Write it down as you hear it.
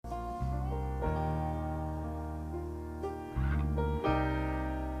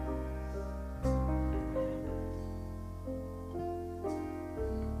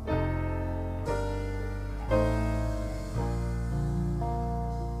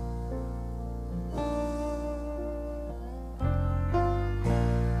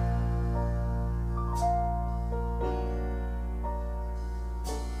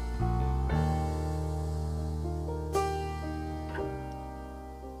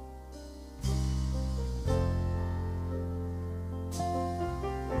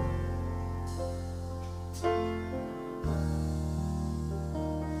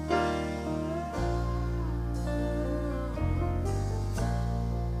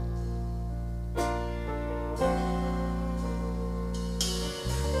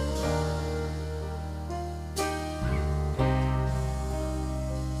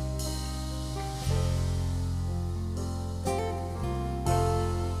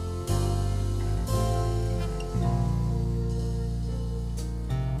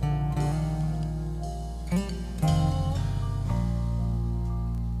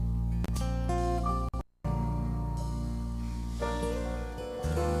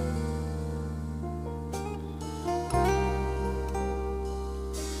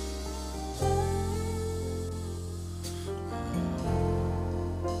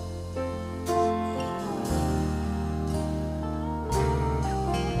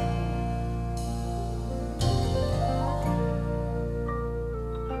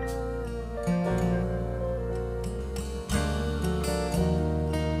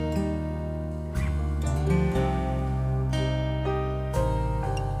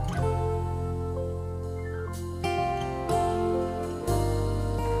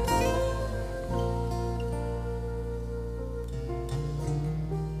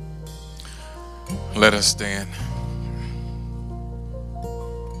Let us stand.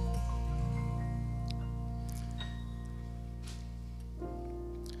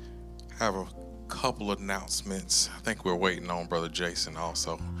 I have a couple of announcements. I think we're waiting on Brother Jason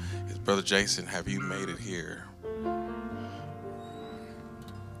also. Brother Jason, have you made it here?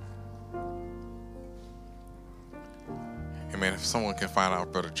 Hey man, if someone can find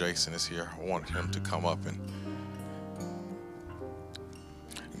out Brother Jason is here, I want him to come up and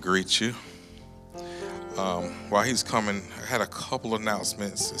greet you. While he's coming, I had a couple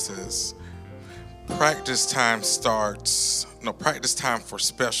announcements. It says practice time for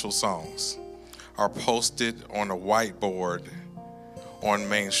special songs are posted on a whiteboard on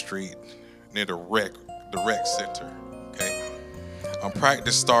Main Street near the rec center. Okay.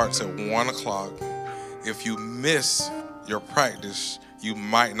 Practice starts at 1 o'clock. If you miss your practice, you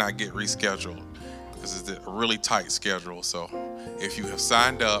might not get rescheduled because it's a really tight schedule. So if you have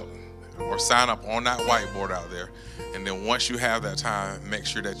signed up or sign up on that whiteboard out there, and then once you have that time, make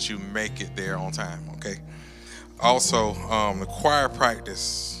sure that you make it there on time, okay? Also, the choir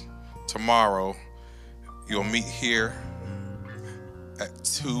practice tomorrow, you'll meet here at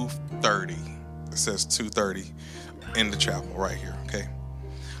 2:30. It says 2:30 in the chapel right here, okay?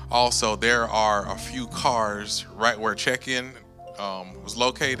 Also, there are a few cars right where check-in was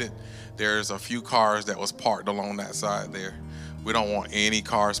located. There's a few cars that was parked along that side there. We don't want any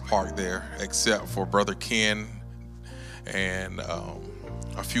cars parked there except for Brother Ken and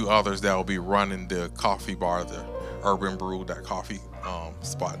a few others that will be running the coffee bar, the Urban Brew, that coffee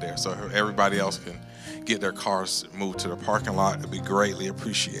spot there. So everybody else can get their cars moved to the parking lot. It'd be greatly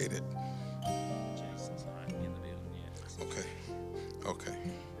appreciated. Okay. Okay.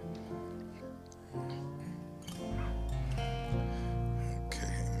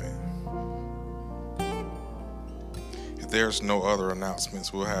 There's no other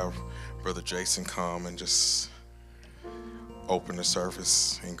announcements. We'll have Brother Jason come and just open the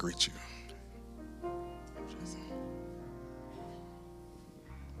service and greet you.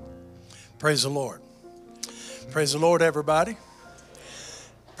 Praise the Lord. Praise the Lord, everybody.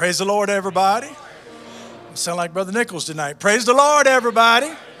 Praise the Lord, everybody. You sound like Brother Nichols tonight. Praise the Lord,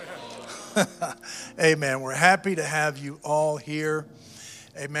 everybody. Amen. We're happy to have you all here.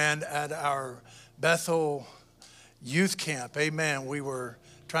 Amen. At our Bethel Youth Camp. Amen. We were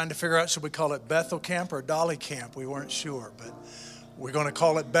trying to figure out, should we call it Bethel Camp or Dolly Camp? We weren't sure, but we're going to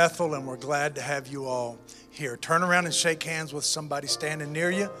call it Bethel, and we're glad to have you all here. Turn around and shake hands with somebody standing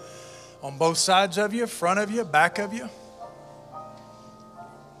near you, on both sides of you, front of you, back of you.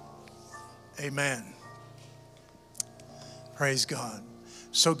 Amen. Praise God.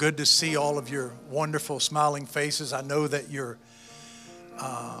 So good to see all of your wonderful smiling faces. I know that you're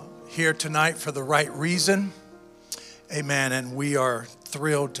here tonight for the right reason. Amen. And we are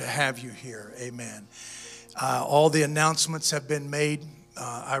thrilled to have you here. Amen. All the announcements have been made.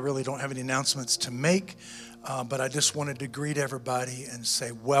 I really don't have any announcements to make, but I just wanted to greet everybody and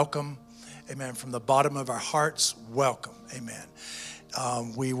say welcome. Amen. From the bottom of our hearts, welcome. Amen.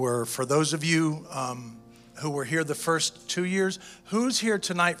 We were, for those of you who were here the first 2 years, who's here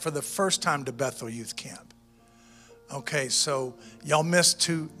tonight for the first time to Bethel Youth Camp? Okay, so y'all missed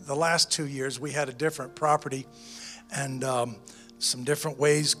the last 2 years. We had a different property. And some different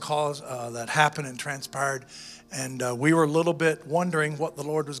ways that happened and transpired. And we were a little bit wondering what the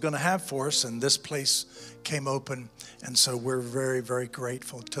Lord was going to have for us. And this place came open. And so we're very, very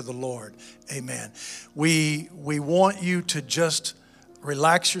grateful to the Lord. Amen. We want you to just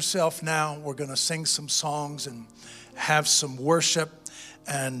relax yourself now. We're going to sing some songs and have some worship.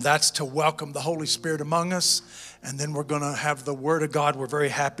 And that's to welcome the Holy Spirit among us. And then we're going to have the Word of God. We're very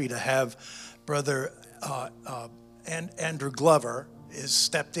happy to have Brother and Andrew Glover is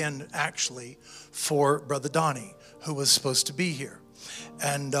stepped in actually for Brother Donnie, who was supposed to be here.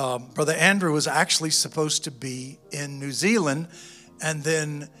 And Brother Andrew was actually supposed to be in New Zealand. And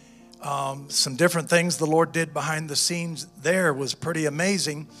then some different things the Lord did behind the scenes there was pretty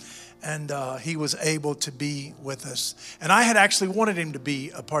amazing. And he was able to be with us. And I had actually wanted him to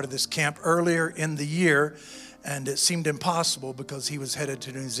be a part of this camp earlier in the year. And it seemed impossible because he was headed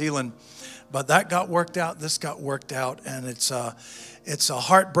to New Zealand. But that got worked out. This got worked out. And it's a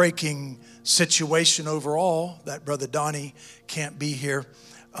heartbreaking situation overall that Brother Donnie can't be here.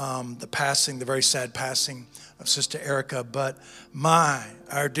 The very sad passing of Sister Erica. But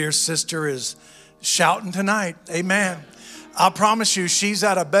our dear sister is shouting tonight. Amen. I promise you, she's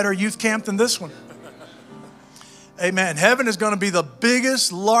at a better youth camp than this one. Amen. Heaven is going to be the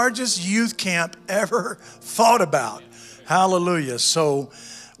biggest, largest youth camp ever thought about. Hallelujah. So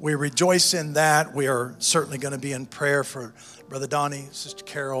we rejoice in that. We are certainly going to be in prayer for Brother Donnie, Sister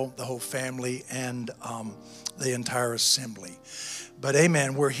Carol, the whole family, and the entire assembly. But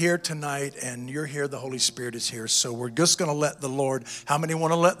amen, we're here tonight, and you're here, the Holy Spirit is here. So we're just going to let the Lord, how many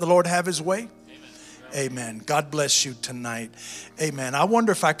want to let the Lord have his way? Amen. God bless you tonight. Amen. I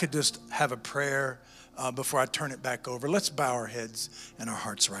wonder if I could just have a prayer before I turn it back over. Let's bow our heads and our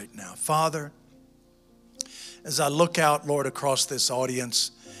hearts right now. Father, as I look out, Lord, across this audience,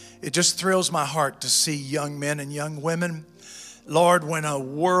 it just thrills my heart to see young men and young women. Lord, when a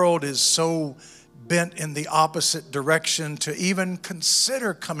world is so bent in the opposite direction to even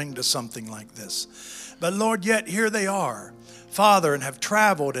consider coming to something like this. But Lord, yet here they are, Father, and have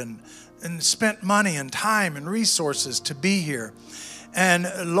traveled and spent money and time and resources to be here. And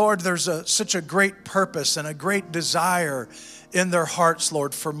Lord, there's such a great purpose and a great desire in their hearts,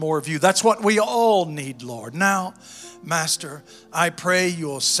 Lord, for more of you. That's what we all need, Lord. Now, Master, I pray you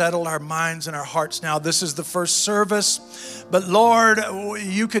will settle our minds and our hearts now. This is the first service, but Lord,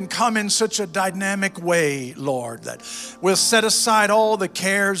 you can come in such a dynamic way, Lord, that we'll set aside all the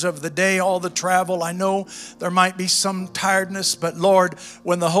cares of the day, all the travel. I know there might be some tiredness, but Lord,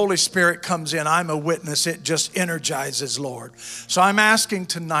 when the Holy Spirit comes in, I'm a witness. It just energizes, Lord. So I'm asking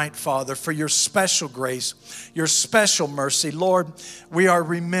tonight, Father, for your special grace, your special mercy. Lord, we are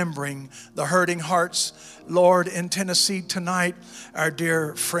remembering the hurting hearts, Lord, in Tennessee tonight, our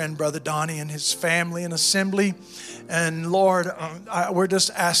dear friend, Brother Donnie, and his family and assembly. And Lord, we're just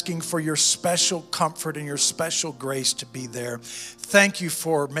asking for your special comfort and your special grace to be there. Thank you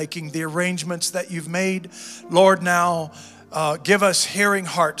for making the arrangements that you've made. Lord, now give us hearing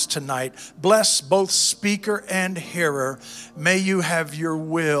hearts tonight. Bless both speaker and hearer. May you have your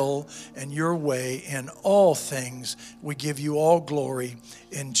will and your way in all things. We give you all glory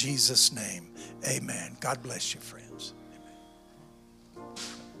in Jesus' name. Amen. God bless you, friends. Amen.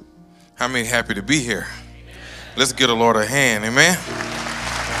 How many happy to be here? Let's give the Lord a hand. Amen.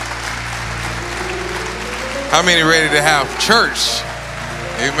 How many ready to have church?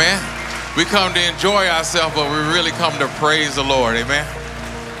 Amen. We come to enjoy ourselves, but we really come to praise the Lord. Amen.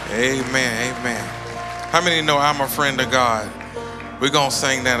 Amen. Amen. How many know I'm a friend of God? We're going to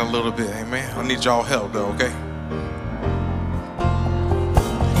sing that a little bit. Amen. I need y'all help though, okay?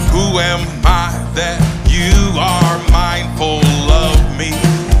 Who am I that you are mindful of me?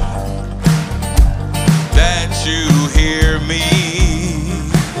 That you hear me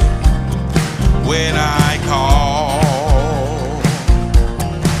when I call?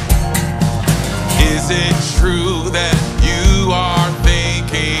 Is it true that you are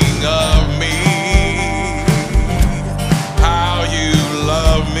thinking of me? How you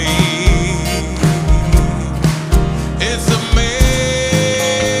love me? It's amazing.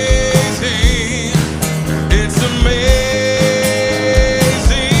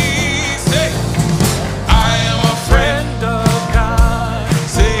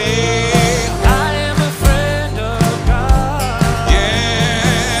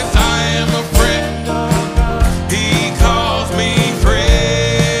 Calls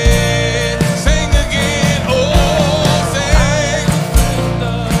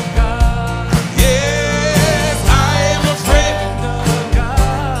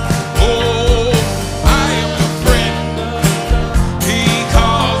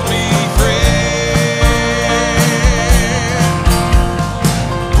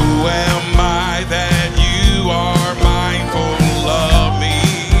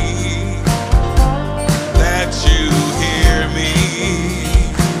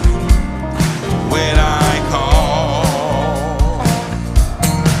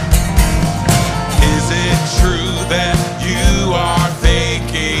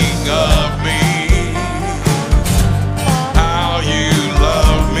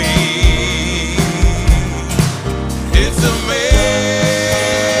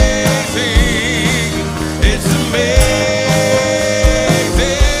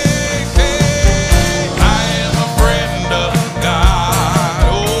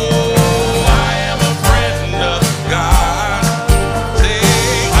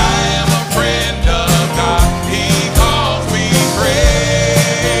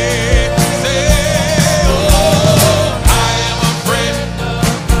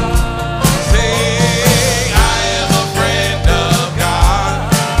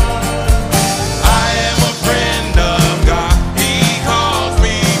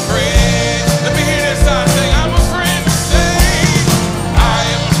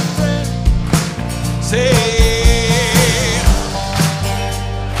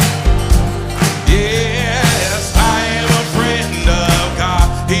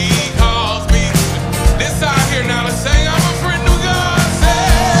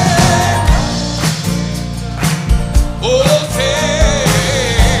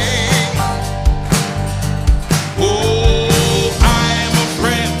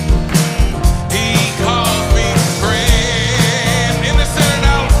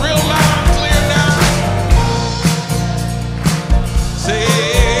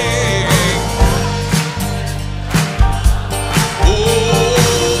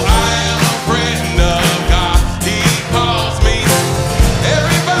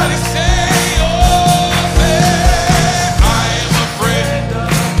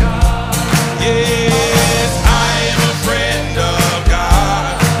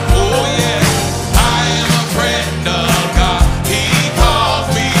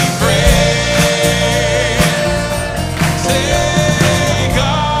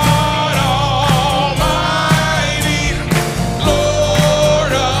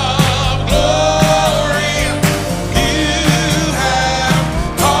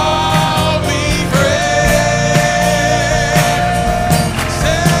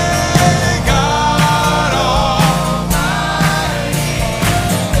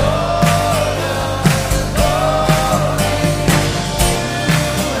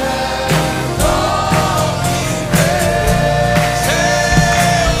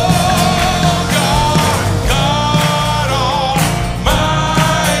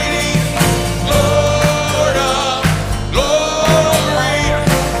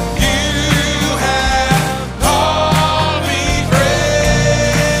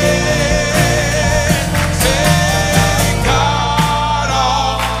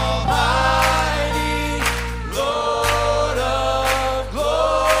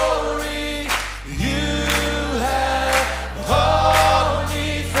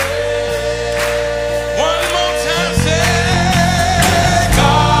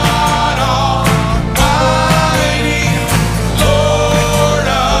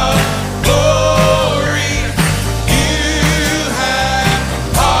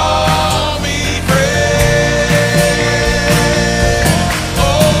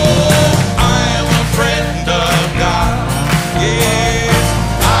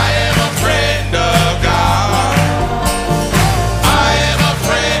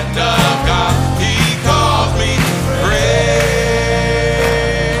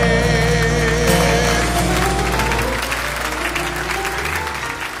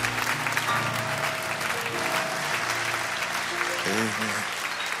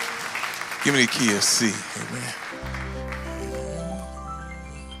me the key of C. Amen.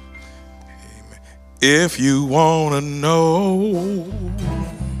 Amen. If you want to know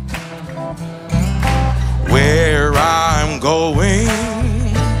where I'm going,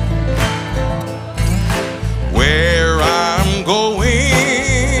 where I'm going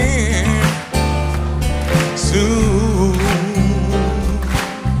soon.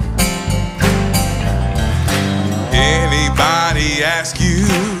 Anybody ask you?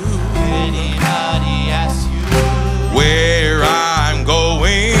 Anybody ask you where I'm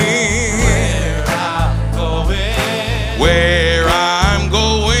going? where I'm going? Where I'm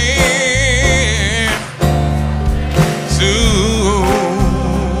going soon.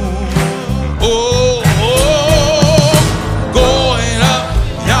 Oh, oh, going up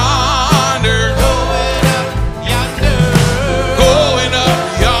yonder. Going up yonder. Going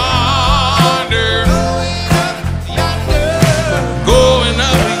up yonder. Going up yonder. Going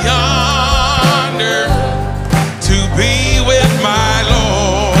up yonder to be with my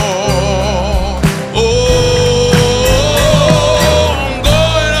Lord. Oh, I'm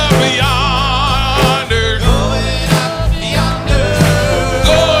going up yonder. Going up yonder.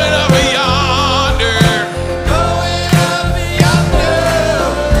 Going up yonder. Going up yonder.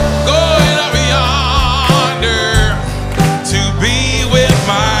 Going up yonder to be with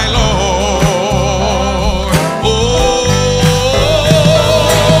my Lord. Oh,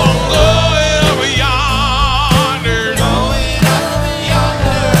 I'm going up yonder. Going up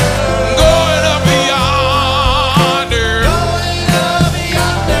yonder. Going up yonder. Going up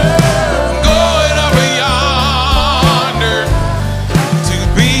yonder. Going up yonder to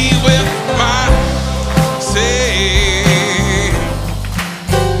be with my Savior.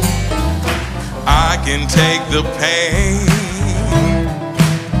 I can take the pain,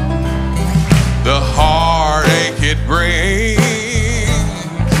 the heartache it brings,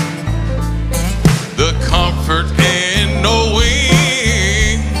 the comfort in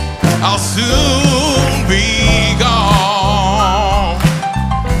knowing I'll soon be gone.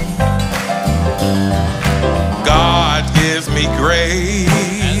 God gives me grace.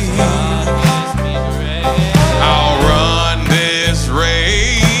 God gives me grace. I'll run this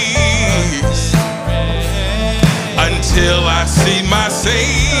race until I see my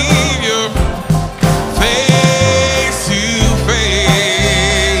Savior face to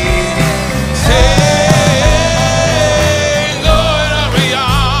face. Say, going up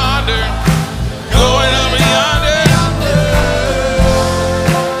yonder, going up yonder,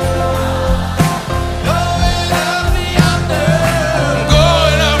 Going up yonder.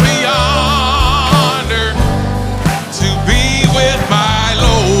 going up yonder to be with my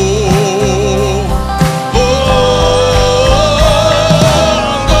Lord. Oh,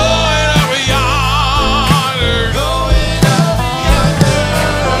 I'm going up yonder. Going up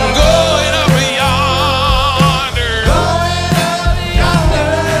yonder. Going up yonder. Going up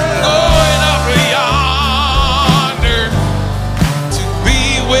yonder. Going up yonder to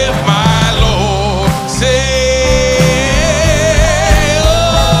be with my Lord. Say,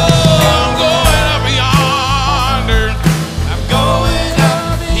 oh, I'm going up yonder. I'm going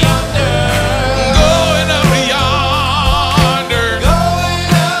up yonder. Going up yonder.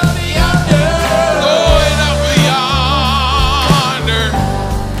 Going up yonder. Going up yonder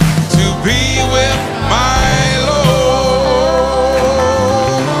to be with my Lord.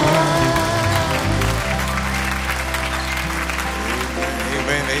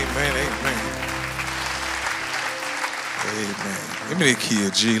 Amen, amen, amen. Amen. Give me the key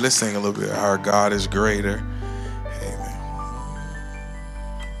of G. Let's sing a little bit. Our God is greater. Amen.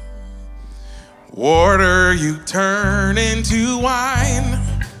 Water you turn into wine.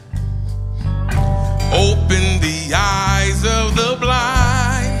 Open the eyes of the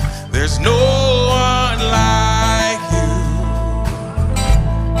blind. There's no one like you.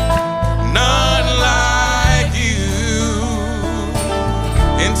 None like you.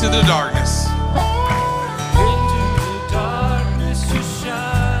 Into the darkness. Into the darkness you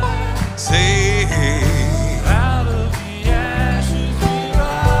shine. Say, Out of the ashes we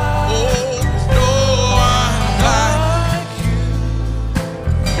rise. oh, there's no one like.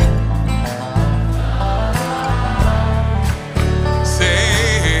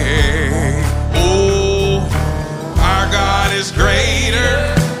 Say, oh, our God is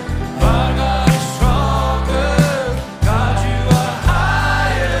greater. Our God is stronger. God, you are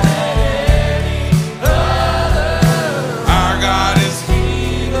higher than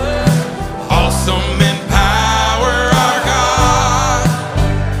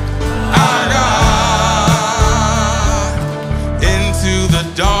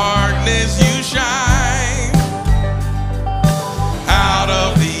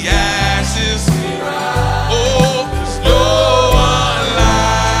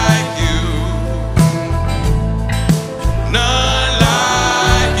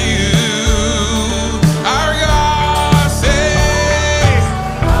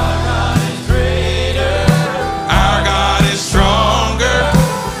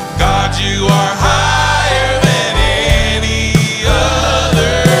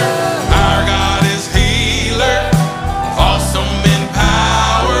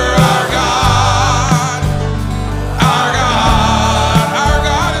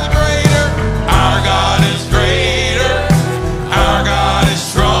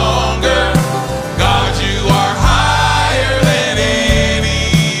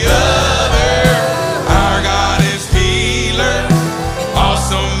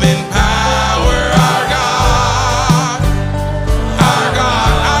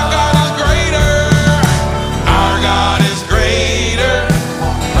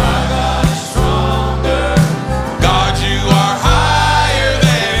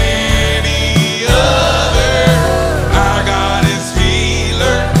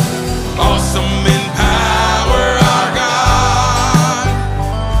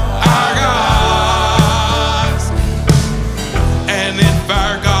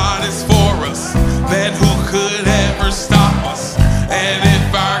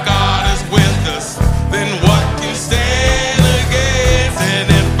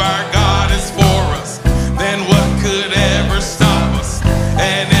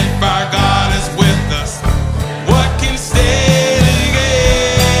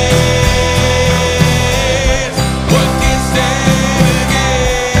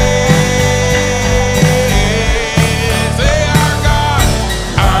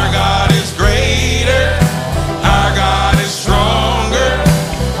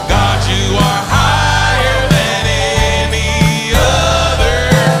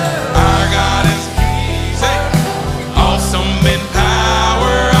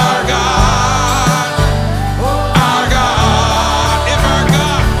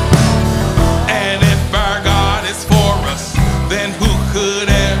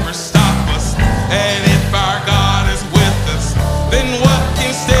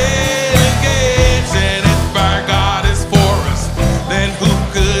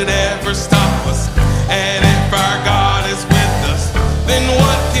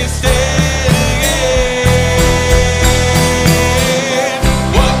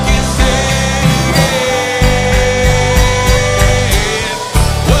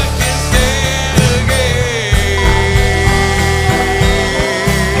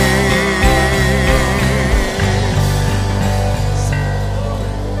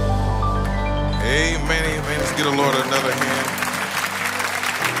Let's give the Lord another hand.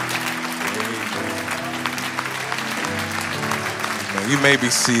 Amen. You may be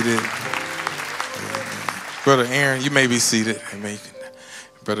seated. Brother Aaron, you may be seated. Amen.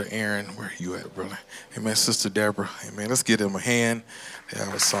 Brother Aaron, where are you at, brother? Amen. Sister Deborah. Amen. Let's give them a hand. They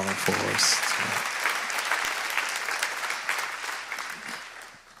have a song for us.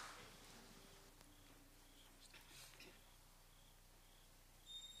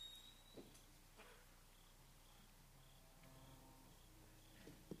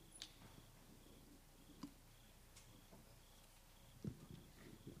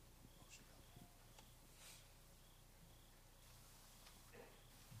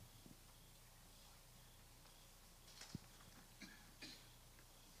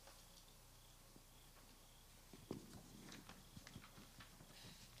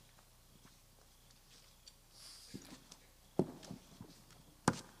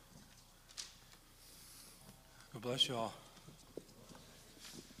 God bless y'all.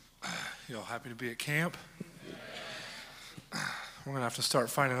 Y'all happy to be at camp? We're going to have to start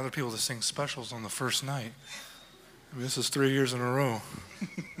finding other people to sing specials on the first night. I mean, this is 3 years in a row.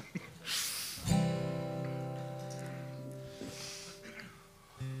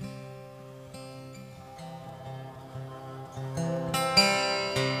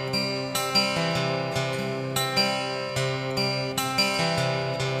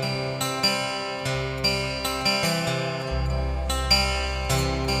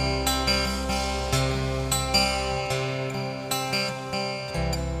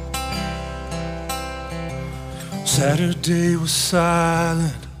 Saturday was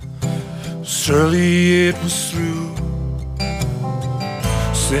silent, surely it was through.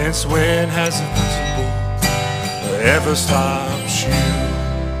 Since when has impossible ever stopped you?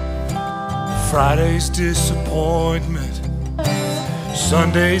 Friday's disappointment,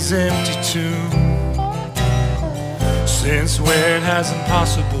 Sunday's empty too. Since when has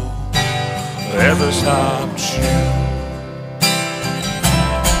impossible ever stopped you?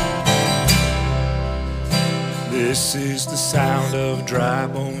 This is the sound of dry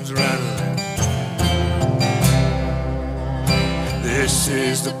bones rattling. This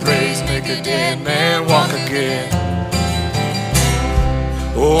is the praise make a dead man walk again.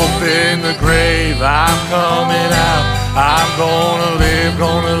 Open the grave, I'm coming out. I'm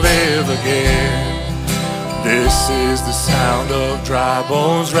gonna live again. This is the sound of dry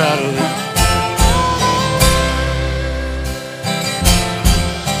bones rattling.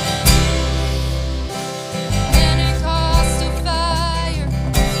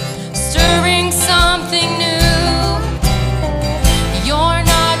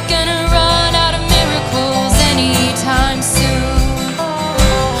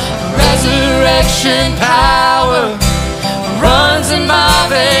 Power runs in my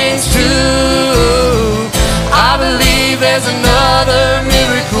veins too. I believe there's another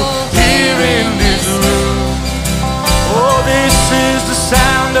miracle here in this room. Oh, this is the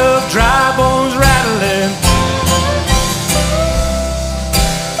sound of dry bones rattling.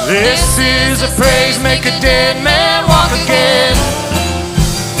 This is a praise make a dead man walk again.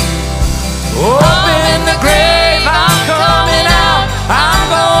 Open the grave, I'm coming out. I'm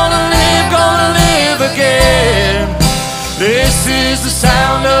gonna live again. This is the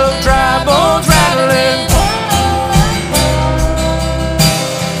sound of dry bones rattling.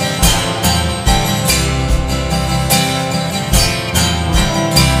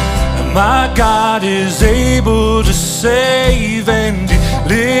 My God is able to save and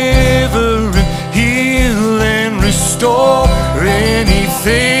deliver and heal and restore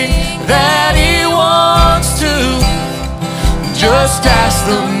anything that He wants to. Just ask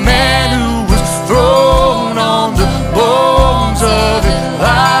the man who was thrown on the bones of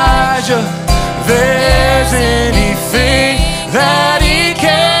Elijah. There's anything that He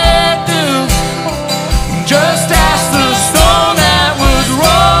can't do. Just ask the stone that was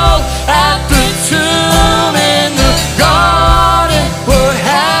rolled at the tomb in the garden. What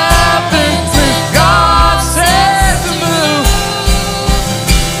happens when God says to move?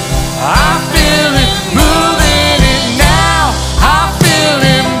 I feel it moving it now. I feel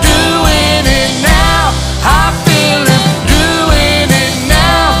Him doing it now. I feel Him doing it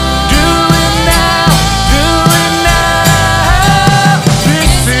now. Doing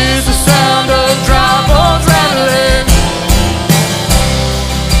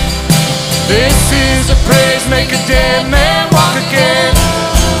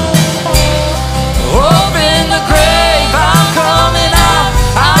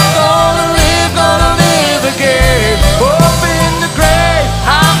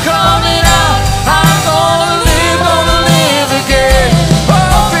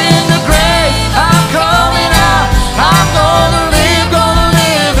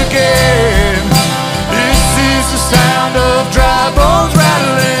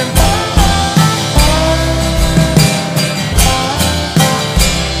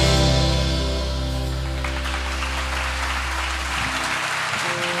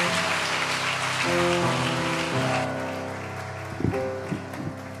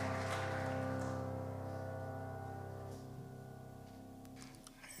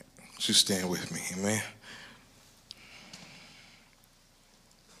Would you stand with me? Amen.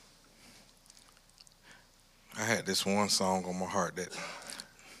 I had this one song on my heart that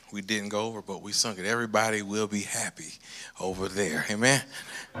we didn't go over, but we sung it. Everybody will be happy over there. Amen.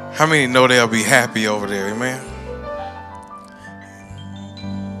 How many know they'll be happy over there? Amen.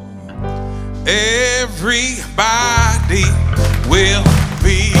 Everybody will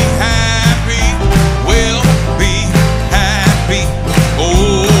be happy, will be happy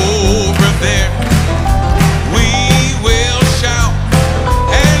over there. We will shout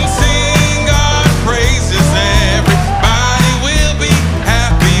and sing our praises. Everybody will be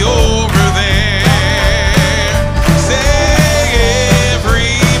happy over there. Say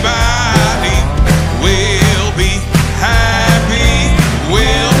everybody will be happy,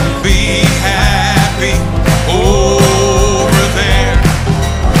 will be happy over there.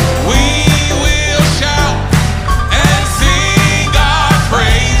 We will shout and sing our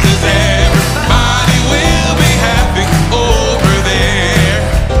praises. Everybody will be happy over there.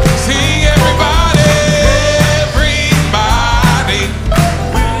 Sing everybody, everybody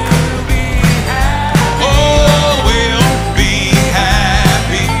will be happy. Oh, will be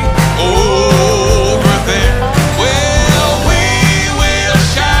happy over there. Well, we will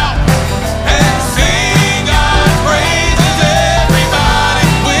shout and sing our praises. Everybody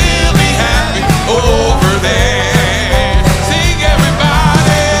will be happy over there. Sing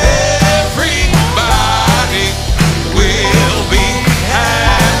everybody, everybody will be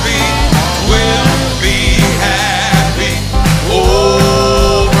happy, will be happy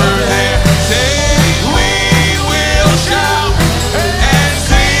over there. Say we will shout and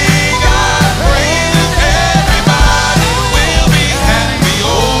sing our praises. Everybody will be happy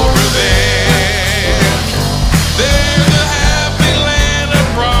over there. There's a happy land of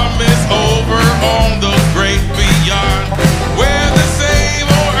promise over on the great beyond, where the saved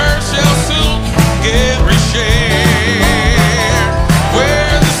on earth shall soon get reshared,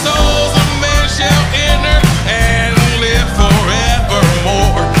 where the souls of men shall enter and live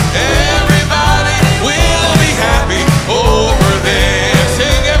forevermore. Everybody will be happy over there.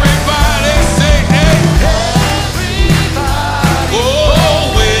 Sing everybody, sing everybody.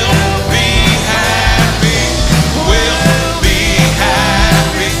 Oh, will be happy, will be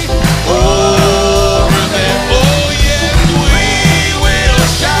happy over there. Oh yes, we will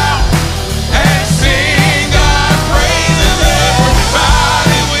shout and sing our praises.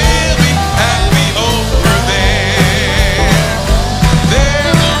 Everybody will be happy over there.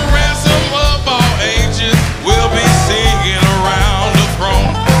 There's a ransom of all ages will be singing around the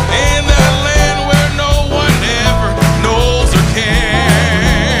throne, in that land where no one ever knows or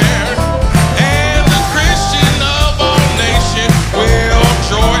cares. And the Christian of all nations will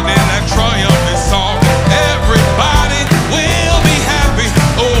join in that triumphant song. Everybody will be happy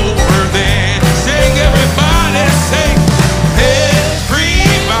over there. Sing everybody, sing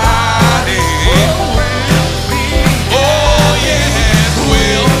everybody. Oh yes,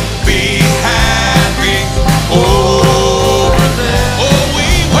 we'll be happy over there. Oh, we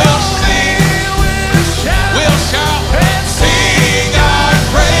will sing, we'll shout, sing our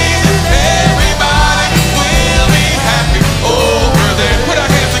praises. Everybody will be happy over there. Put our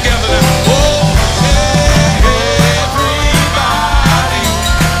hands together now. Oh, everybody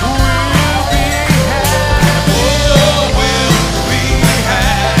will be happy. Oh, we'll be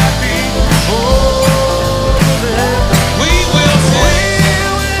happy over there. We will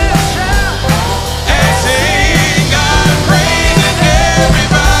sing and sing our praises.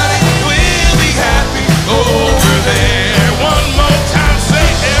 Everybody will be happy over there. One more time, say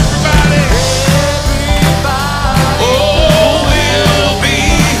everybody. Oh, we'll be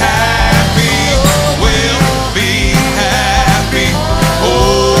happy, we'll be happy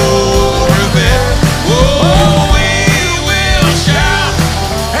over there. Oh, we will shout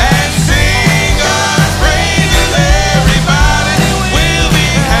and sing our praises. Everybody will be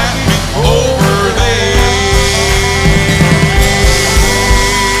happy over there.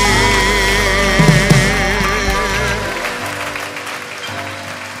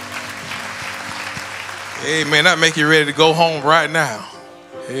 Amen. That make you ready to go home right now.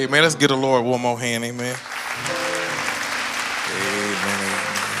 Amen. Let's give the Lord one more hand. Amen. Amen.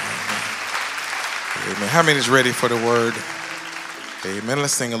 Amen. How many is ready for the word? Amen.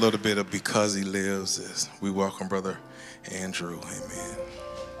 Let's sing a little bit of Because He Lives as we welcome Brother Andrew. Amen.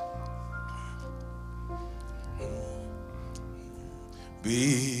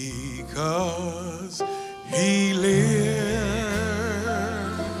 Because He lives,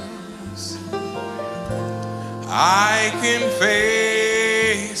 I can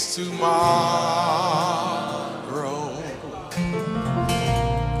face tomorrow.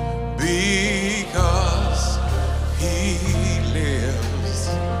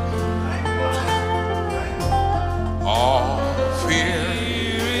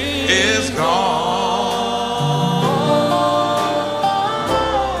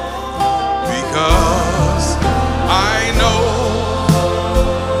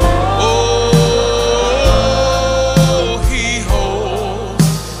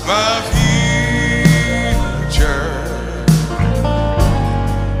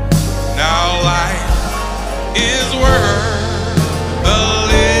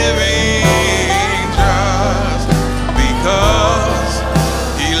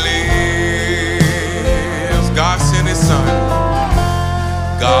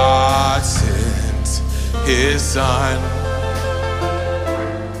 his son.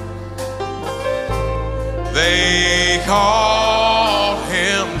 They call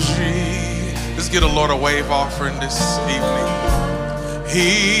him Jesus. Let's get a Lord a wave offering this evening.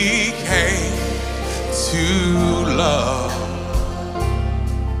 He came to love,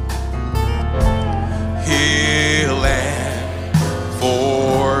 heal and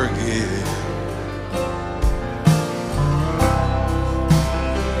forgive.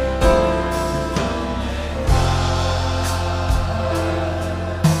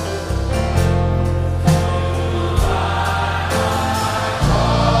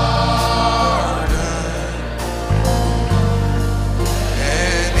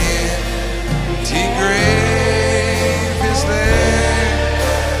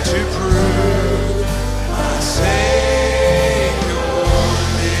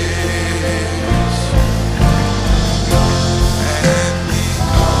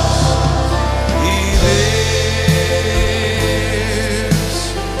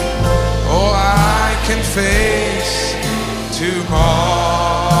 Face tomorrow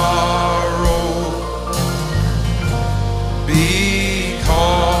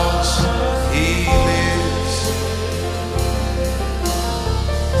because he lives.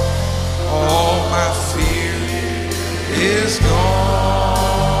 All my fear is gone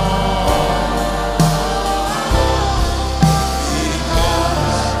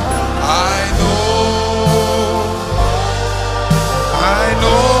because I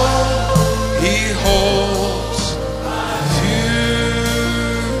know he holds future,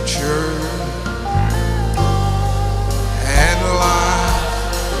 and life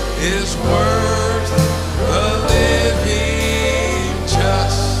is worth the living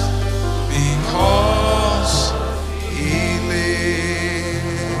just because he lives.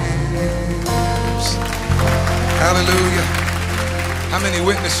 Hallelujah. How many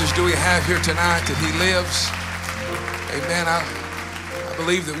witnesses do we have here tonight that he lives? Amen. I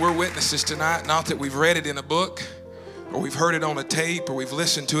believe that we're witnesses tonight, not that we've read it in a book or we've heard it on a tape or we've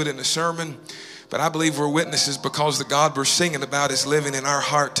listened to it in a sermon, but I believe we're witnesses because the God we're singing about is living in our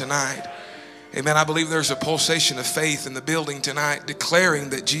heart tonight. Amen. I believe there's a pulsation of faith in the building tonight declaring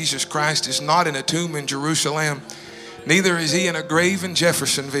that Jesus Christ is not in a tomb in Jerusalem, neither is he in a grave in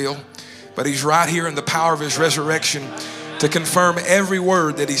Jeffersonville, but he's right here in the power of his resurrection to confirm every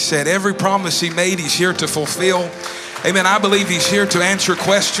word that he said, every promise he made, he's here to fulfill. Amen. I believe he's here to answer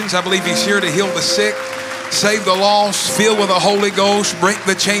questions. I believe he's here to heal the sick, save the lost, fill with the Holy Ghost, break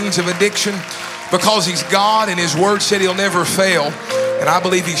the chains of addiction, because he's God and his word said he'll never fail. And I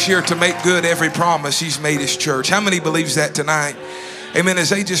believe he's here to make good every promise he's made his church. How many believes that tonight? Amen. As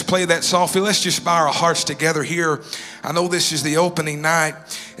they just play that softly, let's just bow our hearts together here. I know this is the opening night,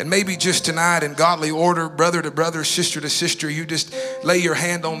 and maybe just tonight in godly order, brother to brother, sister to sister, you just lay your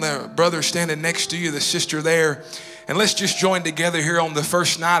hand on the brother standing next to you, the sister there, and let's just join together here on the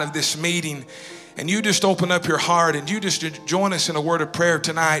first night of this meeting. And you just open up your heart and you just join us in a word of prayer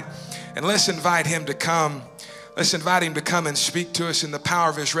tonight, and let's invite him to come. Let's invite him to come and speak to us in the power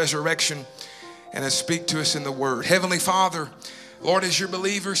of his resurrection and to speak to us in the word. Heavenly Father, Lord, as your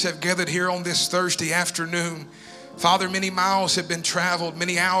believers have gathered here on this Thursday afternoon, Father, many miles have been traveled,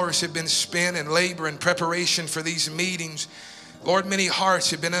 many hours have been spent in labor and preparation for these meetings. Lord, many hearts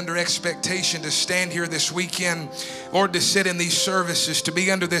have been under expectation to stand here this weekend, Lord, to sit in these services, to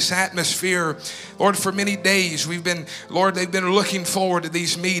be under this atmosphere. Lord, for many days they've been looking forward to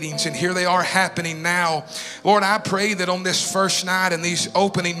these meetings, and here they are happening now. Lord, I pray that on this first night and these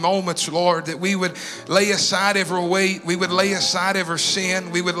opening moments, Lord, that we would lay aside every weight, we would lay aside every sin,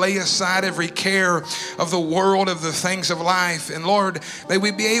 we would lay aside every care of the world, of the things of life. And Lord, may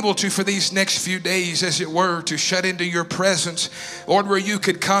we be able to, for these next few days, as it were, to shut into your presence, Lord, where you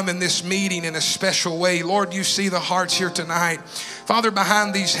could come in this meeting in a special way. Lord, you see the hearts here tonight. Father,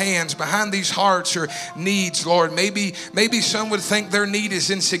 behind these hands, behind these hearts are needs, Lord. Maybe some would think their need is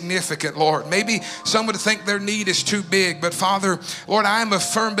insignificant, Lord. Maybe some would think their need is too big. But Father, Lord, I am a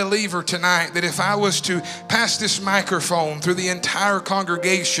firm believer tonight that if I was to pass this microphone through the entire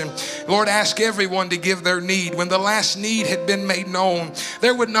congregation, Lord, ask everyone to give their need. When the last need had been made known,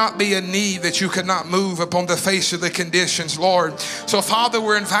 there would not be a need that you could not move upon the face of the conditions, Lord. So Father,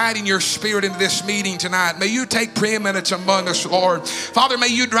 we're inviting your spirit into this meeting tonight. May you take preeminence among us, Lord. Father, may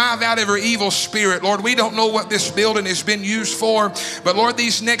you drive out every evil spirit. Lord, we don't know what this building has been used for, but Lord,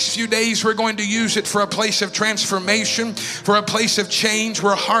 these next few days we're going to use it for a place of transformation, for a place of change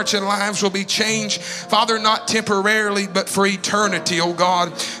where hearts and lives will be changed. Father, not temporarily, but for eternity, oh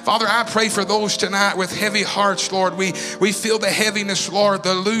God. Father, I pray for those tonight with heavy hearts, Lord. We feel the heaviness, Lord,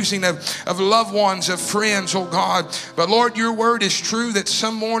 the losing of loved ones, of friends, oh God. But Lord, your your word is true, that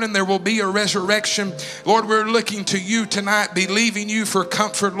some morning there will be a resurrection. Lord, we're looking to you tonight, believing you for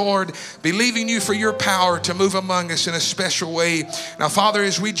comfort, Lord, believing you for your power to move among us in a special way. Now, Father,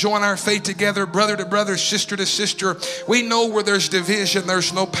 as we join our faith together, brother to brother, sister to sister, we know where there's division,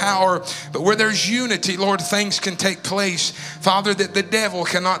 there's no power, but where there's unity, Lord, things can take place, Father, that the devil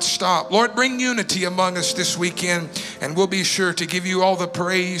cannot stop. Lord, bring unity among us this weekend, and we'll be sure to give you all the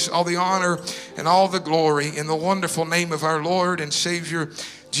praise, all the honor, and all the glory. In the wonderful name of our Lord and Savior,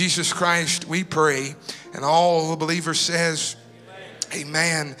 Jesus Christ, we pray. And all the believers says,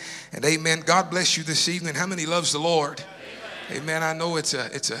 amen and amen. God bless you this evening. How many loves the Lord? Amen. I know it's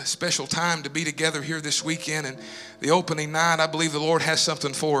a special time to be together here this weekend, and the opening night, I believe the Lord has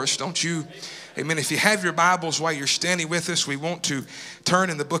something for us, don't you? Amen. If you have your Bibles while you're standing with us, we want to turn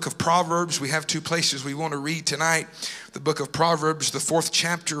in the book of Proverbs. We have two places we want to read tonight. The book of Proverbs, the 4th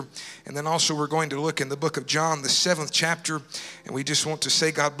chapter, and then also we're going to look in the book of John, the 7th chapter. And we just want to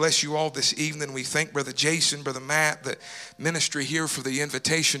say God bless you all this evening. We thank Brother Jason, Brother Matt, the ministry here for the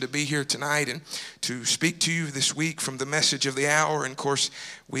invitation to be here tonight and to speak to you this week from the message of the hour. And of course,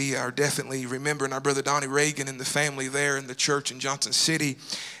 we are definitely remembering our Brother Donnie Reagan and the family there in the church in Johnson City.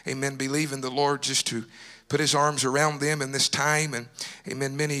 Amen. Believing the Lord just to put his arms around them in this time. And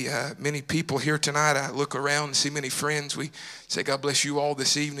amen, many people here tonight. I look around and see many friends. We say God bless you all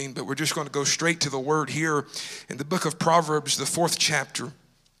this evening, but we're just going to go straight to the word here in the book of Proverbs, the 4th chapter.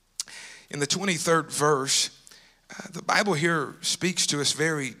 In the 23rd verse, the Bible here speaks to us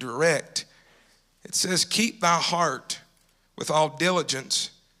very direct. It says, keep thy heart with all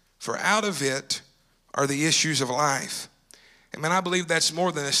diligence, for out of it are the issues of life. Amen. I believe that's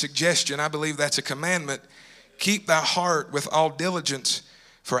more than a suggestion. I believe that's a commandment. Keep thy heart with all diligence,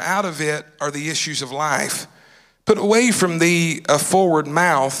 for out of it are the issues of life. Put away from thee a forward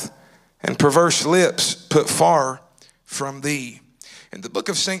mouth, and perverse lips put far from thee. In the book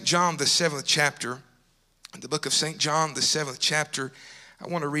of St. John, the 7th chapter, in the book of St. John, the 7th chapter, I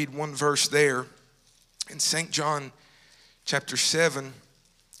want to read one verse there. In St. John chapter 7,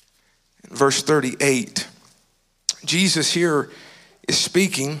 verse 38. Jesus here is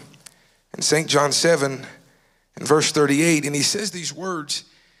speaking in St. John 7 and verse 38, and he says these words.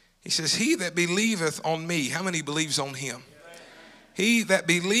 He says, he that believeth on me. How many believes on him? He that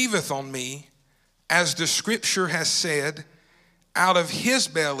believeth on me, as the scripture has said, out of his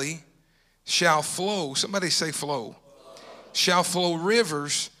belly shall flow. Somebody say flow. Shall flow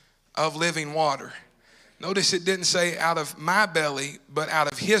rivers of living water. Notice it didn't say out of my belly, but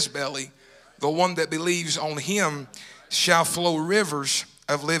out of his belly. The one that believes on him shall flow rivers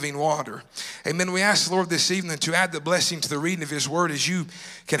of living water. Amen. We ask the Lord this evening to add the blessing to the reading of his word as you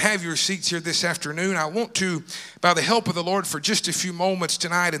can have your seats here this afternoon. I want to, by the help of the Lord, for just a few moments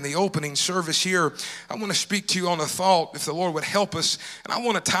tonight in the opening service here, I want to speak to you on a thought, if the Lord would help us. And I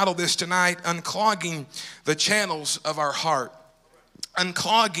want to title this tonight, Unclogging the Channels of Our Heart.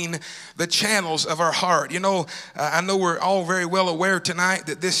 Unclogging the channels of our heart. You know, I know we're all very well aware tonight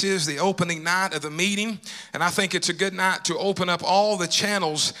that this is the opening night of the meeting, and I think it's a good night to open up all the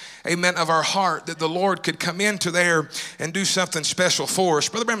channels, amen, of our heart, that the Lord could come into there and do something special for us.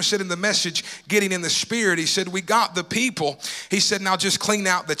 Brother Branham said in the message, Getting in the Spirit, he said, we got the people. He said, now just clean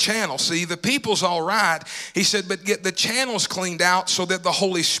out the channel. See, the people's all right. He said, but get the channels cleaned out so that the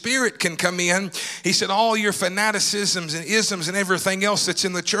Holy Spirit can come in. He said, all your fanaticisms and isms and everything else that's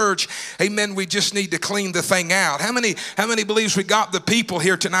in the church, amen, we just need to clean the thing out. How many believes we got the people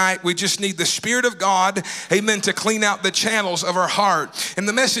here tonight? We just need the Spirit of God, amen, to clean out the channels of our heart. In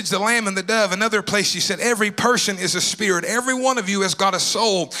the message, The Lamb and the Dove, another place he said, every person is a spirit. Every one of you has got a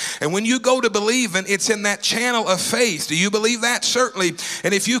soul. And when you go to believing, it's in that channel of faith. Do you believe that? Certainly.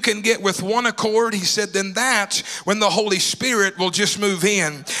 And if you can get with one accord, he said, then that's when the Holy Spirit will just move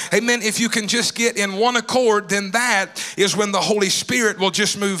in. Amen. If you can just get in one accord, then that is when the Holy Spirit will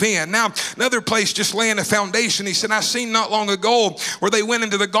just move in. Now, another place, just laying a foundation, he said, I seen not long ago where they went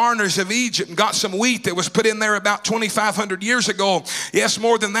into the garners of Egypt and got some wheat that was put in there about 2,500 years ago. Yes,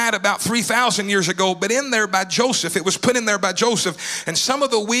 more than that, about 3,000 years ago, but in there by Joseph. It was put in there by Joseph. And some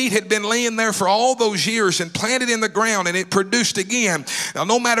of the wheat had been laying there for all those years and planted in the ground, and it produced again. Now,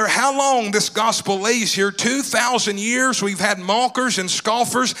 no matter how long this gospel lays here, 2,000 years, we've had mockers and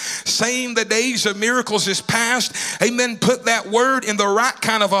scoffers saying the days of miracles is past. Amen. Put that word word in the right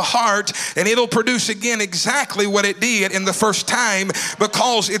kind of a heart, and it'll produce again exactly what it did in the first time,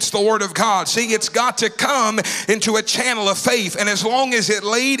 because it's the word of God. See, it's got to come into a channel of faith, and as long as it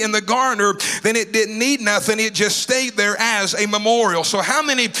laid in the garner, then it didn't need nothing. It just stayed there as a memorial. So how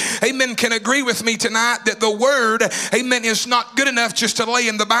many, amen, can agree with me tonight that the word, amen, is not good enough just to lay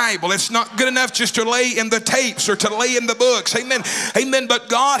in the Bible. It's not good enough just to lay in the tapes or to lay in the books. Amen. Amen. But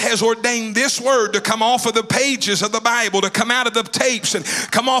God has ordained this word to come off of the pages of the Bible, to come out of the tapes and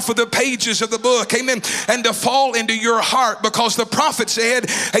come off of the pages of the book. Amen. And to fall into your heart, because the prophet said,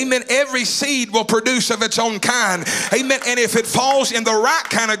 amen, every seed will produce of its own kind. Amen. And if it falls in the right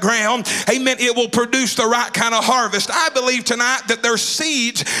kind of ground, amen, it will produce the right kind of harvest. I believe tonight that there's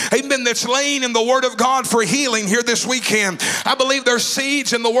seeds, amen, that's laying in the word of God for healing here this weekend. I believe there's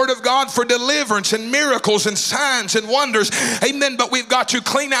seeds in the word of God for deliverance and miracles and signs and wonders. Amen. But we've got to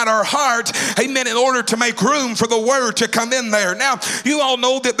clean out our heart, amen, in order to make room for the word to come in there. Now, you all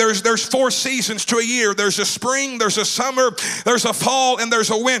know that there's 4 seasons to a year. There's a spring, there's a summer, there's a fall, and there's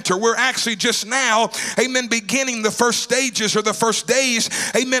a winter. We're actually just now, amen, beginning the first stages or the first days,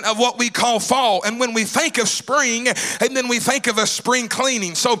 amen, of what we call fall. And when we think of spring, amen, we think of a spring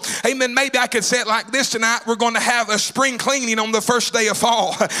cleaning. So, amen, maybe I could say it like this tonight. We're going to have a spring cleaning on the first day of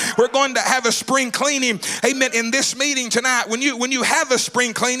fall. We're going to have a spring cleaning, amen, in this meeting tonight. When you have a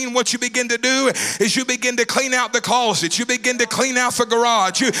spring cleaning, what you begin to do is you begin to clean out the closets. You begin to clean out the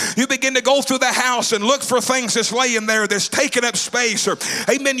garage. You begin to go through the house and look for things that's laying there that's taking up space. Or,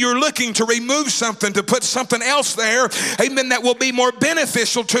 amen, you're looking to remove something, to put something else there, amen, that will be more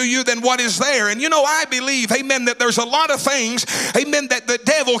beneficial to you than what is there. And you know, I believe, amen, that there's a lot of things, amen, that the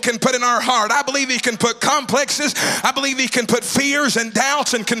devil can put in our heart. I believe he can put complexes. I believe he can put fears and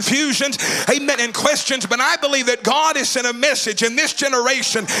doubts and confusions, amen, and questions. But I believe that God has sent a message in this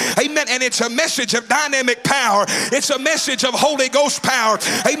generation, amen, and it's a message of dynamic power. It's a message of Holy Ghost power,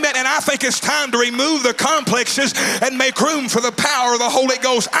 amen. And I think it's time to remove the complexes and make room for the power of the Holy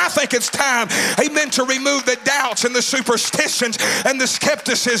Ghost. I think it's time, amen, to remove the doubts and the superstitions and the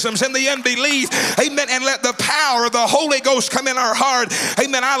skepticisms and the unbelief, amen, and let the power of the Holy Ghost come in our heart,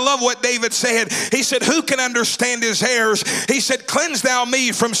 amen. I love what David said. He said, who can understand his errors? He said, cleanse thou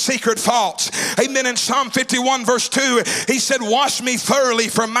me from secret faults, amen. In Psalm 51 verse 2, he said, wash me thoroughly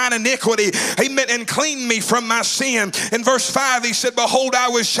from mine iniquity, amen, and clean me from my sin. In verse 5, he said, behold, I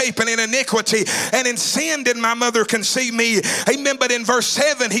was shapen in iniquity, and in sin did my mother conceive me, amen. But in verse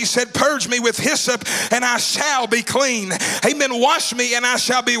 7, he said, purge me with hyssop, and I shall be clean, amen. Wash me, and I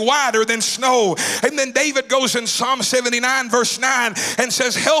shall be whiter than snow, amen. David goes in Psalm 79 verse 9 and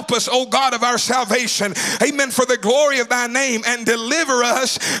says, help us, O God of our salvation, amen, for the glory of thy name, and deliver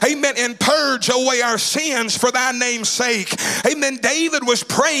us, amen, and purge away our sins for thy name's sake, amen. David was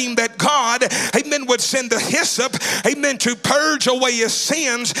praying that God, amen, would send the hyssop, amen, to purge away his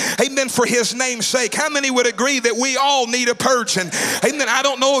sins, amen, for his name's sake. How many would agree that we all need a purging? Amen. I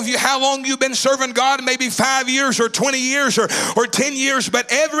don't know how long you've been serving God, maybe 5 years or 20 years or 10 years, but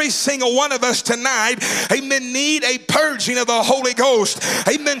every single one of us tonight, amen, need a purging of the Holy Ghost,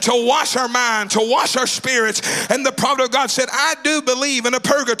 amen, to wash our mind, to wash our spirits. And the prophet of God said, I do believe in a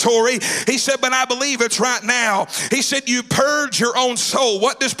purgatory. He said, but I believe it's right now. He said, you purge your own soul.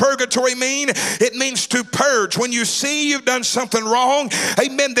 What does purgatory mean? It means to purge. When you see you've done something wrong,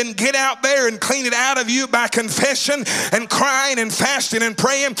 amen, then get out there and clean it out of you by confession and crying and fasting and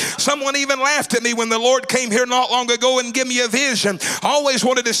praying. Someone even laughed at me when the Lord came here not long ago and gave me a vision. Always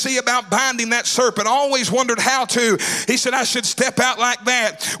wanted to see about binding that serpent. Always wondered how to. He said, I should step out like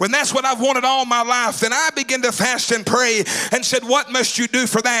that. When that's what I've wanted all my life, then I began to fast and pray and said, what must you do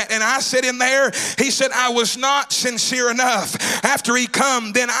for that? And I said in there, he said, I was not sincere enough. After he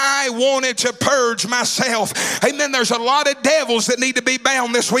come, then I wanted to purge myself. Amen. There's a lot of devils that need to be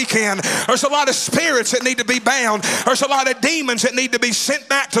bound this weekend. There's a lot of spirits that need to be bound. There's a lot of demons that need to be sent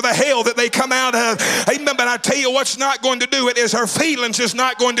back to the hell that they come out of. Amen. But I tell you what's not going to do it is our feelings is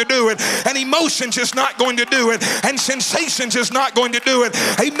not going to do it. And emotions is not going to do it. And sensations is not going to do it.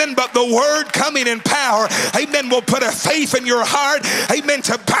 Amen. But the word coming in power, amen, will put a faith in your heart, amen,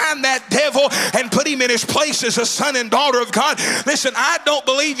 to bind that devil and put him in his place as a son and daughter of God. Listen, I don't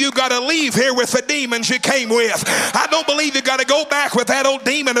believe you got to leave here with the demons you came with. I don't believe you got to go back with that old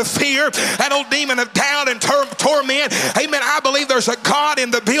demon of fear, that old demon of doubt and torment. Amen. I believe there's a God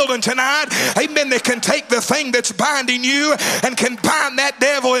in the building tonight, amen, that can take the thing that's binding you and can bind that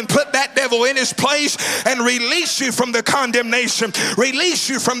devil and put that devil devil in his place and release you from the condemnation, release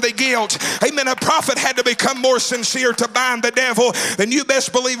you from the guilt. Amen. A prophet had to become more sincere to bind the devil, then you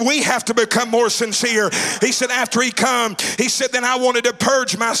best believe we have to become more sincere. He said after he come, he said, then I wanted to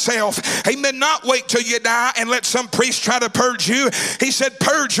purge myself. Amen. Not wait till you die and let some priest try to purge you. He said,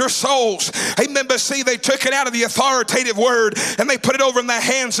 purge your souls. Amen. But see, they took it out of the authoritative word and they put it over in the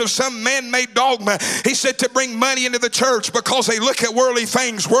hands of some man-made dogma. He said to bring money into the church because they look at worldly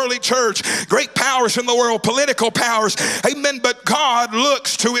things, worldly church, great powers in the world, political powers. Amen. But God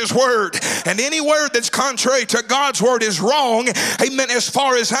looks to his word, and any word that's contrary to God's word is wrong. Amen. As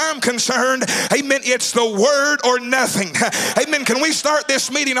far as I'm concerned, amen, it's the word or nothing. Amen. Can we start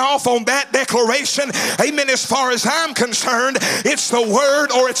this meeting off on that declaration? Amen. As far as I'm concerned, it's the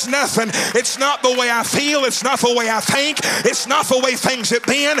word or it's nothing. It's not the way I feel. It's not the way I think. It's not the way things have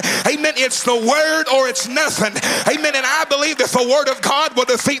been. Amen. It's the word or it's nothing. Amen. And I believe that the word of God will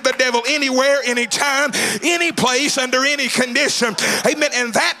defeat the devil anywhere, anytime, any place, under any condition. Amen.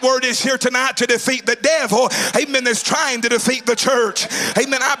 And that word is here tonight to defeat the devil. Amen. That's trying to defeat the church.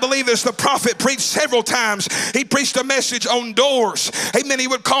 Amen. I believe as the prophet preached several times, he preached a message on doors. Amen. He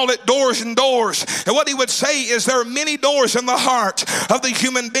would call it doors and doors. And what he would say is there are many doors in the heart of the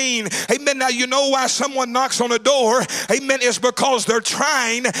human being. Amen. Now you know why someone knocks on a door. Amen. Is because they're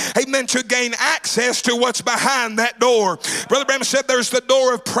trying, amen, to gain access to what's behind that door. Brother Branham said there's the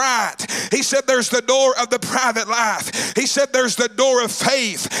door of pride. He said there's the door of the private life. He said there's the door of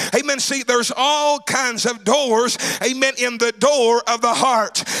faith. Amen. See, there's all kinds of doors, amen, in the door of the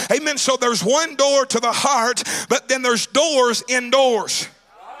heart. Amen. So there's one door to the heart, but then there's doors indoors.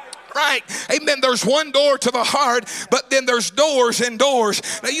 Right. Amen. There's one door to the heart, but then there's doors and doors.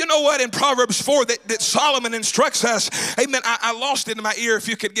 Now, you know what in Proverbs 4 that Solomon instructs us. Amen. I lost it in my ear. If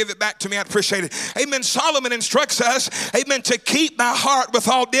you could give it back to me, I'd appreciate it. Amen. Solomon instructs us, amen, to keep thy heart with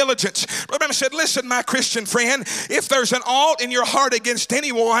all diligence. Remember, said, listen, my Christian friend, if there's an ought in your heart against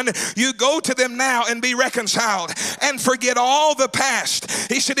anyone, you go to them now and be reconciled and forget all the past.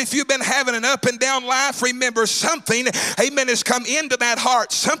 He said, if you've been having an up and down life, remember something, amen, has come into that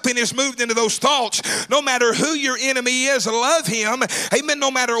heart. Something is moved into those thoughts. No matter who your enemy is, love him. Amen. No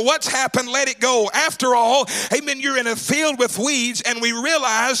matter what's happened, let it go. After all, amen, you're in a field with weeds, and we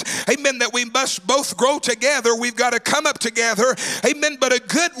realize, amen, that we must both grow together. We've got to come up together. Amen. But a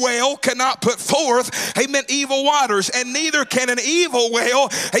good well cannot put forth, amen, evil waters, and neither can an evil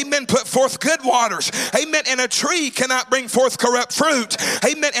well, amen, put forth good waters. Amen. And a tree cannot bring forth corrupt fruit.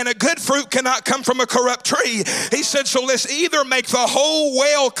 Amen. And a good fruit cannot come from a corrupt tree. He said, so let's either make the whole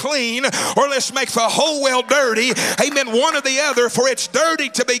well clean or let's make the whole well dirty. Amen. One or the other, for it's dirty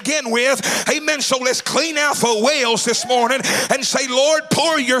to begin with. Amen. So let's clean out the wells this morning and say, Lord,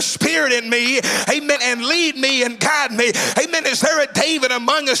 pour your spirit in me. Amen. And lead me and guide me. Amen. Is there a David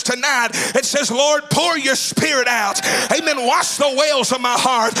among us tonight that says, Lord, pour your spirit out. Amen. Wash the wells of my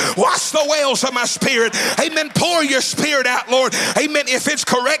heart. Wash the wells of my spirit. Amen. Pour your spirit out, Lord. Amen. If it's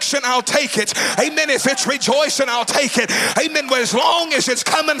correction, I'll take it. Amen. If it's rejoicing, I'll take it. Amen. But as long as it's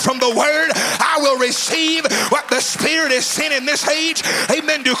coming from the word, I will receive what the Spirit is sent in this age,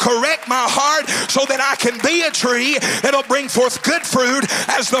 amen, to correct my heart so that I can be a tree that'll bring forth good fruit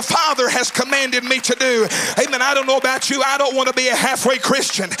as the Father has commanded me to do. Amen. I don't know about you. I don't want to be a halfway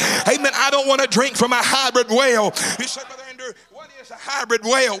Christian. Amen. I don't want to drink from a hybrid well. You said, Brother Andrew, what is a hybrid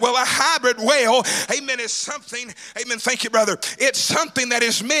well? Well, a hybrid well, amen, is something, amen, thank you, brother. It's something that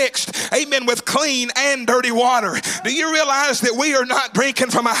is mixed, amen, with clean and dirty water. Do you realize that we are not drinking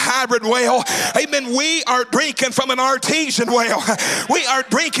from a hybrid well? Amen. We are drinking from an artesian well. We are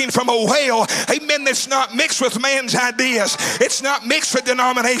drinking from a well, amen, that's not mixed with man's ideas. It's not mixed with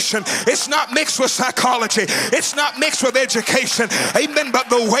denomination. It's not mixed with psychology. It's not mixed with education. Amen. But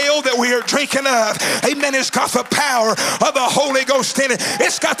the well that we are drinking of, amen, has got the power of the Holy Ghost in it.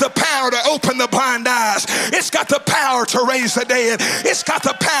 It's got the power to open the blind eyes. It's got the power to raise the dead. It's got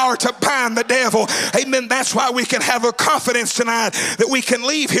the power to bind the devil. Amen. That's why we can have a confidence tonight that we can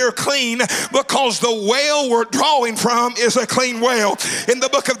leave here clean, because the well we're drawing from is a clean well. In the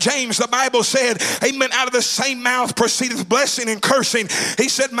book of James, the Bible said, amen, out of the same mouth proceedeth blessing and cursing. He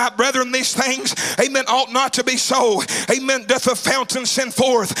said, my brethren, these things, amen, ought not to be so. Amen. Doth a fountain send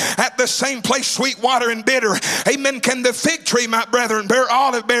forth at the same place sweet water and bitter? Amen. Can the fig tree, my not, brethren, bear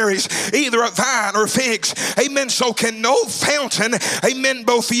olive berries, either a vine or figs. Amen. So can no fountain, amen,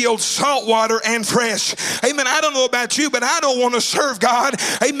 both yield salt water and fresh. Amen. I don't know about you, but I don't want to serve God,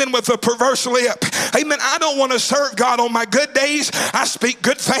 amen, with a perverse lip. Amen. I don't want to serve God. On my good days, I speak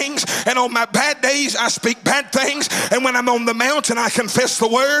good things, and on my bad days, I speak bad things. And when I'm on the mountain, I confess the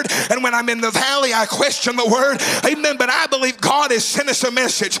word, and when I'm in the valley, I question the word. Amen. But I believe God has sent us a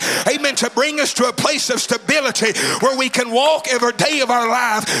message, amen, to bring us to a place of stability where we can walk every day of our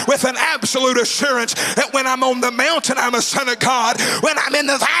life with an absolute assurance that when I'm on the mountain, I'm a son of God. When I'm in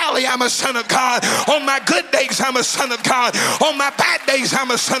the valley, I'm a son of God. On my good days, I'm a son of God. On my bad days,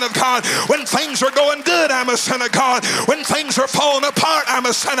 I'm a son of God. When things are going good, I'm a son of God. When things are falling apart, I'm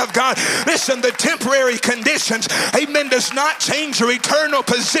a son of God. Listen, the temporary conditions, amen, does not change your eternal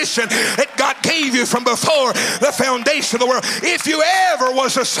position that God gave you from before the foundation of the world. If you ever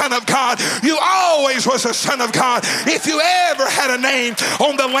was a son of God, you always was a son of God. If you ever had a name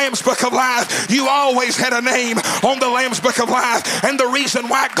on the Lamb's Book of Life, you always had a name on the Lamb's Book of Life. And the reason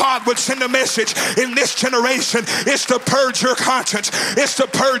why God would send a message in this generation is to purge your conscience. It's to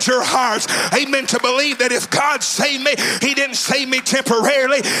purge your hearts. Amen. To believe that if God saved me, he didn't save me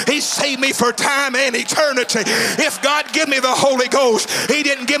temporarily. He saved me for time and eternity. If God give me the Holy Ghost, he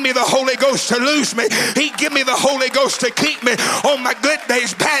didn't give me the Holy Ghost to lose me. He give me the Holy Ghost to keep me on my good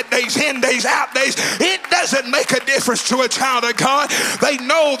days, bad days, in days, out days. It doesn't make a difference to a child of God. They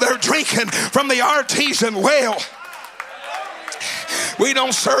know they're drinking from the artesian well. We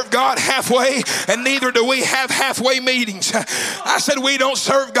don't serve God halfway, and neither do we have halfway meetings. I said we don't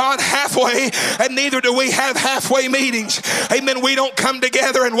serve God halfway, and neither do we have halfway meetings. Amen. We don't come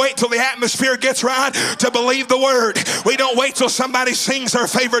together and wait till the atmosphere gets right to believe the word. We don't wait till somebody sings their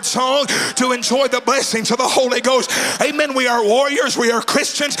favorite song to enjoy the blessings of the Holy Ghost. Amen. We are warriors. We are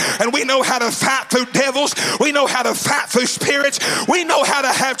Christians, and we know how to fight through devils. We know how to fight through spirits. We know how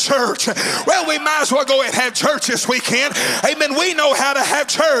to have church. Well, we might as well go and have church this weekend. Amen. We know how to have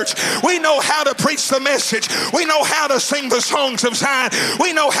church. We know how to preach the message. We know how to sing the songs of Zion.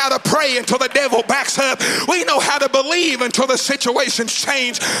 We know how to pray until the devil backs up. We know how to believe until the situations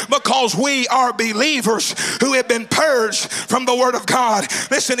change, because we are believers who have been purged from the word of God.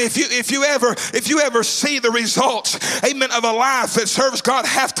 Listen, if you ever see the results, amen, of a life that serves God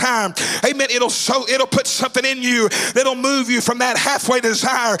half time, amen, it'll put something in you that'll move you from that halfway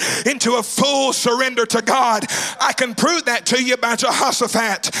desire into a full surrender to God. I can prove that to you by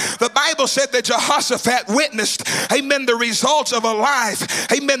Jehoshaphat. The Bible said that Jehoshaphat witnessed, amen, the results of a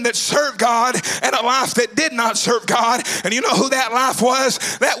life, amen, that served God and a life that did not serve God. And you know who that life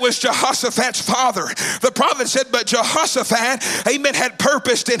was? That was Jehoshaphat's father. The prophet said, but Jehoshaphat, amen, had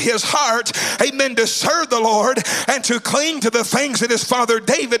purposed in his heart, amen, to serve the Lord and to cling to the things that his father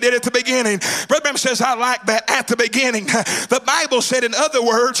David did at the beginning. Brother Branham says, I like that, at the beginning. The Bible said, in other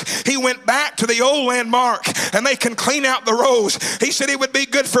words, he went back to the old landmark, and they can clean out the rows. He said it would be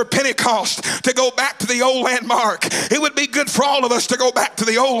good for Pentecost to go back to the old landmark. It would be good for all of us to go back to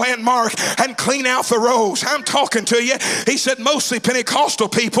the old landmark and clean out the rows. I'm talking to you. He said mostly Pentecostal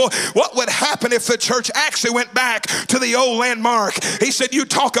people, what would happen if the church actually went back to the old landmark? He said, you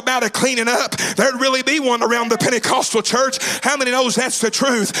talk about a cleaning up, there'd really be one around the Pentecostal church. How many knows that's the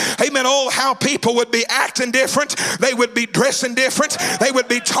truth? Amen. Oh, how people would be acting different. They would be dressing different. They would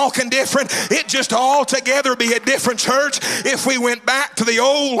be talking different. It just altogether be a different church if we went back to the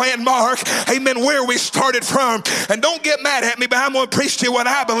old landmark, amen, where we started from. And don't get mad at me, but I'm going to preach to you what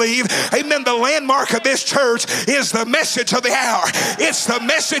I believe. Amen. The landmark of this church is the message of the hour. It's the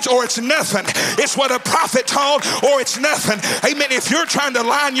message or it's nothing. It's what a prophet taught or it's nothing. Amen. If you're trying to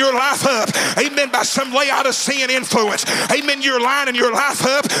line your life up, amen, by some Laodicean influence, amen, you're lining your life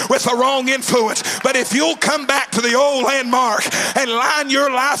up with the wrong influence. But if you'll come back to the old landmark and line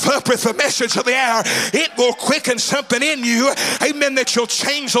your life up with the message of the hour, it will quicken something in you, amen, that you'll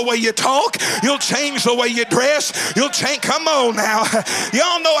change the way you talk, you'll change the way you dress, you'll change. Come on now.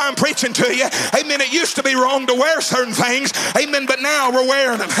 Y'all know I'm preaching to you. Amen. It used to be wrong to wear certain things, amen, but now we're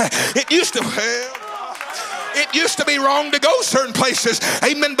wearing them. It used to be wrong to go certain places,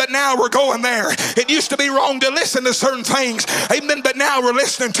 amen, but now we're going there. It used to be wrong to listen to certain things, amen, but now we're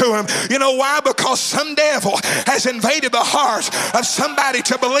listening to them. You know why? Because some devil has invaded the heart of somebody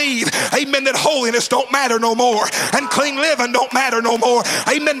to believe, amen, that holiness don't matter no more and clean living don't matter no more,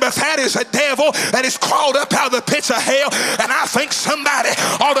 amen, but that is a devil that is crawled up out of the pits of hell. And I think somebody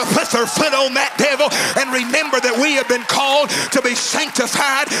ought to put their foot on that devil and remember that we have been called to be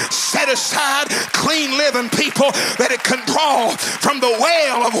sanctified, set aside, clean living people that it can draw from the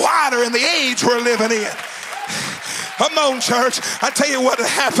well of water in the age we're living in. Come on, church. I tell you what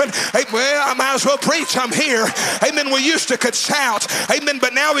happened. Hey, well, I might as well preach. I'm here. Amen. We used to could shout. Amen.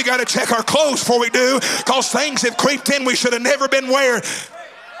 But now we got to check our clothes before we do, because things have creeped in we should have never been wearing.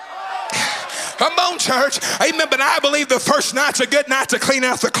 Come on, church. Amen. But I believe the first night's a good night to clean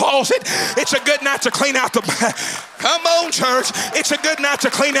out the closet. It's a good night to clean out the... Come on, church. It's a good night to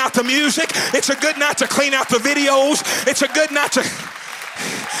clean out the music. It's a good night to clean out the videos. It's a good night to...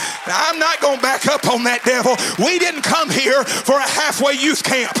 Now, I'm not going to back up on that, devil. We didn't come here for a halfway youth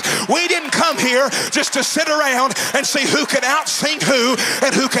camp. We didn't come here just to sit around and see who could out-sing who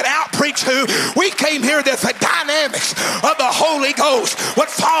and who could out-preach who. We came here that the dynamics of the Holy Ghost would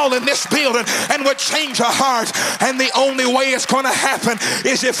fall in this building and would change our hearts. And the only way it's going to happen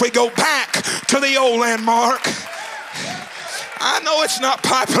is if we go back to the old landmark. I know it's not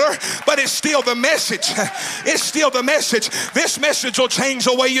popular, but it's still the message. It's still the message. This message will change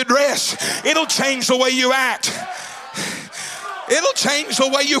the way you dress. It'll change the way you act. It'll change the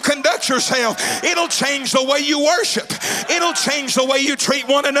way you conduct yourself. It'll change the way you worship. It'll change the way you treat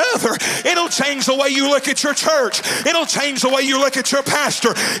one another. It'll change the way you look at your church. It'll change the way you look at your pastor.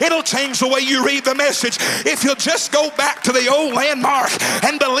 It'll change the way you read the message. If you'll just go back to the old landmark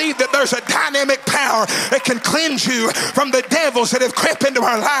and believe that there's a dynamic power that can cleanse you from the devils that have crept into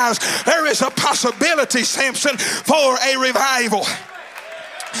our lives, there is a possibility, Samson, for a revival.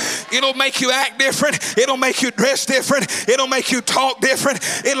 It'll make you act different. It'll make you dress different. It'll make you talk different.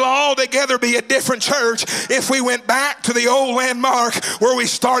 It'll altogether be a different church if we went back to the old landmark where we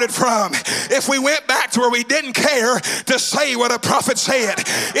started from. If we went back to where we didn't care to say what a prophet said.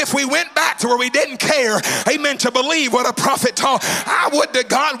 If we went back to where we didn't care, amen, to believe what a prophet taught. I would to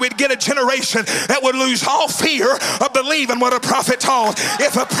God we'd get a generation that would lose all fear of believing what a prophet taught.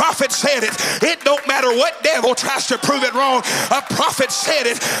 If a prophet said it, it don't matter what devil tries to prove it wrong. A prophet said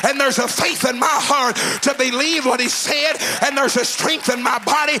it, and there's a faith in my heart to believe what he said, and there's a strength in my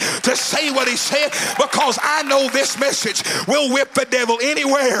body to say what he said, because I know this message will whip the devil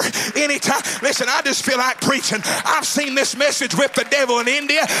anywhere, anytime. Listen, I just feel like preaching. I've seen this message whip the devil in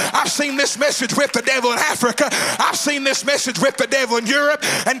India. I've seen this message whip the devil in Africa. I've seen this message whip the devil in Europe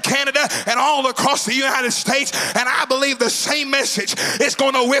and Canada and all across the United States, and I believe the same message is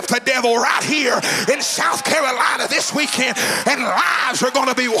going to whip the devil right here in South Carolina this weekend, and lives are going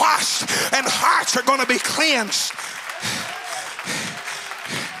to be washed and hearts are going to be cleansed.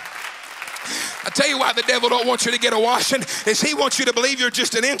 I tell you why the devil don't want you to get a washing is he wants you to believe you're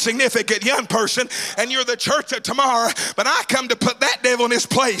just an insignificant young person and you're the church of tomorrow. But I come to put that devil in his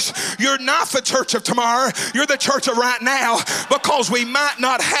place. You're not the church of tomorrow. You're the church of right now, because we might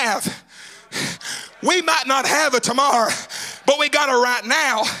not have a tomorrow, but we got a right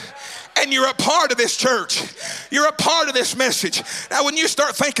now. And you're a part of this church. You're a part of this message. Now, when you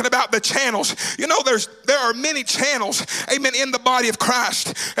start thinking about the channels, you know there are many channels, amen, in the body of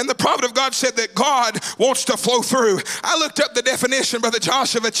Christ. And the prophet of God said that God wants to flow through. I looked up the definition, Brother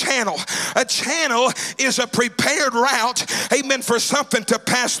Josh, of a channel. A channel is a prepared route, amen, for something to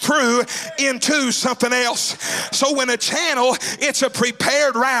pass through into something else. So when a channel, it's a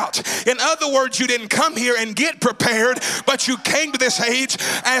prepared route. In other words, you didn't come here and get prepared, but you came to this age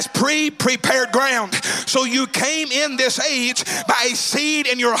as prepared ground. So you came in this age by a seed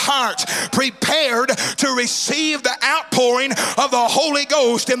in your heart, prepared to receive the outpouring of the Holy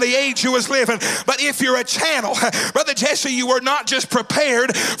Ghost in the age you was living. But if you're a channel, Brother Jesse, you were not just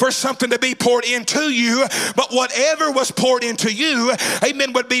prepared for something to be poured into you, but whatever was poured into you,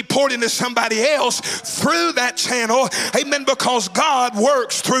 amen, would be poured into somebody else through that channel, amen, because God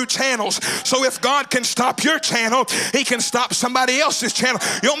works through channels. So if God can stop your channel, he can stop somebody else's channel.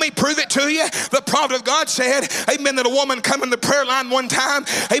 You want me to prove it to you? The prophet of God said, amen, that a woman come in the prayer line one time,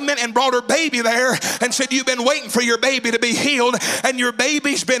 amen, and brought her baby there and said, you've been waiting for your baby to be healed, and your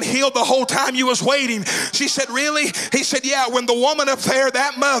baby's been healed the whole time you was waiting. She said, really? He said, yeah, when the woman up there,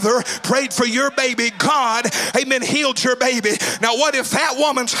 that mother, prayed for your baby, God, amen, healed your baby. Now what if that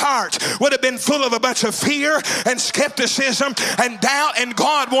woman's heart would have been full of a bunch of fear and skepticism and doubt, and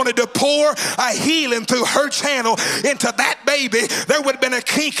God wanted to pour a healing through her channel into that baby? There would have been a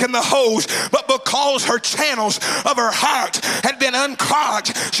kink in the hose, but because her channels of her heart had been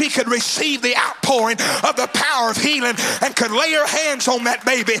unclogged, she could receive the outpouring of the power of healing and could lay her hands on that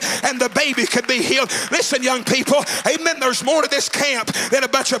baby and the baby could be healed. Listen, young people, amen, there's more to this camp than a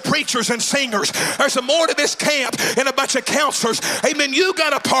bunch of preachers and singers. There's more to this camp than a bunch of counselors. Amen, you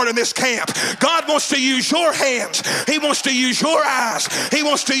got a part in this camp. God wants to use your hands. He wants to use your eyes. He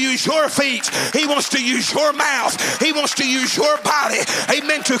wants to use your feet. He wants to use your mouth. He wants to use your body,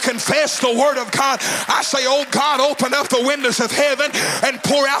 amen, to confess the word of God. I say oh God, open up the windows of heaven and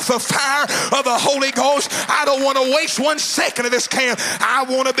pour out the fire of the Holy Ghost. I don't want to waste 1 second of this camp. I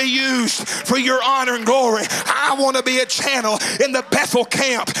want to be used for your honor and glory. I want to be a channel in the Bethel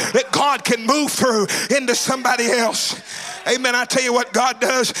camp that God can move through into somebody else. Amen. I tell you what God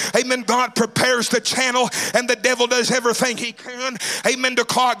does. Amen. God prepares the channel, and the devil does everything he can. Amen. To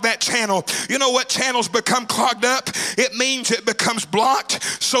clog that channel. You know what channels become clogged up? It means it becomes blocked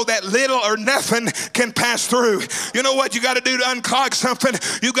so that little or nothing can pass through. You know what you got to do to unclog something?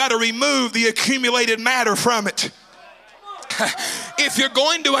 You got to remove the accumulated matter from it. If you're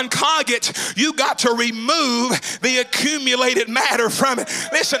going to unclog it, you got to remove the accumulated matter from it.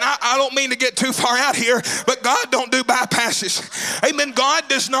 Listen, I don't mean to get too far out here, but God don't do bypasses. Amen. God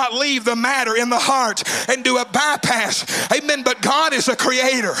does not leave the matter in the heart and do a bypass. Amen. But God is a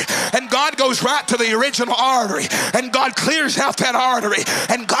creator, and God goes right to the original artery, and God clears out that artery,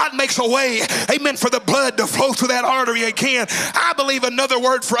 and God makes a way, amen, for the blood to flow through that artery again. I believe another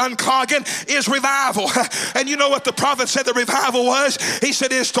word for unclogging is revival. And you know what the prophet said the revival was? He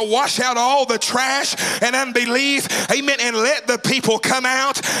said it's to wash out all the trash and unbelief, amen, and let the people come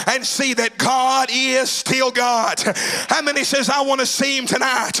out and see that God is still God. How many says, I want to see him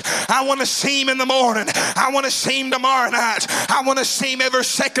tonight? I want to see him in the morning. I want to see him tomorrow night. I want to see him every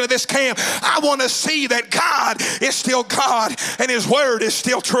second of this camp. I want to see that God is still God and his word is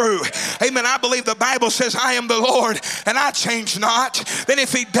still true. Amen. I believe the Bible says, I am the Lord and I change not. Then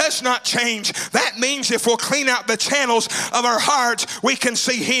if he does not change, that means if we'll clean out the channels of our hearts, we can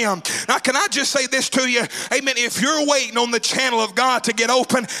see him. Now, can I just say this to you? Amen. If you're waiting on the channel of God to get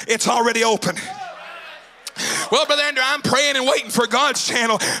open, it's already open. Well, Brother Andrew, I'm praying and waiting for God's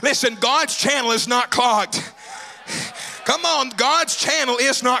channel. Listen, God's channel is not clogged. Come on, God's channel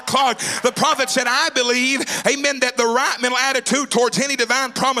is not clogged. The prophet said, I believe, amen, that the right mental attitude towards any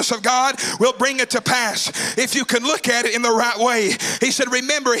divine promise of God will bring it to pass if you can look at it in the right way. He said,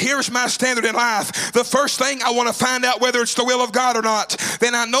 remember, here's my standard in life. The first thing, I want to find out whether it's the will of God or not.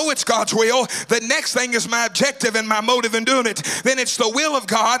 Then I know it's God's will. The next thing is my objective and my motive in doing it. Then it's the will of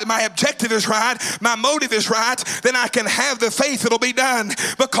God. My objective is right. My motive is right. Then I can have the faith it'll be done.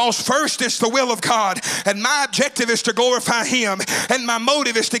 Because first it's the will of God. And my objective is to glorify him, and my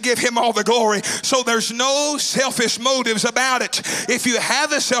motive is to give him all the glory. So there's no selfish motives about it. If you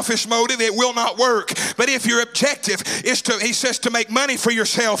have a selfish motive, it will not work. But if your objective is to, he says, to make money for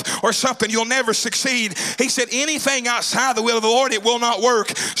yourself or something, you'll never succeed. He said anything outside the will of the Lord, it will not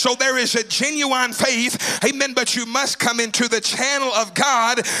work. So there is a genuine faith, amen, but you must come into the channel of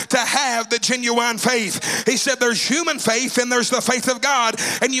God to have the genuine faith. He said there's human faith and there's the faith of God,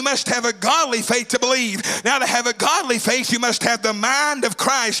 and you must have a godly faith to believe. Now, to have a godly faith, you must have the mind of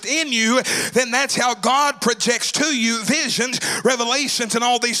Christ in you. Then that's how God projects to you visions, revelations, and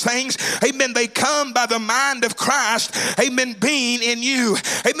all these things. Amen. They come by the mind of Christ, amen, being in you.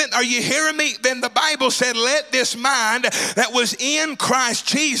 Amen. Are you hearing me? Then the Bible said, let this mind that was in Christ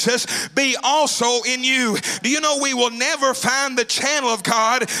Jesus be also in you. Do you know we will never find the channel of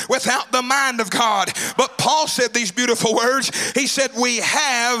God without the mind of God? But Paul said these beautiful words. He said, we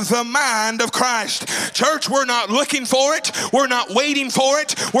have the mind of Christ. Church, we're not looking for it. We're not waiting for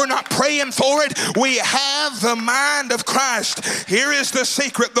it. We're not praying for it. We have the mind of Christ. Here is the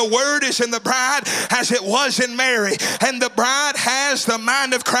secret. The word is in the bride as it was in Mary. And the bride has the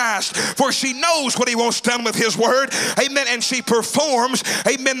mind of Christ. For she knows what he wants done with his word. Amen. And she performs,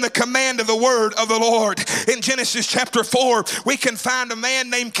 amen, the command of the word of the Lord. In Genesis chapter 4, we can find a man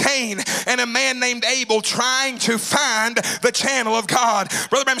named Cain and a man named Abel trying to find the channel of God.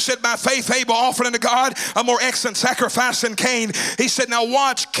 Brother Branham said, by faith Abel offered unto God a more excellent sacrifice than Cain. He said, now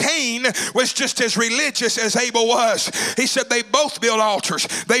watch, Cain was just as religious as Abel was. He said they both built altars.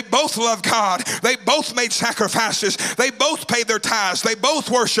 They both loved God. They both made sacrifices. They both paid their tithes. They both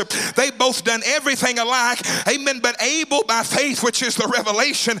worshiped. They both done everything alike. Amen. But Abel, by faith, which is the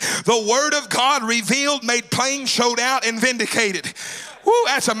revelation, the word of God revealed, made plain, showed out, and vindicated. Woo,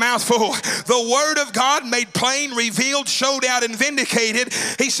 that's a mouthful. The word of God made plain, revealed, showed out, and vindicated.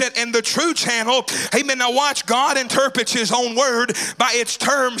 He said, and the true channel, amen. Now watch, God interprets his own word by its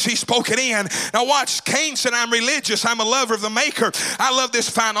terms he spoke it in. Now watch, Cain said, I'm religious. I'm a lover of the maker. I love this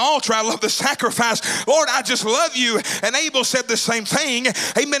fine altar. I love the sacrifice. Lord, I just love you. And Abel said the same thing.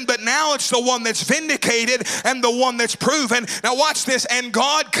 Amen. But now it's the one that's vindicated and the one that's proven. Now watch this. And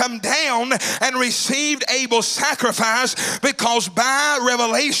God come down and received Abel's sacrifice, because by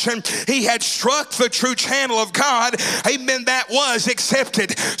revelation he had struck the true channel of God, amen, that was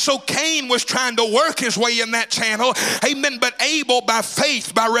accepted. So Cain was trying to work his way in that channel, amen, but Abel, by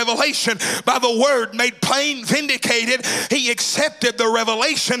faith, by revelation, by the word made plain, vindicated, he accepted the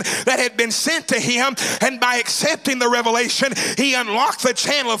revelation that had been sent to him, and by accepting the revelation, he unlocked the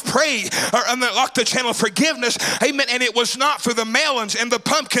channel of praise, or unlocked the channel of forgiveness, amen, and it was not through the melons and the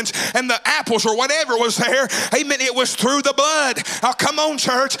pumpkins and the apples or whatever was there, amen, it was through the blood. Oh, come on,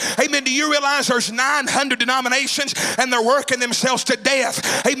 church, amen. Do you realize there's 900 denominations and they're working themselves to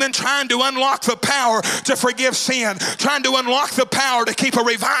death, amen, trying to unlock the power to forgive sin, trying to unlock the power to keep a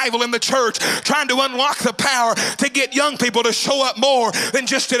revival in the church, trying to unlock the power to get young people to show up more than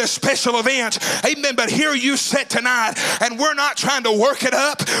just at a special event, amen. But here you sit tonight, and we're not trying to work it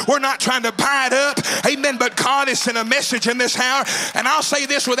up, we're not trying to buy it up, amen, but God has sent a message in this hour, and I'll say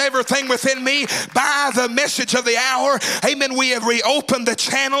this with everything within me, by the message of the hour, amen, we have reopened the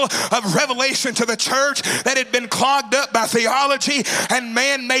channel of revelation to the church that had been clogged up by theology and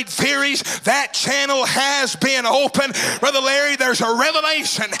man-made theories. That channel has been opened. Brother Larry, there's a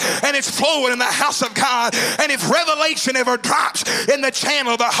revelation, and it's flowing in the house of God, and if revelation ever drops in the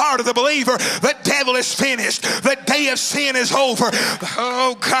channel of the heart of the believer, the devil is finished. The day of sin is over.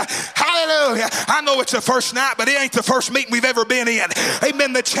 Oh God, hallelujah. I know it's the first night, but it ain't the first meeting we've ever been in,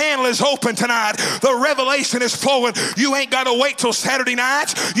 amen. The channel is open tonight. The revelation is flowing. You ain't got to wait till Saturday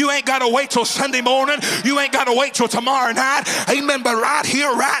night. You ain't got to wait till Sunday morning. You ain't got to wait till tomorrow night, amen. But right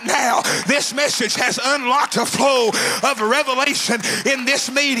here, right now, this message has unlocked a flow of revelation in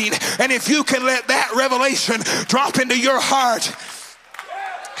this meeting, and if you can let that revelation drop into your heart,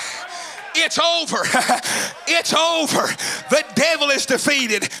 it's over. It's over. The devil is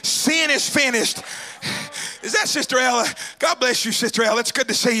defeated. Sin is finished. Is that Sister Ella? God bless you, Sister Ella. It's good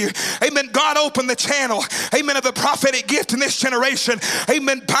to see you. Amen. God opened the channel, amen, of the prophetic gift in this generation,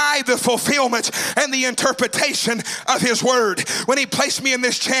 amen, by the fulfillment and the interpretation of his word. When he placed me in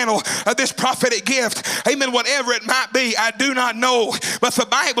this channel of this prophetic gift, amen, whatever it might be, I do not know, but the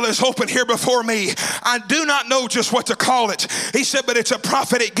Bible is open here before me. I do not know just what to call it. He said, but it's a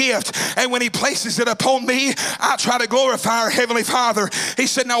prophetic gift, and when he places it upon me, I try to glorify our Heavenly Father. He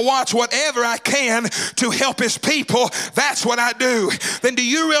said, now watch, whatever I can to help his people, that's what I do. Then do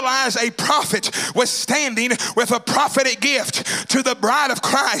you realize a prophet was standing with a prophetic gift to the bride of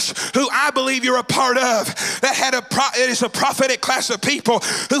Christ, who I believe you're a part of, that had it is a prophetic class of people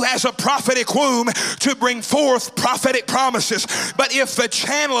who has a prophetic womb to bring forth prophetic promises. But if the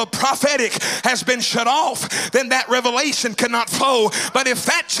channel of prophetic has been shut off, then that revelation cannot flow. But if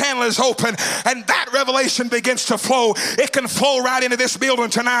that channel is open and that revelation begins to flow, it can flow right into this building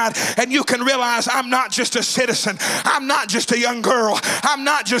tonight, and you can realize I'm not just a citizen, I'm not just a young girl, I'm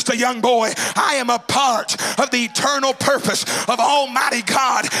not just a young boy, I am a part of the eternal purpose of Almighty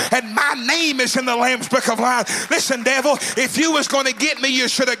God, and my name is in the Lamb's Book of Life. Listen, devil, if you was going to get me, you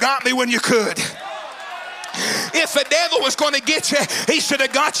should have got me when you could. If the devil was going to get you, he should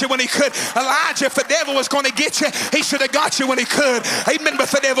have got you when he could. Elijah, if the devil was going to get you, he should have got you when he could. Amen. But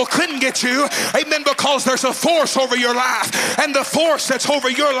the devil couldn't get you. Amen. Because there's a force over your life, and the force that's over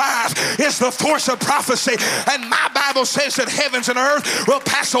your life is the force of prophecy. And my Bible says that heavens and earth will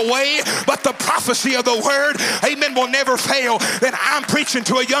pass away, but the prophecy of the word, amen, will never fail. Then I'm preaching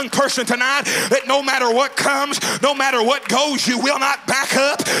to a young person tonight that no matter what comes, no matter what goes, you will not back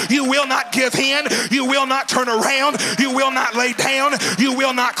up, you will not give in, you will not turn around, you will not lay down, you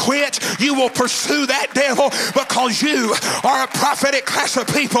will not quit, you will pursue that devil, because you are a prophetic class of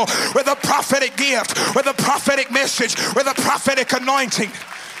people with a prophetic gift, with a prophetic message, with a prophetic anointing.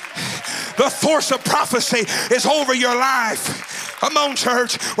 The force of prophecy is over your life. Come on,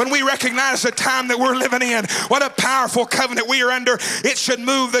 church. When we recognize the time that we're living in, what a powerful covenant we are under, it should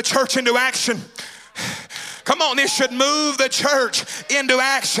move the church into action. Come on, this should move the church into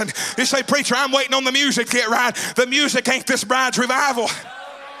action. You say, preacher, I'm waiting on the music to get right. The music ain't this bride's revival.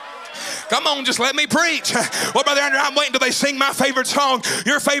 Come on, just let me preach. Well, Brother Andrew, I'm waiting till they sing my favorite song.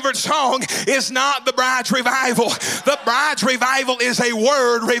 Your favorite song is not the bride's revival. The bride's revival is a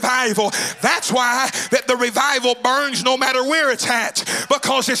word revival. That's why that the revival burns no matter where it's at,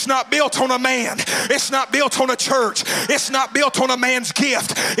 because it's not built on a man. It's not built on a church. It's not built on a man's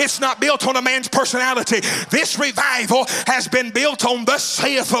gift. It's not built on a man's personality. This revival has been built on thus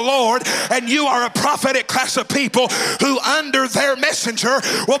saith the Lord, and you are a prophetic class of people who under their messenger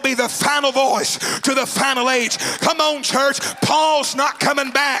will be the final voice to the final age. Come on, church. Paul's not coming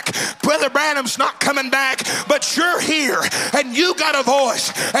back. Brother Branham's not coming back, but you're here, and you got a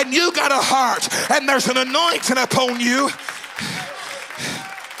voice, and you got a heart, and there's an anointing upon you.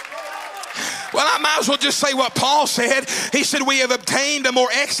 Well, I might as well just say what Paul said. He said, we have obtained a more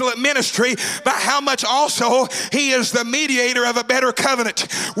excellent ministry, by how much also he is the mediator of a better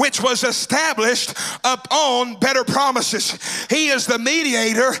covenant, which was established upon better promises. He is the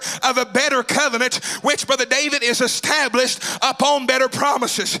mediator of a better covenant, which, Brother David, is established upon better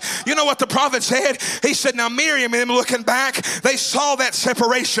promises. You know what the prophet said? He said, now Miriam and them looking back, they saw that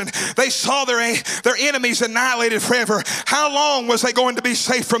separation. They saw their enemies annihilated forever. How long was they going to be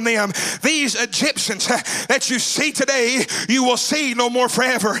safe from them? These Egyptians that you see today, you will see no more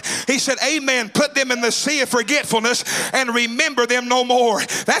forever. He said, amen, put them in the sea of forgetfulness and remember them no more.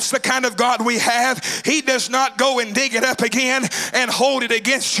 That's the kind of God we have. He does not go and dig it up again and hold it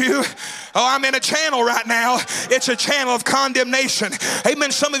against you. Oh, I'm in a channel right now. It's a channel of condemnation.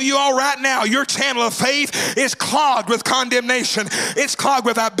 Amen. Some of you all right now, your channel of faith is clogged with condemnation. It's clogged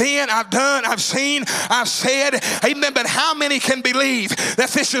with I've been, I've done, I've seen, I've said. Amen. But how many can believe that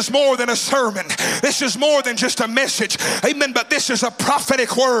this is more than a sermon? This is more than just a message. Amen. But this is a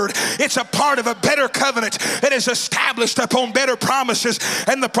prophetic word. It's a part of a better covenant that is established upon better promises.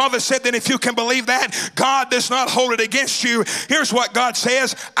 And the prophet said that if you can believe that, God does not hold it against you. Here's what God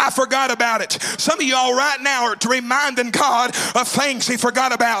says. I forgot about it. Some of y'all right now are reminding God of things he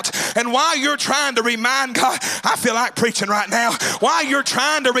forgot about. And while you're trying to remind God, I feel like preaching right now. While you're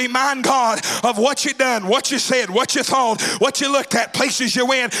trying to remind God of what you done, what you said, what you thought, what you looked at, places you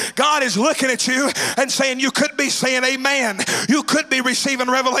went, God is looking at you and saying, you could be saying amen. You could be receiving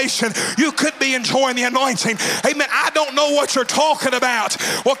revelation. You could be enjoying the anointing. Amen. I don't know what you're talking about.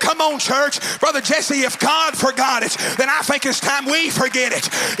 Well, come on, church. Brother Jesse, if God forgot it, then I think it's time we forget it.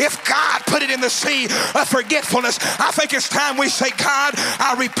 If God put it in the sea of forgetfulness, I think it's time we say, God,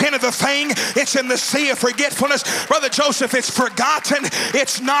 I repent of the thing. It's in the sea of forgetfulness. Brother Joseph, it's forgotten.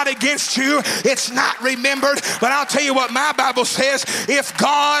 It's not against you. It's not remembered. But I'll tell you what my Bible says. If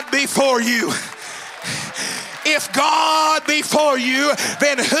God be for you, if God be for you,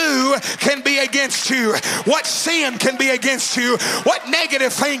 then who can be against you? What sin can be against you? What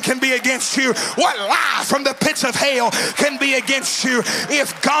negative thing can be against you? What lie from the pits of hell can be against you?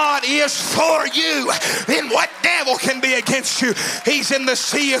 If God is for you, then what devil can be against you? He's in the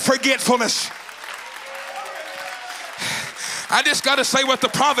sea of forgetfulness. I just got to say what the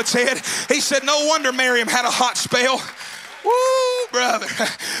prophet said. He said, no wonder Miriam had a hot spell. Woo, brother.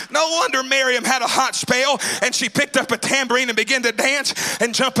 No wonder Miriam had a hot spell and she picked up a tambourine and began to dance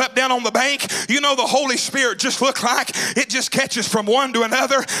and jump up down on the bank. You know, the Holy Spirit just looked like it just catches from one to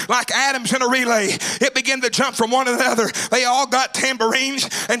another like atoms in a relay. It began to jump from one to another. They all got tambourines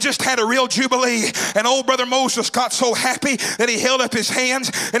and just had a real jubilee. And old brother Moses got so happy that he held up his hands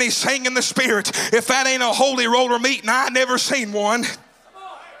and he sang in the Spirit. If that ain't a holy roller meeting, I never seen one.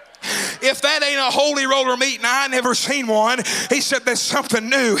 If that ain't a holy roller meeting, I never seen one. He said there's something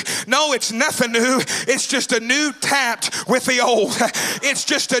new. No, it's nothing new. It's just a new tapped with the old. It's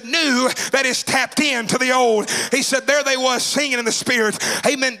just a new that is tapped into the old. He said there they was singing in the Spirit.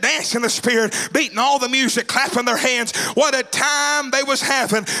 Amen. Dancing in the Spirit. Beating all the music. Clapping their hands. What a time they was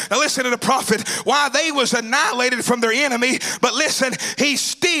having. Now listen to the prophet. Why they was annihilated from their enemy. But listen, he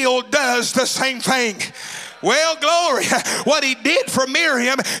still does the same thing. Well, glory. What he did for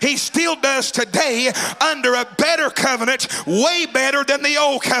Miriam, he still does today under a better covenant, way better than the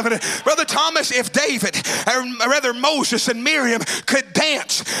old covenant. Brother Thomas, if David, or rather Moses and Miriam could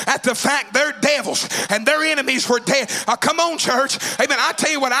dance at the fact their devils and their enemies were dead. Come on, church. Amen. I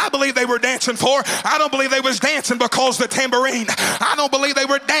tell you what I believe they were dancing for. I don't believe they was dancing because of the tambourine. I don't believe they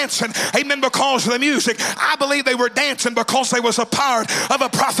were dancing, amen, because of the music. I believe they were dancing because they was a part of a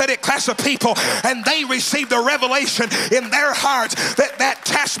prophetic class of people and they received the revelation in their hearts that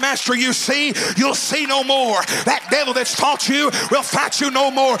taskmaster you see, you'll see no more. That devil that's taught you will fight you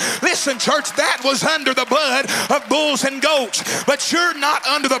no more. Listen, church, that was under the blood of bulls and goats. But you're not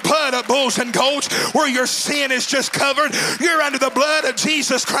under the blood of bulls and goats where your sin is just covered. You're under the blood of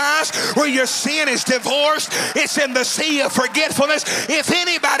Jesus Christ where your sin is divorced. It's in the sea of forgetfulness. If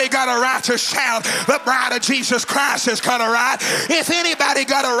anybody got a right to shout, the bride of Jesus Christ has got a right. If anybody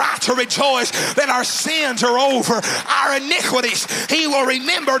got a right to rejoice, then our sins are over. Our iniquities he will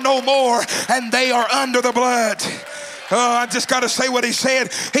remember no more, and they are under the blood. Oh, I just got to say what he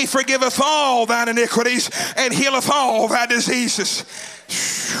said. He forgiveth all thine iniquities and healeth all thy diseases.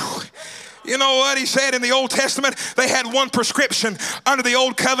 You know what he said in the Old Testament? They had one prescription under the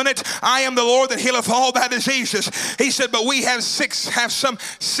old covenant. I am the Lord that healeth all thy diseases. He said, but we have some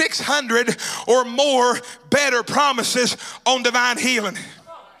 600 or more better promises on divine healing.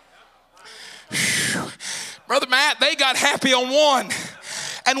 Brother Matt, they got happy on one,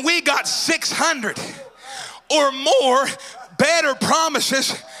 and we got 600 or more better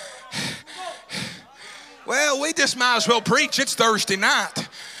promises. Well, we just might as well preach. It's Thursday night.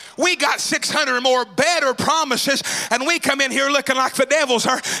 We got 600 or more better promises, and we come in here looking like the devil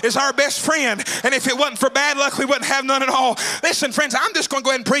is our best friend. And if it wasn't for bad luck, we wouldn't have none at all. Listen, friends, I'm just going to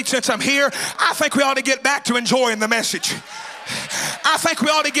go ahead and preach since I'm here. I think we ought to get back to enjoying the message. I think we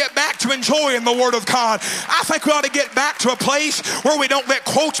ought to get back to enjoying the Word of God. I think we ought to get back to a place where we don't let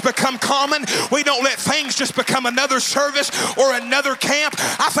quotes become common. We don't let things just become another service or another camp.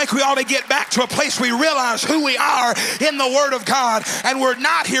 I think we ought to get back to a place we realize who we are in the Word of God. And we're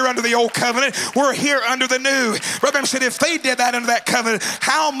not here under the old covenant. We're here under the new. Brother Branham said, if they did that under that covenant,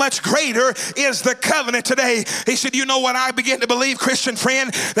 how much greater is the covenant today? He said, you know what I begin to believe, Christian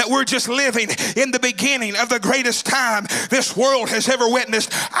friend? That we're just living in the beginning of the greatest time this world has ever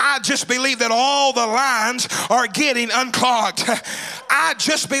witnessed. I just believe that all the lines are getting unclogged. I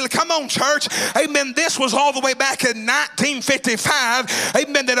just believe, come on church, amen, this was all the way back in 1955,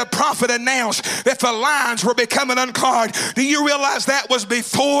 amen, that a prophet announced that the lines were becoming unclogged. Do you realize that was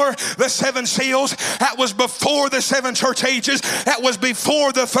before the 7 seals? That was before the 7 church ages. That was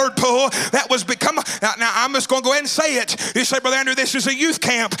before the third pull. That was now I'm just going to go ahead and say it. You say, Brother Andrew, this is a youth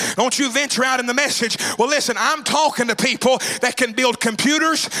camp. Don't you venture out in the message. Well, listen, I'm talking to people that can build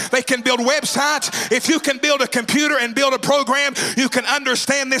computers. They can build websites. If you can build a computer and build a program, you can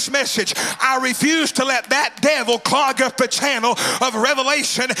understand this message. I refuse to let that devil clog up the channel of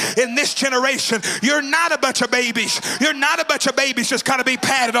revelation in this generation. You're not a bunch of babies. You're not a bunch of babies just kind of be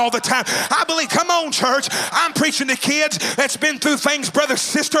patted all the time. I believe, come on church, I'm preaching to kids that's been through things, brother,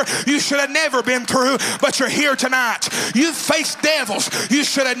 sister, you should have never been through, but you're here tonight. You've faced devils you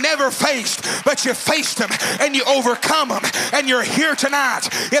should have never faced, but you faced them and you overcome them, and you're here tonight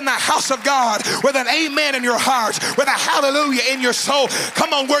in the house of God with an amen in your heart, with a hallelujah in your soul.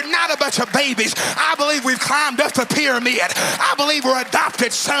 Come on, we're not a bunch of babies. I believe we've climbed up the pyramid. I believe we're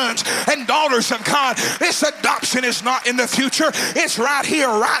adopted sons and daughters of God. This adoption is not in the future. It's right here,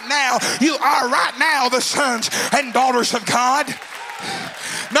 right now. You are right now the sons and daughters of God.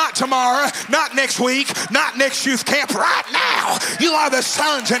 Not tomorrow, not next week, not next youth camp. Right now, you are the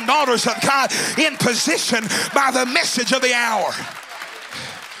sons and daughters of God in position by the message of the hour.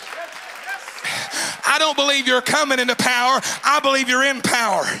 I don't believe you're coming into power. I believe you're in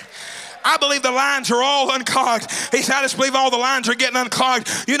power. I believe the lines are all unclogged. He said, I just believe all the lines are getting unclogged.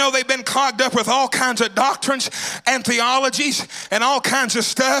 You know, they've been clogged up with all kinds of doctrines and theologies and all kinds of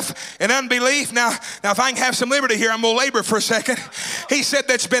stuff and unbelief. Now, if I can have some liberty here, I'm going to labor for a second. He said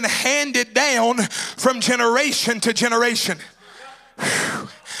that's been handed down from generation to generation.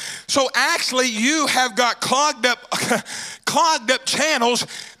 So actually you have got clogged up channels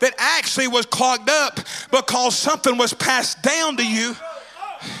that actually was clogged up because something was passed down to you.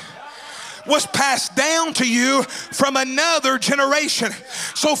 Was passed down to you from another generation.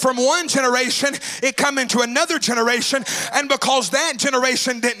 So from one generation, it come into another generation, and because that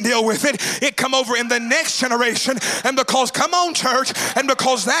generation didn't deal with it, it come over in the next generation, and because, come on church, and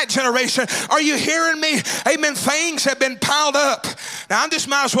because that generation, are you hearing me? Amen, things have been piled up. Now I just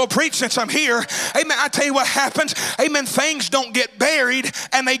might as well preach since I'm here. Amen, I tell you what happens. Amen, things don't get buried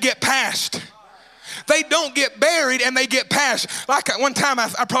and they get passed. They don't get buried and they get passed. Like one time, I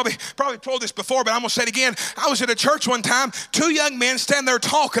probably told this before, but I'm going to say it again. I was at a church one time. 2 young men standing there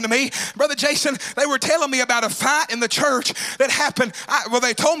talking to me. Brother Jason, they were telling me about a fight in the church that happened.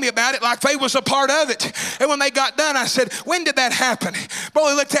 They told me about it like they was a part of it. And when they got done, I said, when did that happen?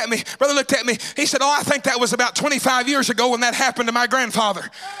 Brother looked at me. He said, I think that was about 25 years ago when that happened to my grandfather.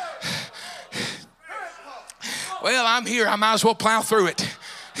 Well, I'm here. I might as well plow through it.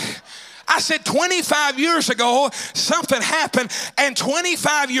 I said 25 years ago, something happened, and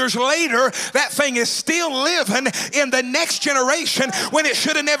 25 years later, that thing is still living in the next generation when it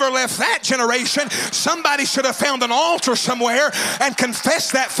should have never left that generation. Somebody should have found an altar somewhere and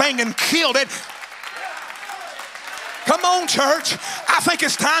confessed that thing and killed it. Come on, church. I think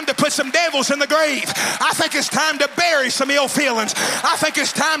it's time to put some devils in the grave. I think it's time to bury some ill feelings. I think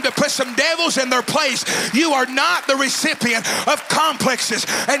it's time to put some devils in their place. You are not the recipient of complexes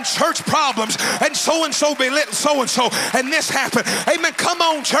and church problems and so-and-so belittled so-and-so and this happened. Amen. Come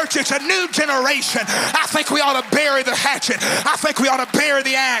on, church. It's a new generation. I think we ought to bury the hatchet. I think we ought to bury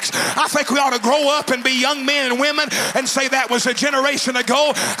the axe. I think we ought to grow up and be young men and women and say that was a generation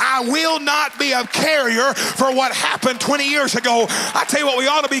ago. I will not be a carrier for what happened 20 years ago. I tell you what we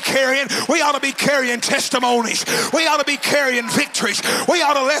ought to be carrying. We ought to be carrying testimonies. We ought to be carrying victories. We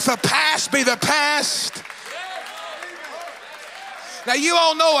ought to let the past be the past. Now, you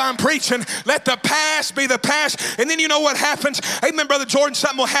all know I'm preaching. Let the past be the past. And then you know what happens? Amen, Brother Jordan,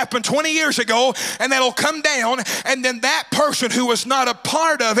 something will happen 20 years ago, and that'll come down, and then that person who was not a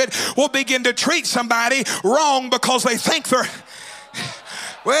part of it will begin to treat somebody wrong because they think they're,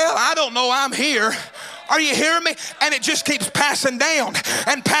 well, I don't know, I'm here. Are you hearing me? And it just keeps passing down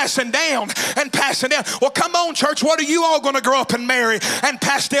and passing down and passing down. Well, come on, church. What are you all going to grow up and marry and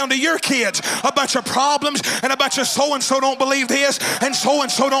pass down to your kids? A bunch of problems and a bunch of so-and-so don't believe this and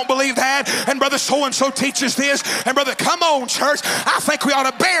so-and-so don't believe that and brother so-and-so teaches this and brother, come on, church. I think we ought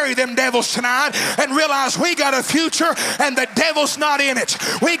to bury them devils tonight and realize we got a future and the devil's not in it.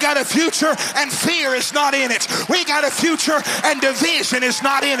 We got a future and fear is not in it. We got a future and division is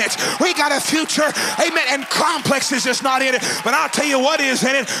not in it. We got a future, amen, and complexes is not in it. But I'll tell you what is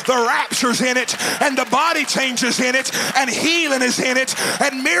in it. The rapture's in it, and the body change is in it, and healing is in it,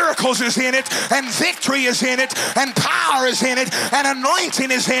 and miracles is in it, and victory is in it, and power is in it, and anointing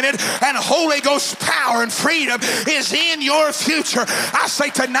is in it, and Holy Ghost power and freedom is in your future. I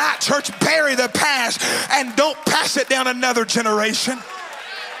say tonight, church, bury the past and don't pass it down another generation.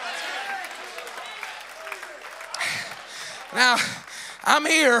 Now, I'm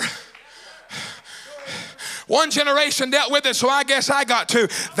here. One generation dealt with it, so I guess I got to.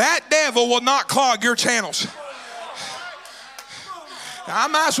 That devil will not clog your channels. Now, I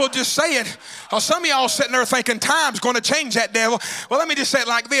might as well just say it. Some of y'all sitting there thinking time's going to change that devil. Well, let me just say it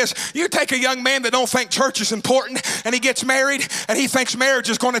like this. You take a young man that don't think church is important and he gets married and he thinks marriage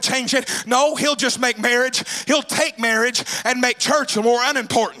is going to change it. No, he'll just make marriage. He'll take marriage and make church more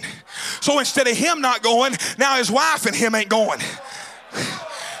unimportant. So instead of him not going, now his wife and him ain't going.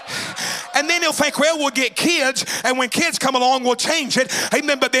 And then he'll think, well, we'll get kids, and when kids come along, we'll change it.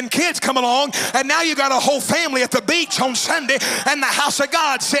 Amen. But then kids come along, and now you got a whole family at the beach on Sunday, and the house of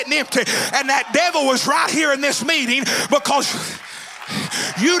God sitting empty. And that devil was right here in this meeting because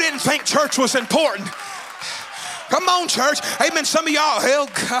you didn't think church was important. Come on, church. Amen. Some of y'all, hell,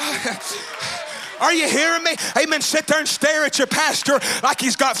 God. Are you hearing me? Amen. Sit there and stare at your pastor like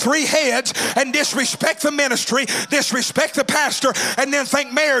he's got 3 heads and disrespect the ministry, disrespect the pastor, and then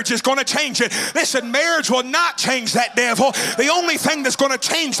think marriage is going to change it. Listen, marriage will not change that devil. The only thing that's going to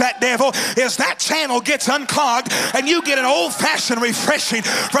change that devil is that channel gets unclogged and you get an old-fashioned refreshing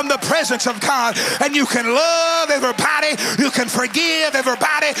from the presence of God, and you can love everybody, you can forgive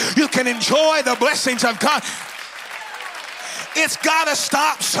everybody, you can enjoy the blessings of God. It's got to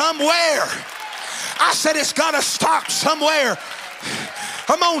stop somewhere. I said it's got to stop somewhere.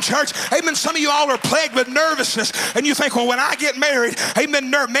 Come on, church. Amen. Some of you all are plagued with nervousness, and you think, well, when I get married, amen,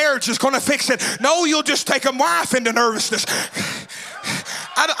 marriage is going to fix it. No, you'll just take a wife into nervousness.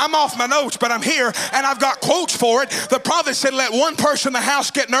 I'm off my notes, but I'm here, and I've got quotes for it. The prophet said, let one person in the house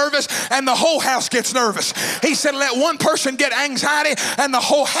get nervous, and the whole house gets nervous. He said, let one person get anxiety, and the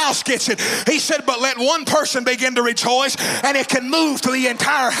whole house gets it. He said, but let one person begin to rejoice, and it can move to the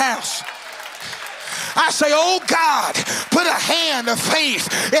entire house. I say, oh God, put a hand of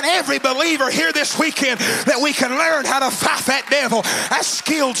faith in every believer here this weekend that we can learn how to fight that devil as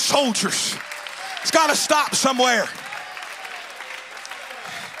skilled soldiers. It's got to stop somewhere.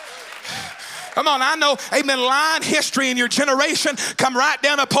 Come on, I know, amen, lying history in your generation come right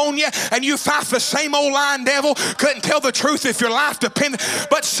down upon you, and you fight the same old lying devil, couldn't tell the truth if your life depended,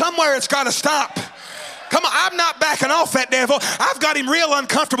 but somewhere it's got to stop. Come on, I'm not backing off that devil. I've got him real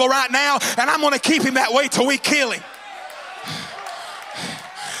uncomfortable right now, and I'm going to keep him that way till we kill him.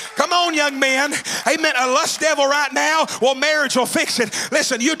 Come on, young men. Amen. A lust devil right now, well, marriage will fix it.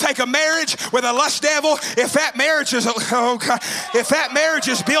 Listen, you take a marriage with a lust devil, if that marriage is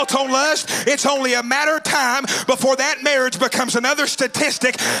built on lust, it's only a matter of time before that marriage becomes another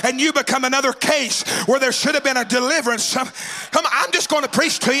statistic and you become another case where there should have been a deliverance. Come on, I'm just going to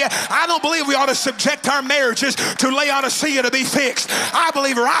preach to you. I don't believe we ought to subject our marriages to Laodicea to be fixed. I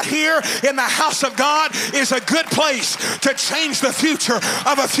believe right here in the house of God is a good place to change the future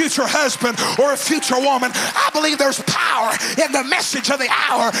of a future husband or a future woman. I believe there's power in the message of the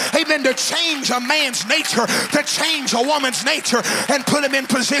hour, amen, to change a man's nature, to change a woman's nature, and put him in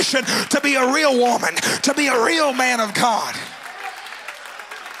position to be a real woman, to be a real man of God.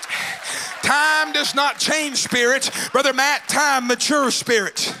 Time does not change spirits. Brother Matt, time matures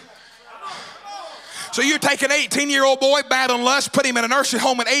spirits. So you take an 18-year-old boy battling lust, put him in a nursing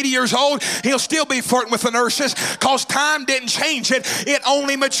home at 80 years old, he'll still be flirting with the nurses because time didn't change it. It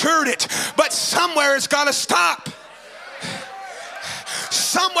only matured it. But somewhere it's got to stop.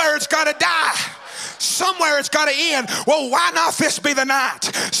 Somewhere it's got to die. Somewhere it's got to end. Well, why not this be the night?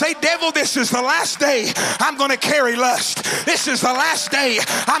 Say, devil, this is the last day I'm going to carry lust. This is the last day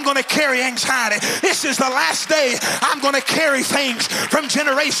I'm going to carry anxiety. This is the last day I'm going to carry things from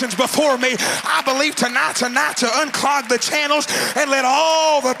generations before me. I believe tonight's a night to unclog the channels and let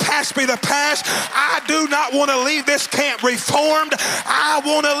all the past be the past. I do not want to leave this camp reformed. I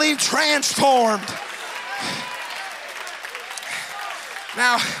want to leave transformed.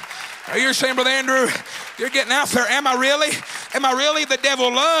 Now, you're saying, Brother Andrew, you're getting out there. Am I really? Am I really? The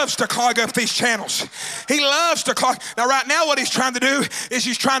devil loves to clog up these channels. He loves to clog. Now, right now, what he's trying to do is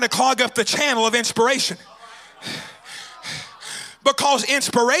he's trying to clog up the channel of inspiration. Because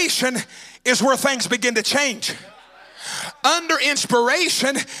inspiration is where things begin to change. Under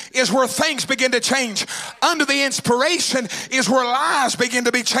inspiration is where things begin to change. Under the inspiration is where lives begin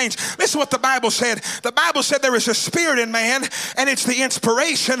to be changed. Listen to what the Bible said. The Bible said there is a spirit in man, and it's the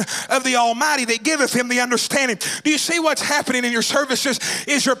inspiration of the Almighty that giveth him the understanding. Do you see what's happening in your services?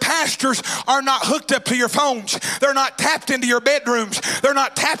 Is your pastors are not hooked up to your phones. They're not tapped into your bedrooms. They're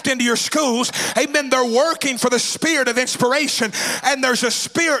not tapped into your schools. Amen. They're working for the spirit of inspiration, and there's a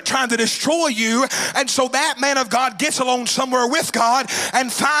spirit trying to destroy you. And so that man of God gets alone somewhere with God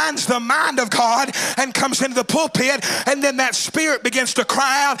and finds the mind of God and comes into the pulpit, and then that spirit begins to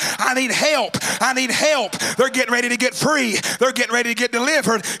cry out, I need help. I need help. They're getting ready to get free. They're getting ready to get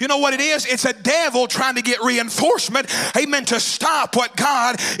delivered. You know what it is? It's a devil trying to get reinforcement, amen, to stop what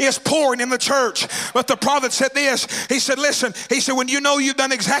God is pouring in the church. But the prophet said this. He said, listen, he said, when you know you've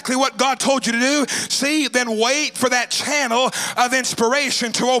done exactly what God told you to do, see, then wait for that channel of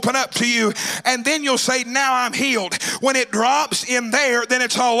inspiration to open up to you. And then you'll say, now I'm healed. When it drops in there, then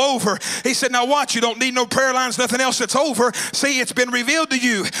it's all over. He said, now watch, you don't need no prayer lines, nothing else, it's over. See, it's been revealed to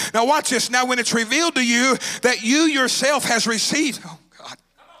you. Now watch this. Now when it's revealed to you that you yourself has received,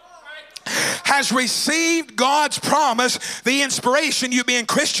 has received God's promise, the inspiration, you being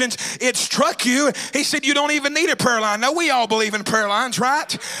Christians, it struck you. He said, you don't even need a prayer line. Now, we all believe in prayer lines,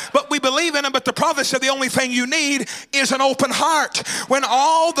 right? But we believe in them, but the prophet said the only thing you need is an open heart. When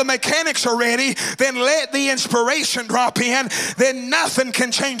all the mechanics are ready, then let the inspiration drop in. Then nothing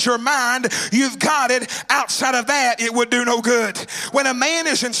can change your mind. You've got it. Outside of that, it would do no good. When a man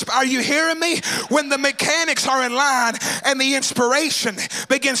is inspired, are you hearing me? When the mechanics are in line and the inspiration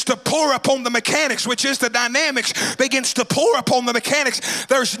begins to pour upon the mechanics, which is the dynamics, begins to pour upon the mechanics,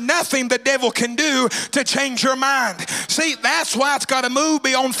 there's nothing the devil can do to change your mind. See, that's why it's got to move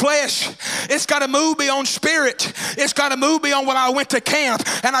beyond flesh. It's got to move beyond spirit. It's got to move beyond when I went to camp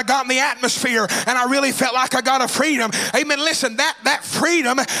and I got in the atmosphere and I really felt like I got a freedom. Amen. Listen, that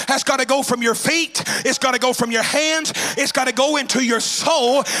freedom has got to go from your feet. It's got to go from your hands. It's got to go into your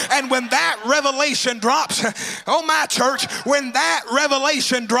soul. And when that revelation drops, oh my church, when that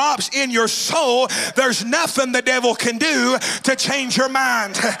revelation drops in your soul, there's nothing the devil can do to change your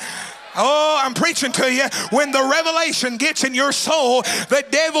mind. Oh, I'm preaching to you. When the revelation gets in your soul, the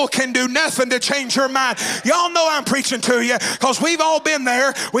devil can do nothing to change your mind. Y'all know I'm preaching to you because we've all been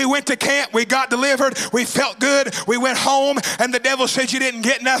there. We went to camp. We got delivered. We felt good. We went home and the devil said you didn't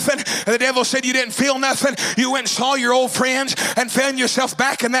get nothing. And the devil said you didn't feel nothing. You went and saw your old friends and found yourself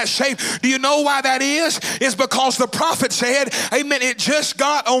back in that shape. Do you know why that is? It's because the prophet said, amen, it just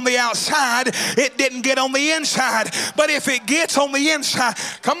got on the outside. It didn't get on the inside. But if it gets on the inside,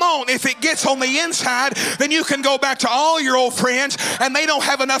 come on, if it gets on the inside, then you can go back to all your old friends and they don't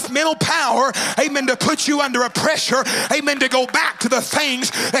have enough mental power, amen, to put you under a pressure, amen, to go back to the things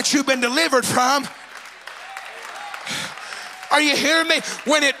that you've been delivered from. Are you hearing me?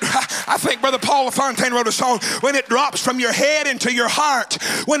 When it, I think Brother Paul LaFontaine wrote a song, when it drops from your head into your heart,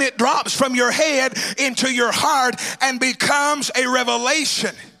 when it drops from your head into your heart and becomes a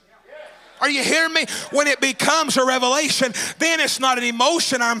revelation. Are you hearing me? When it becomes a revelation, then it's not an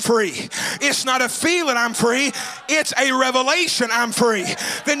emotion, I'm free. It's not a feeling, I'm free. It's a revelation, I'm free.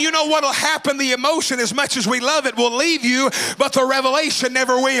 Then you know what will happen? The emotion, as much as we love it, will leave you, but the revelation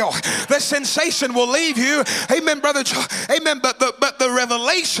never will. The sensation will leave you. Amen, Brother Joe. Amen, but the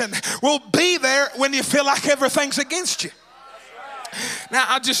revelation will be there when you feel like everything's against you. Now,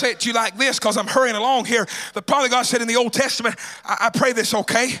 I'll just say it to you like this because I'm hurrying along here. The prophet God said in the Old Testament, I pray this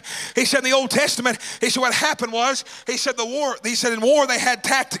okay. He said in the Old Testament, he said what happened was, he said in war they had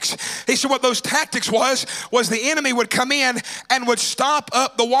tactics. He said what those tactics was the enemy would come in and would stop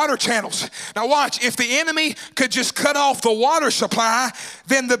up the water channels. Now watch, if the enemy could just cut off the water supply,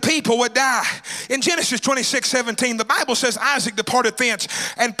 then the people would die. In Genesis 26:17, the Bible says Isaac departed thence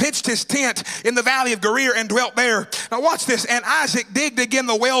and pitched his tent in the valley of Gerar and dwelt there. Now watch this, and Isaac digged again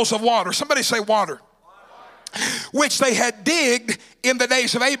the wells of water. Somebody say water. which they had digged in the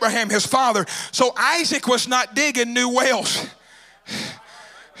days of Abraham his father. So Isaac was not digging new wells.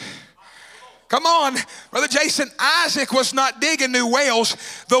 Come on, Brother Jason, Isaac was not digging new wells.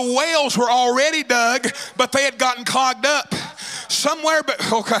 The wells were already dug, but they had gotten clogged up. Somewhere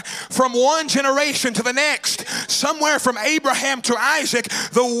from one generation to the next, somewhere from Abraham to Isaac,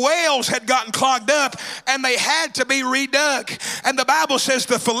 the wells had gotten clogged up and they had to be redug. And the Bible says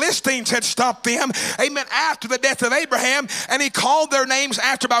the Philistines had stopped them, amen, after the death of Abraham, and he called their names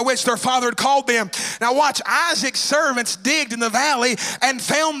after by which their father had called them. Now watch, Isaac's servants digged in the valley and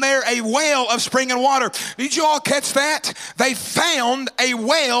found there a well of springing water. Did you all catch that? They found a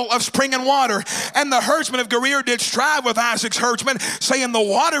well of springing water. And the herdsmen of Gerar did strive with Isaac's herdsmen, saying, the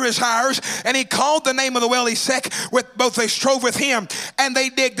water is ours. And he called the name of the well Esek. With both they strove with him. And they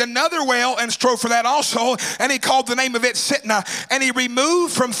digged another well and strove for that also. And he called the name of it Sitnah. And he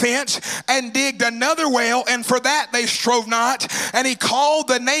removed from thence and digged another well, and for that they strove not. And he called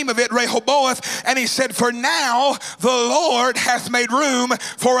the name of it Rehoboth. And he said, for now the Lord hath made room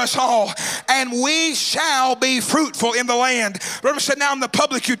for us all, and we shall be fruitful in the land. Remember, said, now in the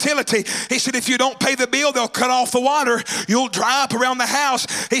public utility, he said, if you don't pay the bill, they'll cut off the water. You'll dry up around the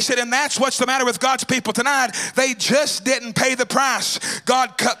house. He said, and that's what's the matter with God's people tonight. They just didn't pay the price.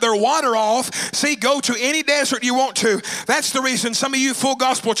 God cut their water off. See, go to any desert you want to. That's the reason some of you full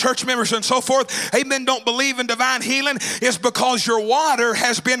gospel church members and so forth, amen, don't believe in divine healing, is because your water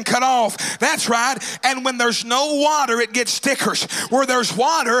has been cut off. That's right. And when there's no water, it gets stickers. Where there's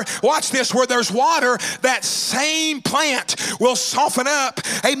water, watch this, where there's water, that same plant will soften up,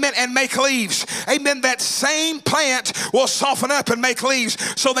 amen, and make leaves. Amen. That same plant will soften up and make leaves.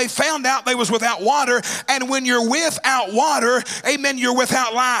 So they found out they was without water. And when you're without water, amen, you're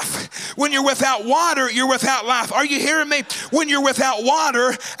without life. When you're without water, you're without life. Are you hearing me? When you're without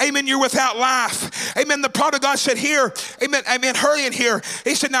water, amen, you're without life. Amen. The prodigal God said here, amen, hurry in here.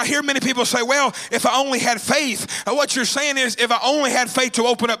 He said, now here many people say, well, if I only had faith. What you're saying is, if I only had faith to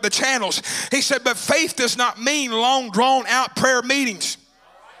open up the channels. He said, but faith does not mean long drawn out prayer meetings.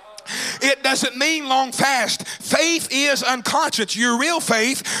 It doesn't mean long fast. Faith is unconscious. Your real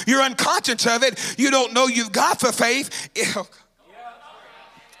faith, you're unconscious of it. You don't know you've got the faith.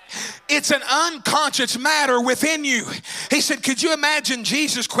 It's an unconscious matter within you. He said, could you imagine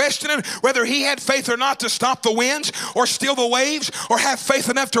Jesus questioning whether he had faith or not to stop the winds or still the waves or have faith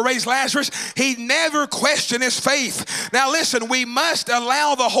enough to raise Lazarus? He never questioned his faith. Now listen, we must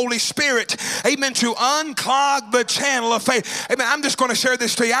allow the Holy Spirit, amen, to unclog the channel of faith. Amen. I'm just going to share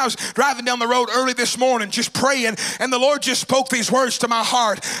this to you. I was driving down the road early this morning just praying, and the Lord just spoke these words to my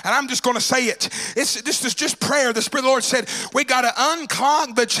heart, and I'm just going to say it. This is just prayer. The Spirit of the Lord said, we got to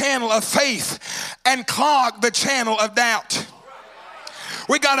unclog the channel of faith and clog the channel of doubt.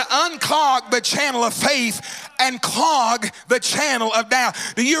 We got to unclog the channel of faith and clog the channel of doubt.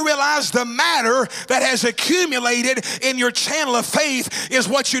 Do you realize the matter that has accumulated in your channel of faith is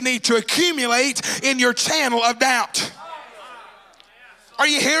what you need to accumulate in your channel of doubt? Are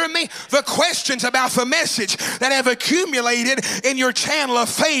you hearing me? The questions about the message that have accumulated in your channel of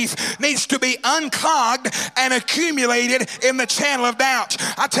faith needs to be unclogged and accumulated in the channel of doubt.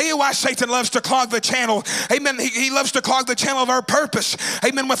 I tell you why Satan loves to clog the channel. Amen. He loves to clog the channel of our purpose.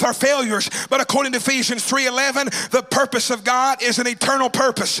 Amen. With our failures. But according to Ephesians 3:11, the purpose of God is an eternal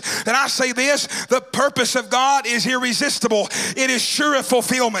purpose. And I say this, the purpose of God is irresistible. It is sure of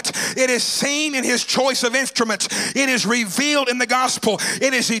fulfillment. It is seen in his choice of instruments. It is revealed in the gospel.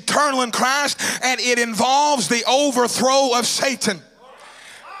 It is eternal in Christ, and it involves the overthrow of Satan.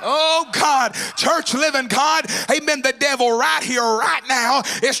 Oh God, church living God, amen, the devil right here, right now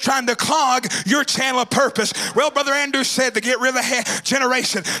is trying to clog your channel of purpose. Well, Brother Andrew said to get rid of the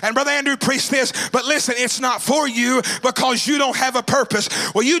generation, and Brother Andrew preached this, but listen, it's not for you because you don't have a purpose.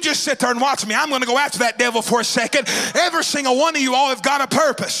 Well, you just sit there and watch me. I'm going to go after that devil for a second. Every single one of you all have got a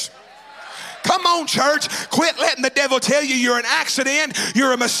purpose. Come on, church. Quit letting the devil tell you you're an accident,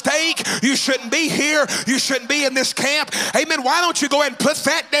 you're a mistake, you shouldn't be here, you shouldn't be in this camp. Amen. Why don't you go ahead and put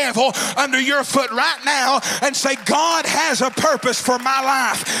that devil under your foot right now and say, God has a purpose for my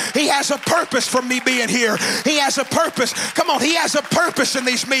life. He has a purpose for me being here. He has a purpose. Come on, he has a purpose in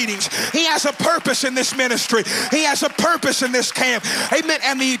these meetings. He has a purpose in this ministry. He has a purpose in this camp. Amen.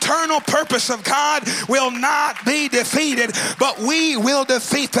 And the eternal purpose of God will not be defeated, but we will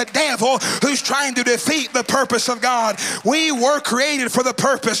defeat the devil who who's trying to defeat the purpose of God. We were created for the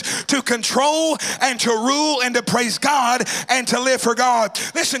purpose to control and to rule and to praise God and to live for God.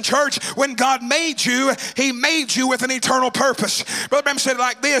 Listen, church, when God made you, he made you with an eternal purpose. Brother Branham said it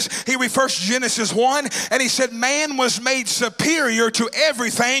like this. He refers to Genesis 1, and he said man was made superior to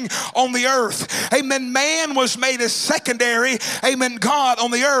everything on the earth. Amen. Man was made a secondary, amen, God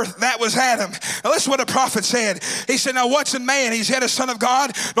on the earth. That was Adam. Now listen what a prophet said. He said, now what's in man? He's yet a son of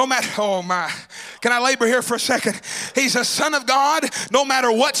God, no matter, oh my. Can I labor here for a second? He's a son of God no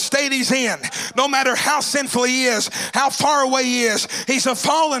matter what state he's in, no matter how sinful he is, how far away he is. He's a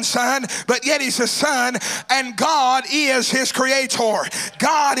fallen son, but yet he's a son, and God is his creator.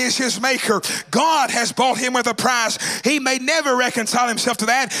 God is his maker. God has bought him with a price. He may never reconcile himself to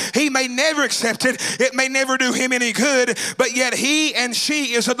that. He may never accept it. It may never do him any good, but yet he and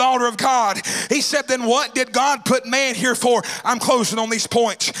she is a daughter of God. He said, then what did God put man here for? I'm closing on these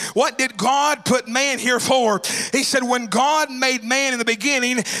points. What did God put man here for? He said, when God made man in the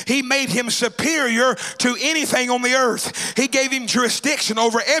beginning, he made him superior to anything on the earth. He gave him jurisdiction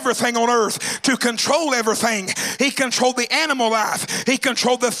over everything on earth to control everything. He controlled the animal life. He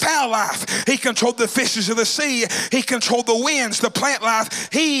controlled the fowl life. He controlled the fishes of the sea. He controlled the winds, the plant life.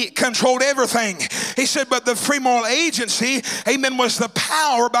 He controlled everything. He said, but the free moral agency, amen, was the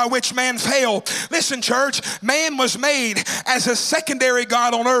power by which man fell. Listen, church, man was made as a secondary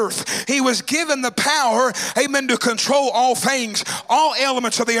God on earth. He was given the power, amen, to control all things, all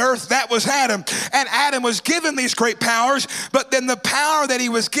elements of the earth. That was Adam. And Adam was given these great powers, but then the power that he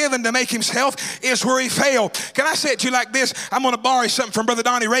was given to make himself is where he failed. Can I say it to you like this? I'm going to borrow something from Brother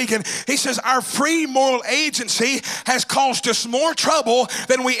Donnie Reagan. He says, our free moral agency has caused us more trouble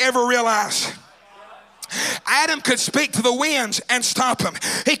than we ever realize. Adam could speak to the winds and stop them.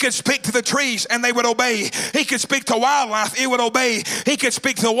 He could speak to the trees and they would obey. He could speak to wildlife, it would obey. He could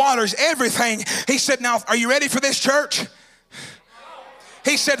speak to the waters, everything. He said, now, are you ready for this, church?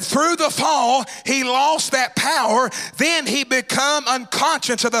 He said through the fall, he lost that power. Then he became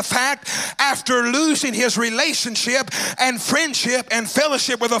unconscious of the fact after losing his relationship and friendship and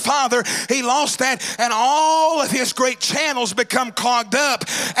fellowship with the Father, he lost that, and all of his great channels become clogged up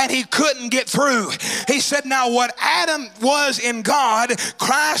and he couldn't get through. He said, now what Adam was in God,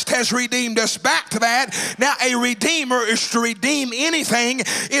 Christ has redeemed us back to that. Now a redeemer is to redeem anything,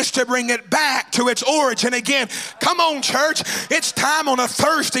 is to bring it back to its origin again. Come on, church. It's time on a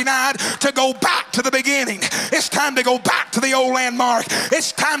Thursday night to go back to the beginning. It's time to go back to the old landmark.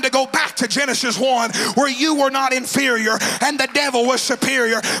 It's time to go back to Genesis 1 where you were not inferior and the devil was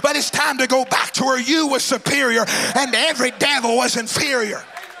superior, but it's time to go back to where you was superior and every devil was inferior.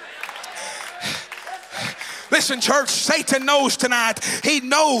 Listen, church, Satan knows tonight. He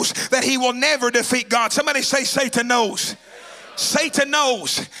knows that he will never defeat God. Somebody say Satan knows. Satan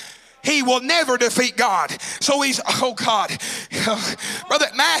knows he will never defeat God. So he's, oh God, Brother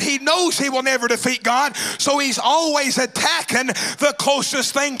Matt, he knows he will never defeat God. So he's always attacking the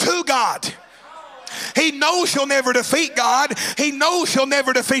closest thing to God. He knows he'll never defeat God. He knows he'll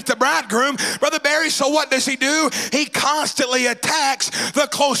never defeat the bridegroom. Brother Barry, so what does he do? He constantly attacks the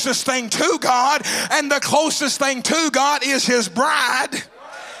closest thing to God, and the closest thing to God is his bride.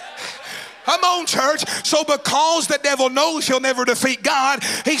 Come on, church. So because the devil knows he'll never defeat God,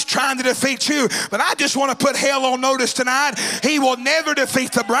 he's trying to defeat you. But I just want to put hell on notice tonight. He will never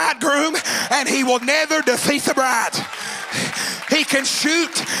defeat the bridegroom, and he will never defeat the bride. He can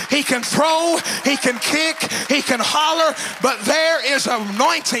shoot, he can throw, he can kick, he can holler, but there is an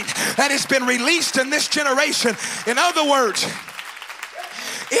anointing that has been released in this generation. In other words,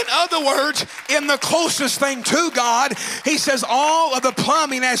 in the closest thing to God, he says all of the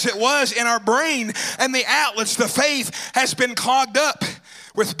plumbing as it was in our brain and the outlets, the faith has been clogged up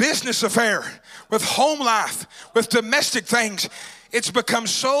with business affair, with home life, with domestic things. It's become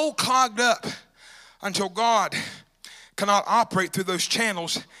so clogged up until God cannot operate through those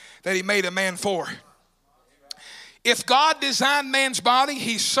channels that he made a man for. If God designed man's body,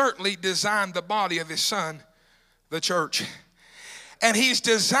 he certainly designed the body of his son, the church. And he's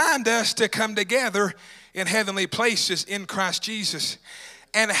designed us to come together in heavenly places in Christ Jesus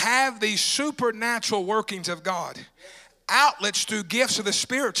and have these supernatural workings of God. Outlets through gifts of the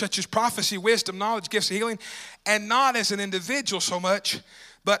Spirit, such as prophecy, wisdom, knowledge, gifts of healing, and not as an individual so much,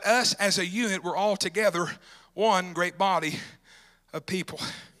 but us as a unit. We're all together, one great body of people.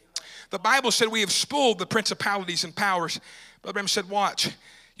 The Bible said we have spoiled the principalities and powers. Brother Branham said, watch.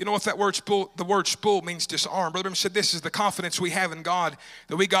 You know what that word spool, the word spool means disarm. Brother Branham said this is the confidence we have in God,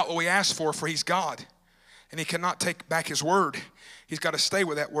 that we got what we asked for he's God. And he cannot take back his word. He's got to stay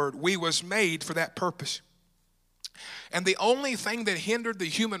with that word. We was made for that purpose. And the only thing that hindered the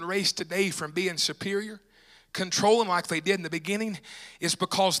human race today from being superior, controlling like they did in the beginning, is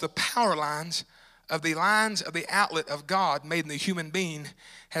because the power lines of the outlet of God made in the human being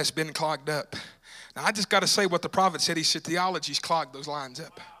has been clogged up. Now, I just got to say what the prophet said. He said theology's clogged those lines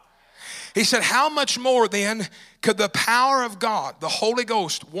up. He said, how much more then could the power of God, the Holy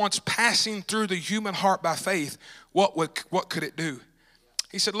Ghost, once passing through the human heart by faith, what could it do?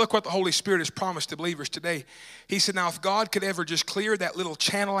 He said, look what the Holy Spirit has promised to believers today. He said, now if God could ever just clear that little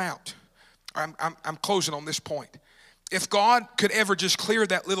channel out, I'm closing on this point. If God could ever just clear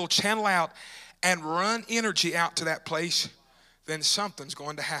that little channel out and run energy out to that place, then something's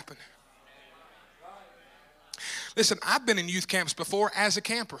going to happen. Listen, I've been in youth camps before as a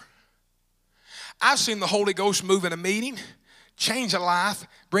camper. I've seen the Holy Ghost move in a meeting, change a life,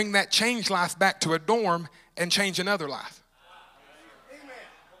 bring that changed life back to a dorm, and change another life.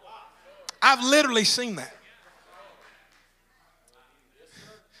 I've literally seen that.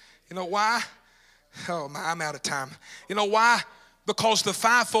 You know why? Oh, my, I'm out of time. You know why? Because the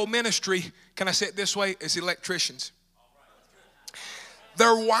fivefold ministry, can I say it this way, is electricians.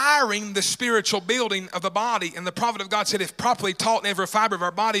 They're wiring the spiritual building of the body. And the prophet of God said, if properly taught in every fiber of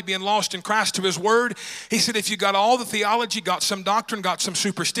our body, being lost in Christ to his word, he said, if you got all the theology, got some doctrine, got some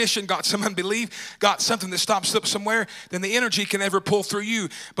superstition, got some unbelief, got something that stops up somewhere, then the energy can never pull through you.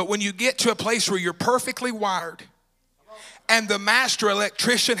 But when you get to a place where you're perfectly wired, and the master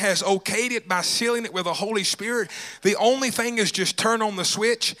electrician has okayed it by sealing it with the Holy Spirit, the only thing is just turn on the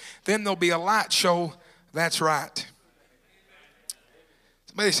switch, then there'll be a light show. That's right.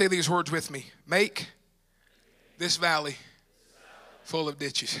 Somebody say these words with me. Make this valley full of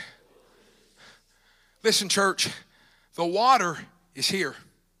ditches. Listen, church, the water is here.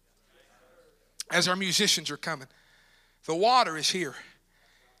 As our musicians are coming, the water is here.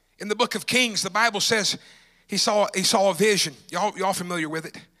 In the book of Kings, the Bible says he saw a vision. Y'all familiar with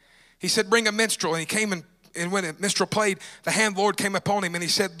it? He said, bring a minstrel. And he came and when a minstrel played, the hand of the Lord came upon him. And he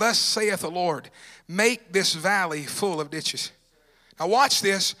said, thus saith the Lord, make this valley full of ditches. Now watch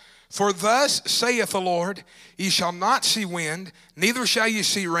this. For thus saith the Lord, ye shall not see wind, neither shall ye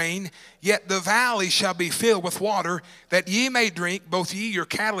see rain, yet the valley shall be filled with water, that ye may drink, both ye, your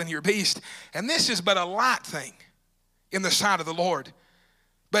cattle, and your beast. And this is but a light thing in the sight of the Lord.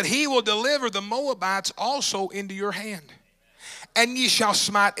 But he will deliver the Moabites also into your hand. And ye shall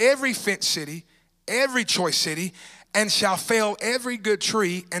smite every fenced city, every choice city, and shall fell every good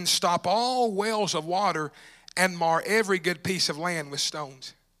tree, and stop all wells of water, and mar every good piece of land with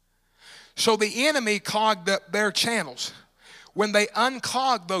stones. So the enemy clogged up their channels. When they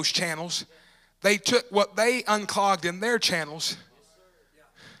unclogged those channels, they took what they unclogged in their channels,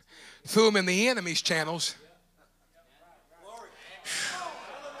 threw them in the enemy's channels,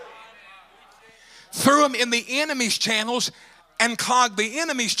 threw them in the enemy's channels, and clogged the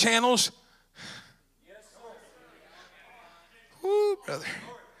enemy's channels. Woo, brother.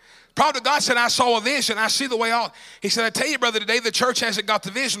 Prophet of God said, I saw a vision. I see the way out. He said, I tell you, brother, today the church hasn't got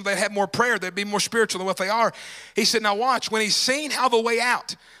the vision. They'd have more prayer. They'd be more spiritual than what they are. He said, now watch. When he's seen how the way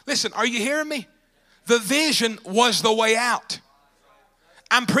out. Listen, are you hearing me? The vision was the way out.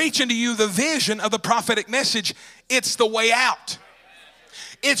 I'm preaching to you the vision of the prophetic message. It's the way out.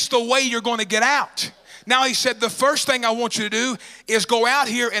 It's the way you're going to get out. Now he said, the first thing I want you to do is go out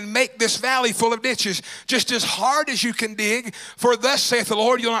here and make this valley full of ditches, just as hard as you can dig. For thus saith the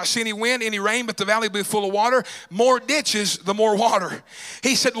Lord, you'll not see any wind, any rain, but the valley will be full of water. More ditches, the more water.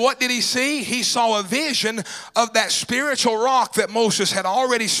 He said, what did he see? He saw a vision of that spiritual rock that Moses had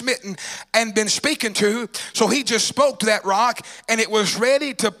already smitten and been speaking to. So he just spoke to that rock, and it was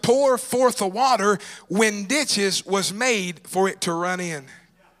ready to pour forth the water when ditches was made for it to run in.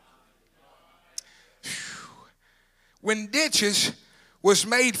 When ditches was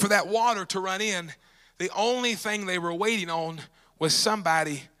made for that water to run in, the only thing they were waiting on was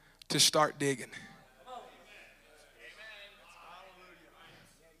somebody to start digging.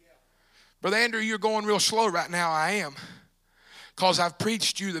 Brother Andrew, you're going real slow right now. I am. Because I've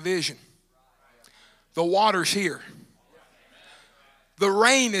preached you the vision. The water's here. The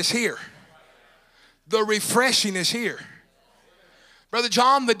rain is here. The refreshing is here. Brother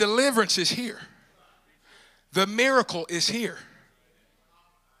John, the deliverance is here. The miracle is here.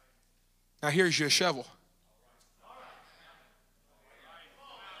 Now here's your shovel.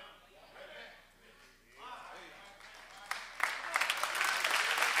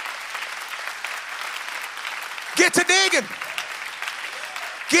 Get to digging.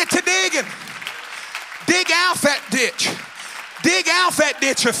 Get to digging. Dig out that ditch. Dig out that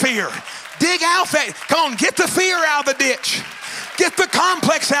ditch of fear. Dig out that. Come on, get the fear out of the ditch. Get the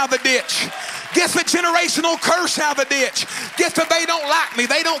complex out of the ditch. Get the generational curse out of the ditch. Get the they don't like me,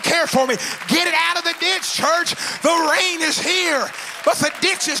 they don't care for me. Get it out of the ditch, church. The rain is here. But the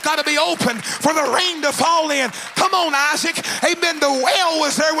ditch has got to be open for the rain to fall in. Come on, Isaac. Amen. The well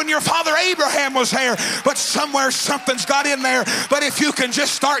was there when your father Abraham was there. But somewhere something's got in there. But if you can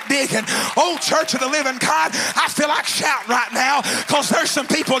just start digging. Oh, Church of the Living God, I feel like shouting right now because there's some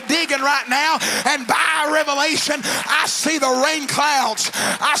people digging right now. And by revelation, I see the rain clouds.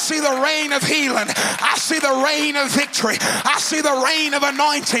 I see the rain of healing. I see the rain of victory. I see the rain of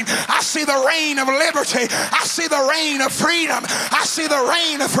anointing. I see the rain of liberty. I see the rain of freedom. I see the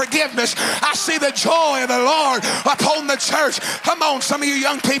rain of forgiveness. I see the joy of the Lord upon the church. Come on, some of you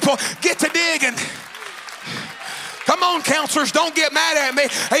young people, get to digging. Come on, counselors, don't get mad at me.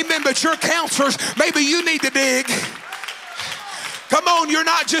 Amen, but you're counselors. Maybe you need to dig. Come on, you're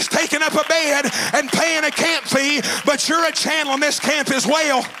not just taking up a bed and paying a camp fee, but you're a channel in this camp as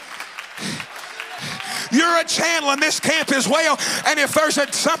well. You're a channel in this camp as well. And if there's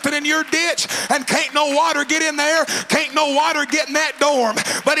something in your ditch and can't no water get in there, can't no water get in that dorm.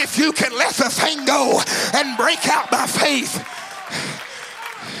 But if you can let the thing go and break out by faith.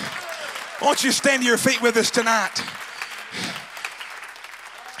 Won't you stand to your feet with us tonight?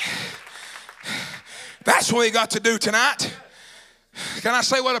 That's what we got to do tonight. Can I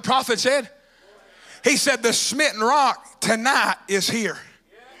say what a prophet said? He said the smitten rock tonight is here.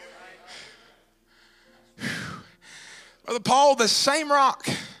 Brother Paul, the same rock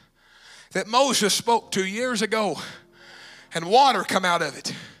that Moses spoke to years ago and water come out of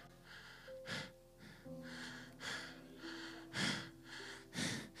it.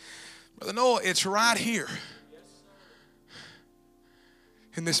 Brother Noah, it's right here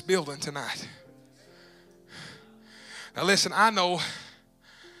in this building tonight. Now listen, I know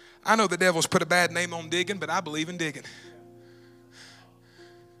the devil's put a bad name on digging, but I believe in digging.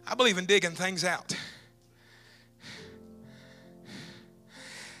 I believe in digging things out.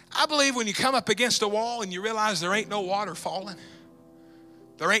 I believe when you come up against a wall and you realize there ain't no water falling,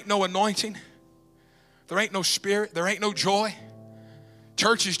 there ain't no anointing, there ain't no spirit, there ain't no joy.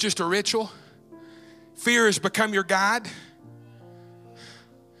 Church is just a ritual. Fear has become your guide.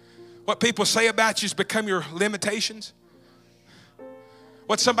 What people say about you has become your limitations.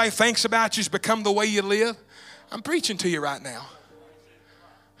 What somebody thinks about you has become the way you live. I'm preaching to you right now.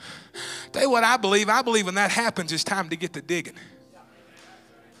 Tell you what I believe. I believe when that happens, it's time to get to digging.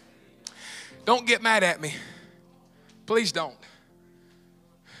 Don't get mad at me. Please don't.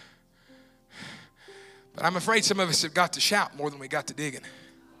 But I'm afraid some of us have got to shout more than we got to digging.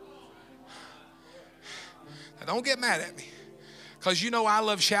 Now don't get mad at me. Because you know I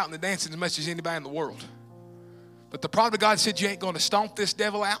love shouting and dancing as much as anybody in the world. But the prophet of God said you ain't going to stomp this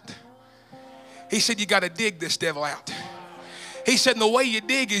devil out. He said you got to dig this devil out. He said and the way you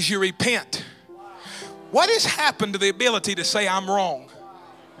dig is you repent. What has happened to the ability to say I'm wrong?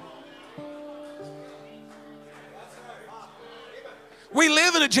 We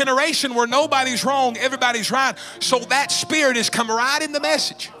live in a generation where nobody's wrong, everybody's right. So that spirit has come right in the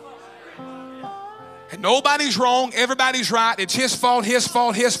message. And nobody's wrong, everybody's right. It's his fault, his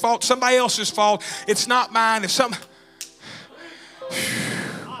fault, his fault, somebody else's fault. It's not mine. And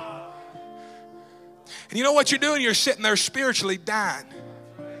you know what you're doing? You're sitting there spiritually dying.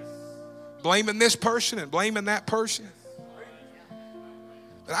 Blaming this person and blaming that person.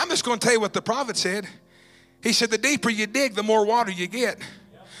 But I'm just going to tell you what the prophet said. He said, the deeper you dig, the more water you get.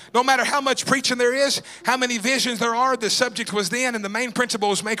 No matter how much preaching there is, how many visions there are, the subject was then, and the main principle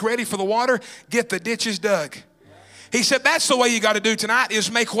was make ready for the water, get the ditches dug. He said, that's the way you got to do tonight,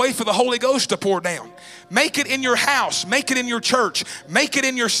 is make way for the Holy Ghost to pour down. Make it in your house. Make it in your church. Make it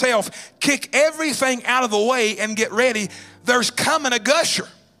in yourself. Kick everything out of the way and get ready. There's coming a gusher.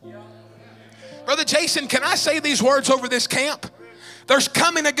 Brother Jason, can I say these words over this camp? There's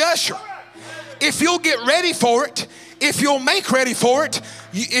coming a gusher. If you'll get ready for it, if you'll make ready for it,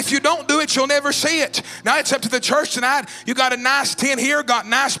 if you don't do it, you'll never see it. Now it's up to the church tonight. You got a nice tent here, got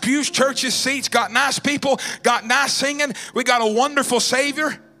nice pews, churches, seats, got nice people, got nice singing. We got a wonderful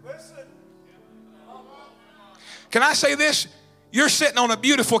Savior. Can I say this? You're sitting on a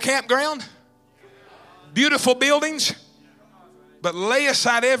beautiful campground, beautiful buildings, but lay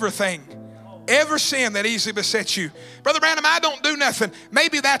aside everything. Every sin that easily besets you. Brother Branham, I don't do nothing.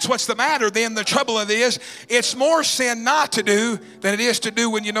 Maybe that's what's the matter. Then the trouble of it is, it's more sin not to do than it is to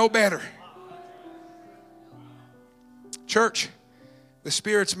do when you know better. Church, the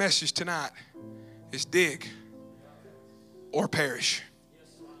Spirit's message tonight is dig or perish.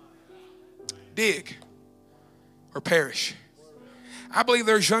 Dig or perish. I believe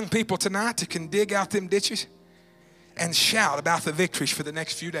there's young people tonight that can dig out them ditches and shout about the victories for the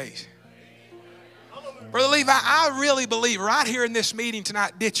next few days. Brother Levi, I really believe right here in this meeting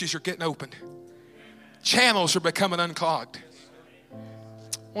tonight, ditches are getting opened. Channels are becoming unclogged.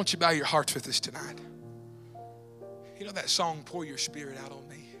 Won't you bow your hearts with us tonight? You know that song, Pour Your Spirit Out on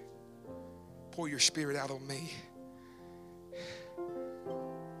Me? Pour your spirit out on me.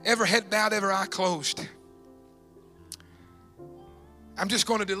 Ever head bowed, ever eye closed. I'm just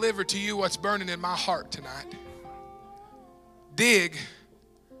going to deliver to you what's burning in my heart tonight. Dig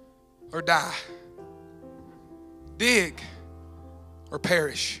or die. Dig or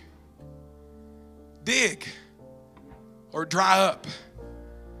perish. Dig or dry up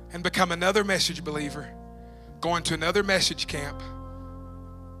and become another message believer, going to another message camp.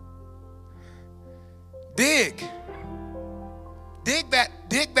 Dig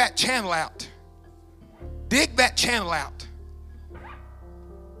that channel out. Dig that channel out.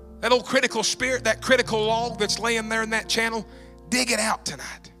 That old critical spirit, that critical log that's laying there in that channel, dig it out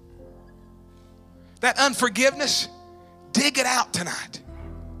tonight. That unforgiveness, dig it out tonight.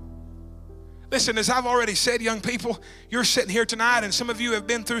 Listen, as I've already said, young people, you're sitting here tonight and some of you have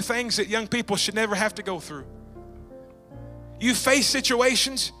been through things that young people should never have to go through. You've faced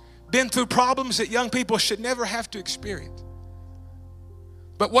situations, been through problems that young people should never have to experience.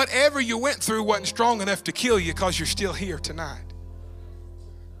 But whatever you went through wasn't strong enough to kill you because you're still here tonight.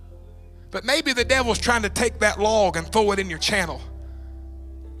 But maybe the devil's trying to take that log and throw it in your channel.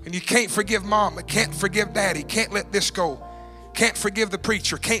 And you can't forgive mom, can't forgive daddy, can't let this go, can't forgive the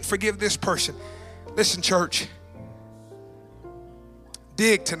preacher, can't forgive this person. Listen, church,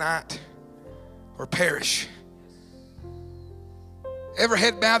 dig tonight or perish. Ever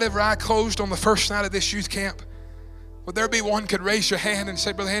head bowed, ever eye closed on the first night of this youth camp? Would there be one could raise your hand and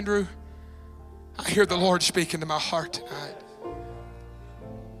say, Brother Andrew, I hear the Lord speaking to my heart tonight.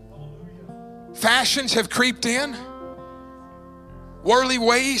 Fashions have creeped in. Worldly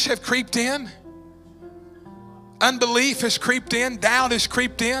ways have creeped in. Unbelief has creeped in. Doubt has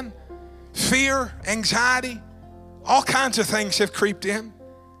creeped in. Fear, anxiety, all kinds of things have creeped in.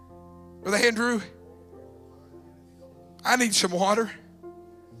 Brother Andrew, I need some water.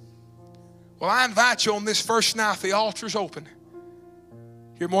 Well, I invite you on this first night, the altar's open.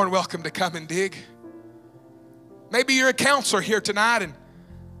 You're more than welcome to come and dig. Maybe you're a counselor here tonight and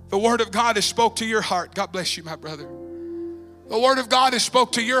the Word of God has spoke to your heart. God bless you, my brother. The Word of God has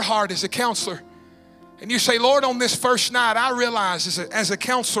spoke to your heart as a counselor. And you say, Lord, on this first night, I realize as a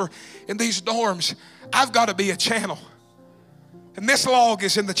counselor in these dorms, I've got to be a channel. And this log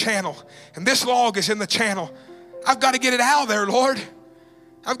is in the channel. And this log is in the channel. I've got to get it out of there, Lord.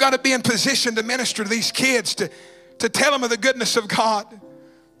 I've got to be in position to minister to these kids, to tell them of the goodness of God,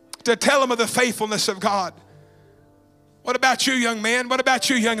 to tell them of the faithfulness of God. What about you, young man? What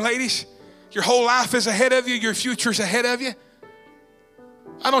about you, young ladies? Your whole life is ahead of you. Your future's ahead of you.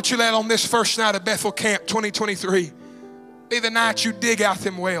 Why don't you let on this first night of Bethel Camp 2023 be the night you dig out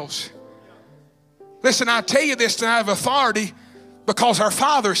them wells. Listen, I tell you this tonight of authority because our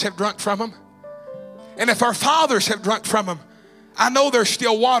fathers have drunk from them. And if our fathers have drunk from them, I know there's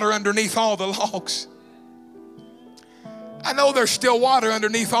still water underneath all the logs. I know there's still water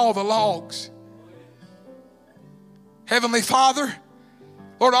underneath all the logs. Heavenly Father,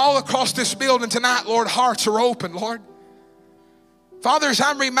 Lord, all across this building tonight, Lord, hearts are open, Lord. Father, as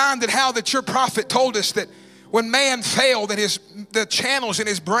I'm reminded how that your prophet told us that when man failed, that the channels in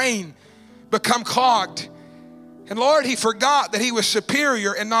his brain become clogged. And Lord, he forgot that he was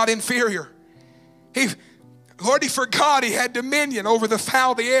superior and not inferior. Lord, he forgot he had dominion over the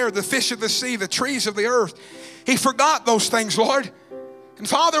fowl of the air, the fish of the sea, the trees of the earth. He forgot those things, Lord. And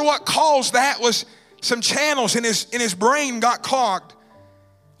Father, what caused that was some channels in his brain got clogged.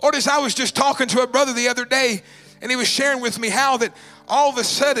 Lord, as I was just talking to a brother the other day, and he was sharing with me how that all of a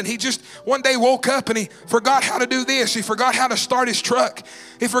sudden he just one day woke up and he forgot how to do this. He forgot how to start his truck.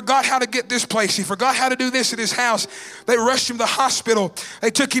 He forgot how to get this place. He forgot how to do this at his house. They rushed him to the hospital. They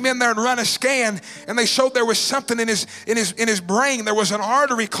took him in there and run a scan, and they showed there was something in his brain. There was an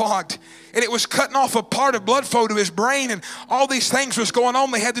artery clogged, and it was cutting off a part of blood flow to his brain, and all these things was going on.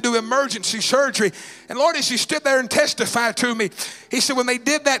 They had to do emergency surgery. And Lord, as he stood there and testified to me, he said when they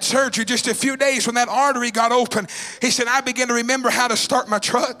did that surgery, just a few days when that artery got open, he said, I began to remember how to start my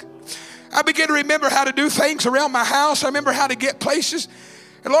truck. I began to remember how to do things around my house. I remember how to get places.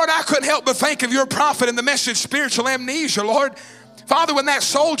 And Lord, I couldn't help but think of your prophet in the message, spiritual amnesia, Lord. Father, when that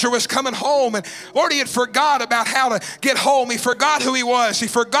soldier was coming home, and Lord, he had forgot about how to get home. He forgot who he was. He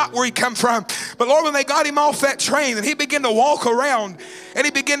forgot where he come from. But Lord, when they got him off that train and he began to walk around and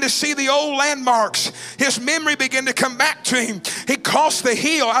he began to see the old landmarks, his memory began to come back to him. He crossed the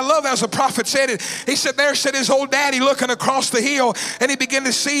hill. I love as the prophet said it. He said, there said his old daddy looking across the hill, and he began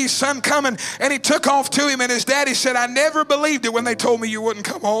to see his son coming, and he took off to him, and his daddy said, I never believed it when they told me you wouldn't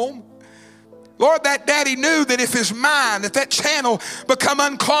come home. Lord, that daddy knew that if his mind, if that channel become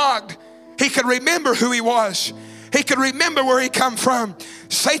unclogged, he could remember who he was. He could remember where he come from.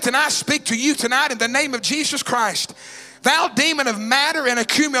 Satan, I speak to you tonight in the name of Jesus Christ. Thou demon of matter and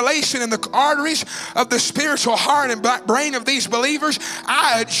accumulation in the arteries of the spiritual heart and brain of these believers,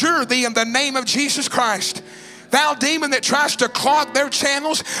 I adjure thee in the name of Jesus Christ. Thou demon that tries to clog their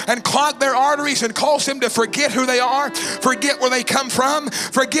channels and clog their arteries and cause them to forget who they are, forget where they come from,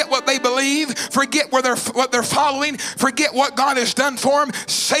 forget what they believe, forget what they're following, forget what God has done for them.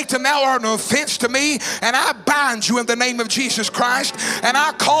 Satan, thou art an offense to me, and I bind you in the name of Jesus Christ, and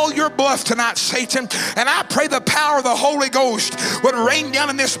I call your bluff tonight, Satan, and I pray the power of the Holy Ghost would rain down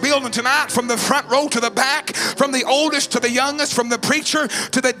in this building tonight, from the front row to the back, from the oldest to the youngest, from the preacher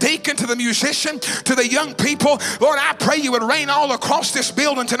to the deacon to the musician to the young people. Lord, I pray you would rain all across this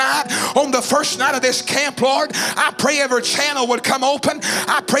building tonight on the first night of this camp, Lord. I pray every channel would come open.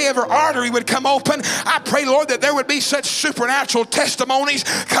 I pray every artery would come open. I pray, Lord, that there would be such supernatural testimonies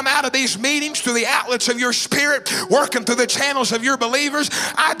come out of these meetings through the outlets of your Spirit, working through the channels of your believers.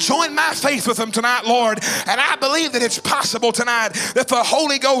 I join my faith with them tonight, Lord, and I believe that it's possible tonight that the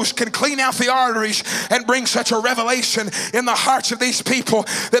Holy Ghost can clean out the arteries and bring such a revelation in the hearts of these people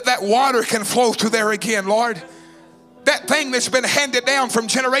that that water can flow through there again, Lord. That thing that's been handed down from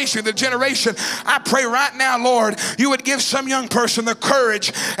generation to generation, I pray right now, Lord, you would give some young person the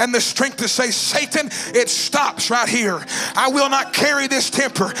courage and the strength to say, Satan, it stops right here. I will not carry this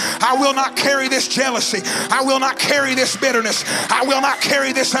temper. I will not carry this jealousy. I will not carry this bitterness. I will not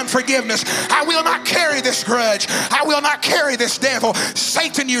carry this unforgiveness. I will not carry this grudge. I will not carry this devil.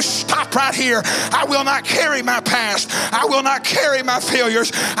 Satan, you stop right here. I will not carry my past. I will not carry my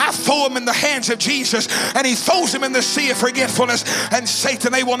failures. I throw them in the hands of Jesus, and he throws them in the sea of forgetfulness. And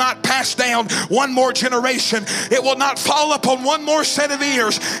Satan, they will not pass down one more generation. It will not fall upon one more set of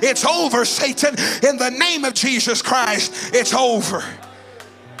ears. It's over, Satan, in the name of Jesus Christ. It's over.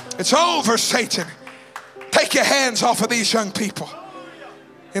 It's over, Satan. Take your hands off of these young people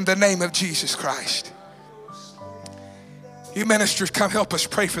in the name of Jesus Christ. You ministers, come help us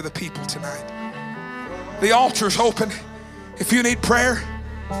pray for the people tonight. The altar's open. If you need prayer,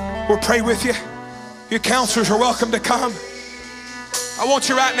 we'll pray with you. You counselors are welcome to come. I want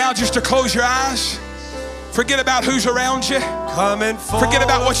you right now just to close your eyes. Forget about who's around you. Forget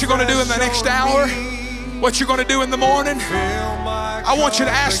about what you're going to do in the next hour, what you're going to do in the morning. I want you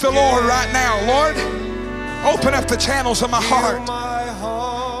to ask the Lord right now, Lord, open up the channels of my heart.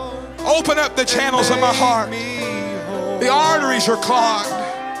 Open up the channels of my heart. The arteries are clogged.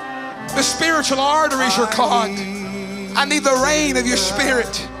 The spiritual arteries are clogged. I need the rain of your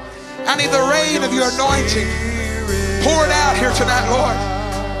Spirit. I need the rain of your anointing. Pour it out here tonight, Lord.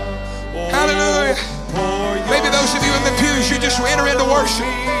 Hallelujah. Maybe those of you in the pews, you just enter into worship.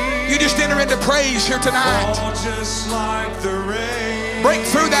 You just enter into praise here tonight. Break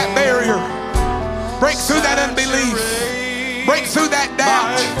through that barrier. Break through that unbelief. Break through that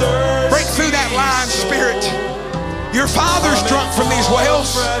doubt. Break through that lying spirit. Your father's drunk from these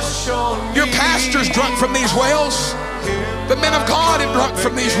wells. Your pastor's drunk from these wells. The men of God have drunk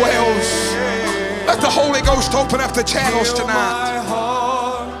from these wells. Let the Holy Ghost open up the channels tonight.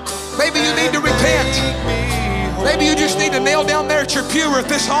 Maybe you need to repent. Maybe you just need to kneel down there at your pew or at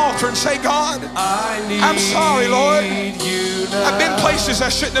this altar and say, God, I'm sorry, Lord. I've been places I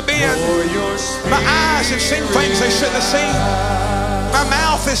shouldn't have been. My eyes have seen things they shouldn't have seen. My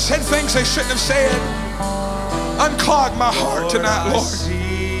mouth has said things they shouldn't have said. Unclog my heart tonight, Lord.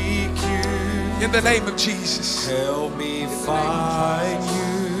 In the name of Jesus. Help me find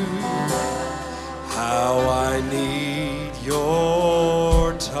you, how I need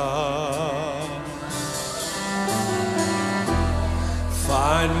your touch.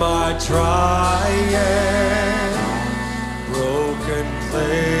 Find my dry and broken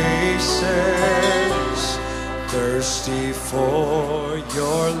places, thirsty for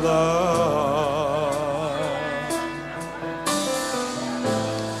your love.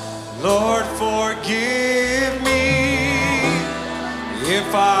 Lord, forgive me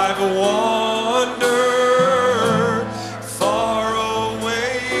if I've wandered far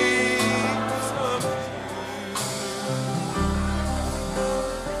away from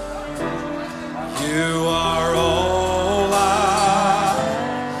you. You are all I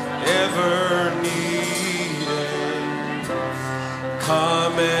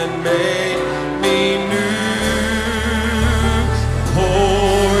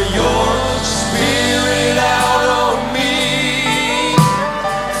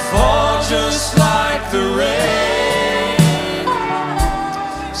just like the rain.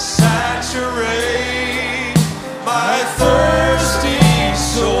 Saturate my thirsty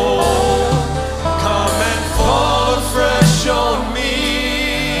soul. Come and fall afresh on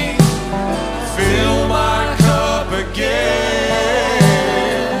me. Fill my cup again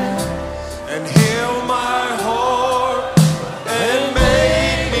and heal my heart and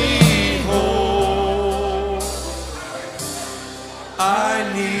make me whole.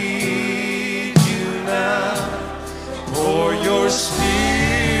 I need you now. Pour your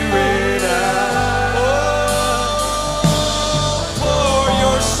spirit out. Pour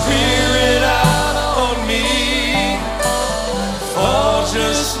your spirit out on me. Fall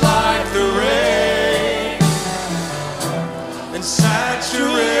just like the rain and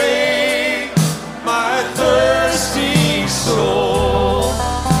saturate my thirsty soul.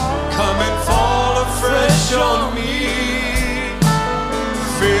 Come and fall afresh on me.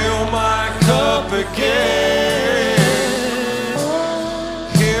 Fill my cup again.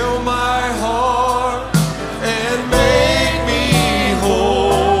 Heal my heart and make me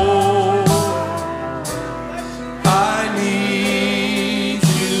whole. I need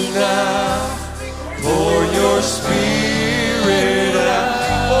you now. Pour your spirit out.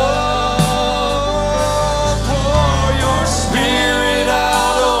 Oh, pour your spirit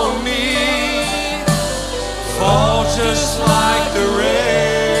out on me. Fall just like the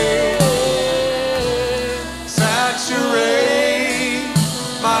rain. Saturate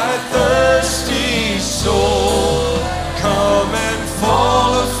my thirsty soul. Come and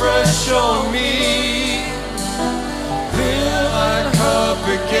fall afresh on me. Fill my cup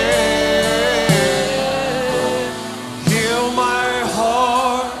again. Heal my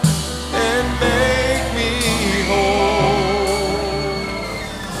heart and make me whole.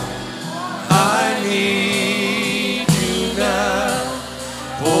 I need you now.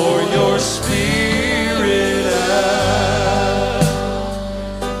 Pour your spirit out.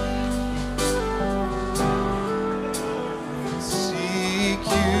 Seek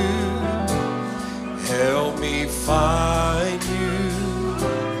you, help me find you.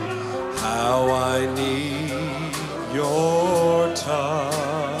 How I need your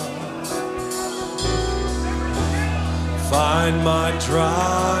touch. Find my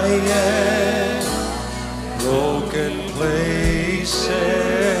dry and broken places,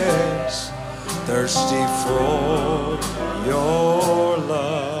 thirsty for your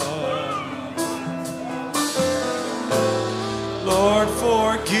love. Lord,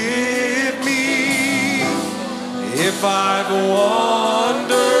 forgive me if I've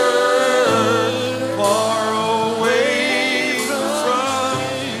wandered far away from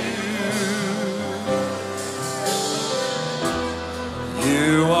you.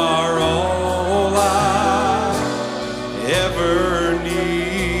 You are all I ever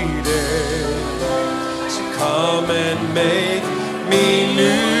needed. So come and make me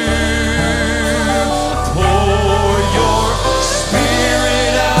new. Pour your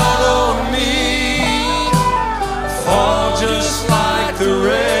spirit out on me. Fall just like the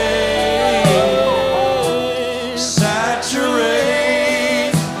rain.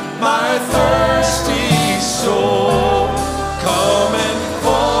 Saturate my thirsty soul. Come and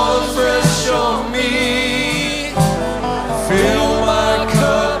fall fresh on me. Fill my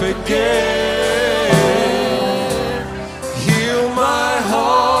cup again. Heal my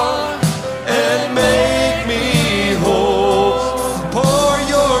heart and make me whole. Pour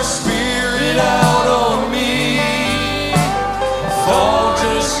your spirit out on me. Fall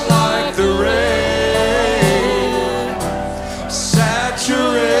just like the rain.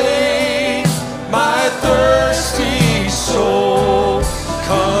 Saturate my thirsty soul.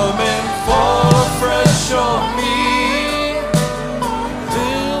 Come and fall fresh on me.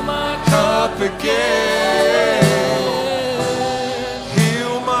 Fill my cup again.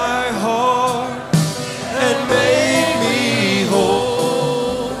 Heal my heart and make me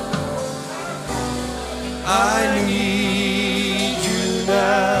whole. I need you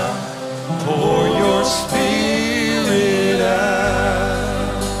now. Pour your spirit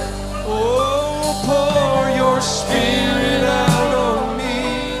out. Oh, pour your spirit out on me.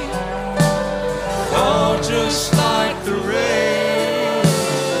 Fall just like the rain.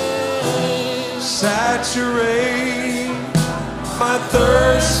 Saturate my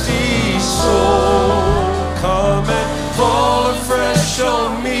thirsty soul. Come and fall afresh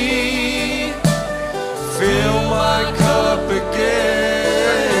on me. Fill my cup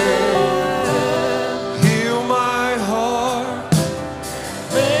again. Heal my heart.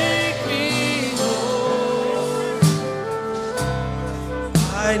 Make me whole.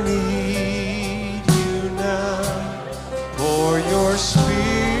 I need you now. Pour your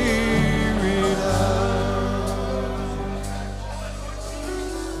spirit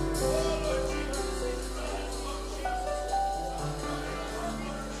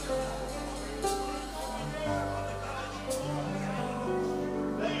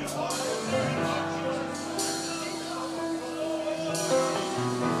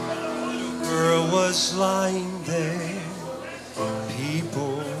was lying there,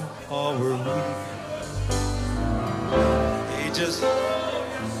 people all were weeping. They just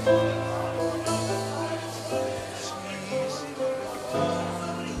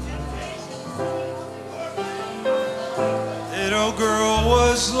little girl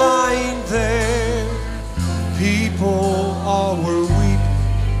was lying there, people all were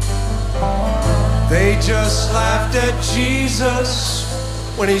weeping. They just laughed at Jesus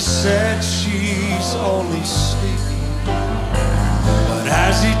when he said she's only sleeping. But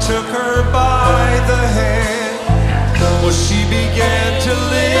as he took her by the hand, well, she began to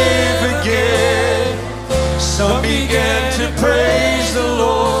live again. Some began to praise the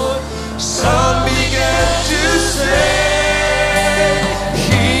Lord. Some began to say,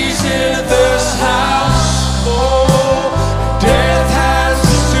 He's in this house. Oh, death has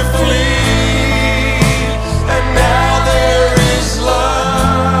to flee. And now there is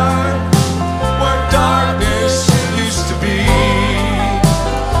light where darkness used to be.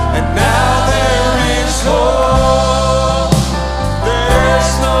 And now there is hope.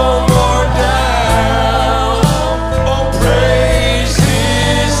 There's no more doubt. Oh, praise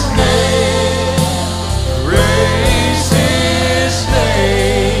His name. Praise His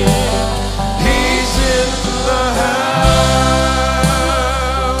name. He's in the house.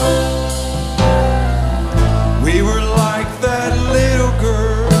 We were like that little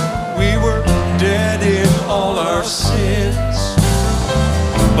girl. We were dead in all our sins.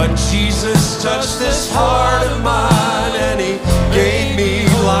 But Jesus touched this heart of mine and He gave me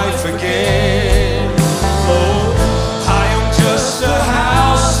life again. Oh, I am just a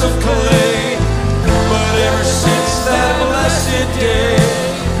house of clay, but ever since that blessed day,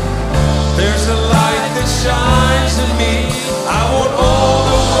 there's a light that shines in me. I want all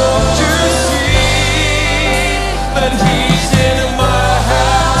the world to see that He's in my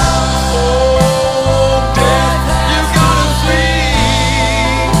house. Oh, death, you gotta flee,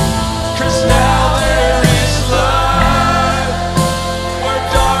 'cause now there is light where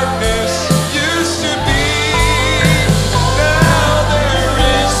darkness used to be. Now there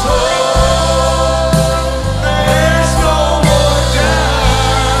is hope. There's no more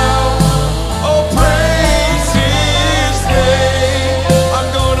doubt. Oh, praise His name. I'm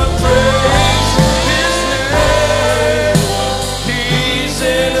gonna praise His name. He's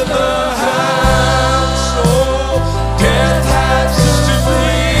in the house. Oh, death has to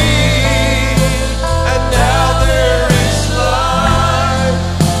flee. And now there is light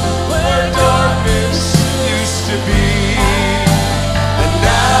where darkness used to be. And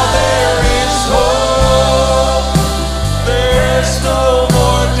now there is hope. There's no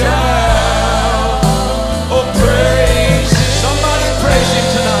more doubt. Oh, praise Him. Somebody praise Him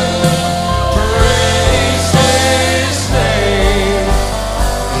tonight. Praise His name.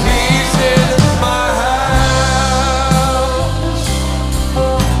 He's in my house.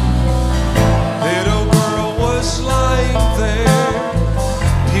 Little girl was lying there.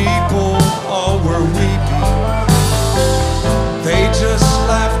 People all were weeping. They just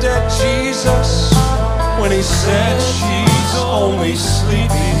laughed at Jesus when He said she's only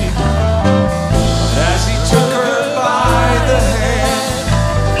sleeping. But as He took her by the hand,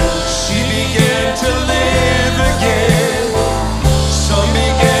 she began to live again. Some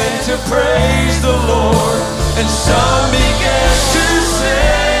began to praise the Lord, and some began to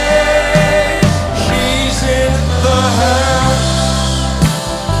say, He's in the house.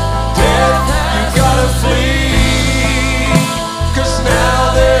 Death, you gotta flee, 'cause now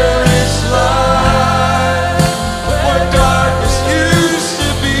there is light where darkness used to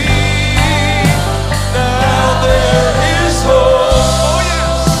be. Now there is hope. Oh,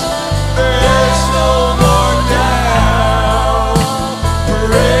 yes. There's no more doubt.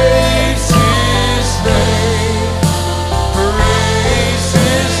 Praise His name. Praise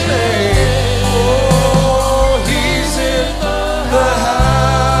His name. Oh, He's in the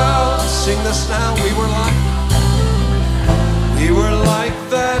house. Sing this now. We were like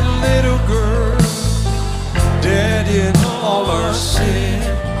that little girl, dead in all our sin.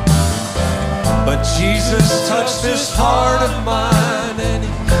 But Jesus touched this heart of mine and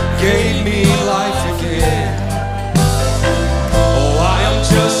He gave me life again. Oh, I am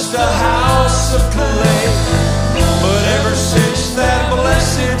just a house of clay, but ever since that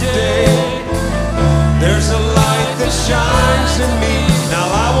blessed day, there's a light that shines in me. Now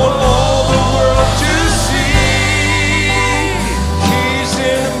I want all the world to see He's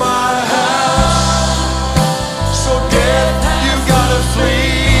in my house. So death, you gotta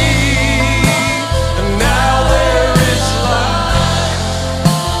flee. And now there is light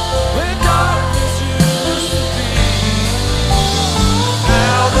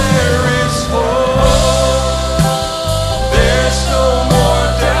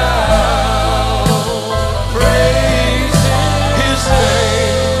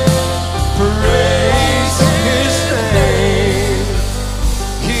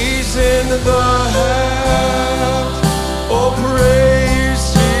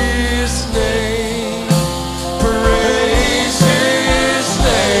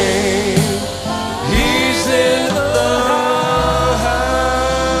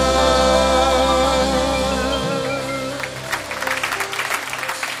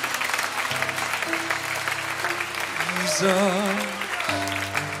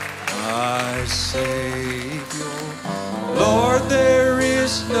my Savior. Lord, there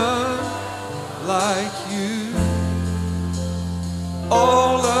is none like you.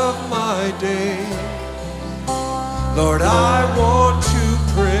 All of my days, Lord, I want to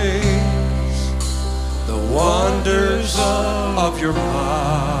praise the wonders of your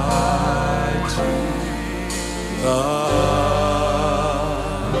mighty love.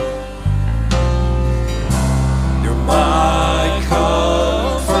 You're my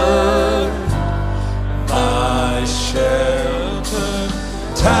comfort, my shelter,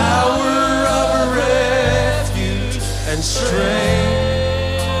 tower of refuge and strength.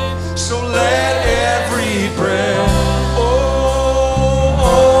 So let every breath,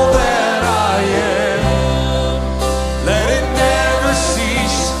 all that I am, let it never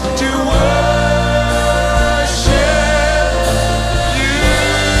cease to worship you.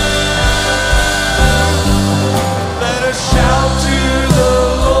 Let us shout to the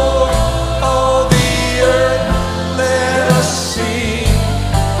Lord, all the earth, let us sing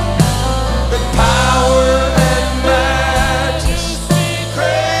the power and majesty,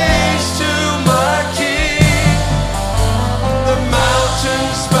 praise to my King. The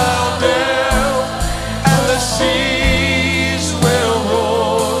mountains bow down and the seas will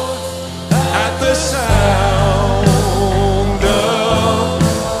roar at the sound of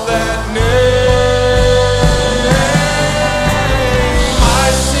that name.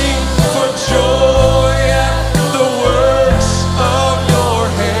 I sing for joy at the works of your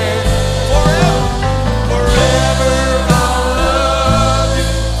hand. Forever I'll love you,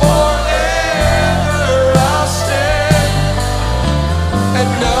 forever I'll stand, and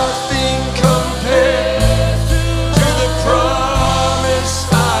nothing compares to the promise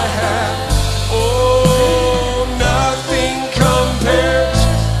I have. Oh, nothing compares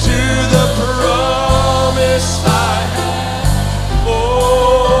to the promise I have.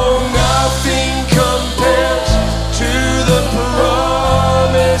 Oh, nothing compares to the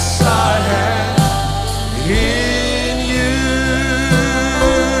promise I have in you.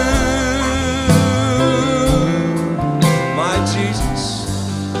 My Jesus,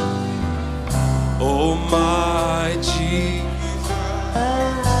 oh my Jesus,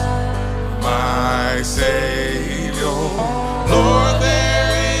 My Savior, Lord,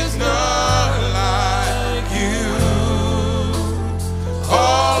 there is none like you.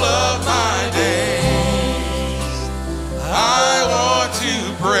 All of my days, I want to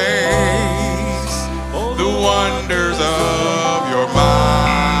praise the wonders of your mighty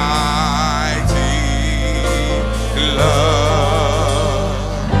love.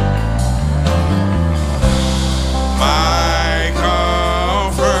 My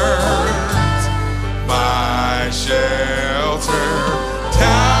comfort, my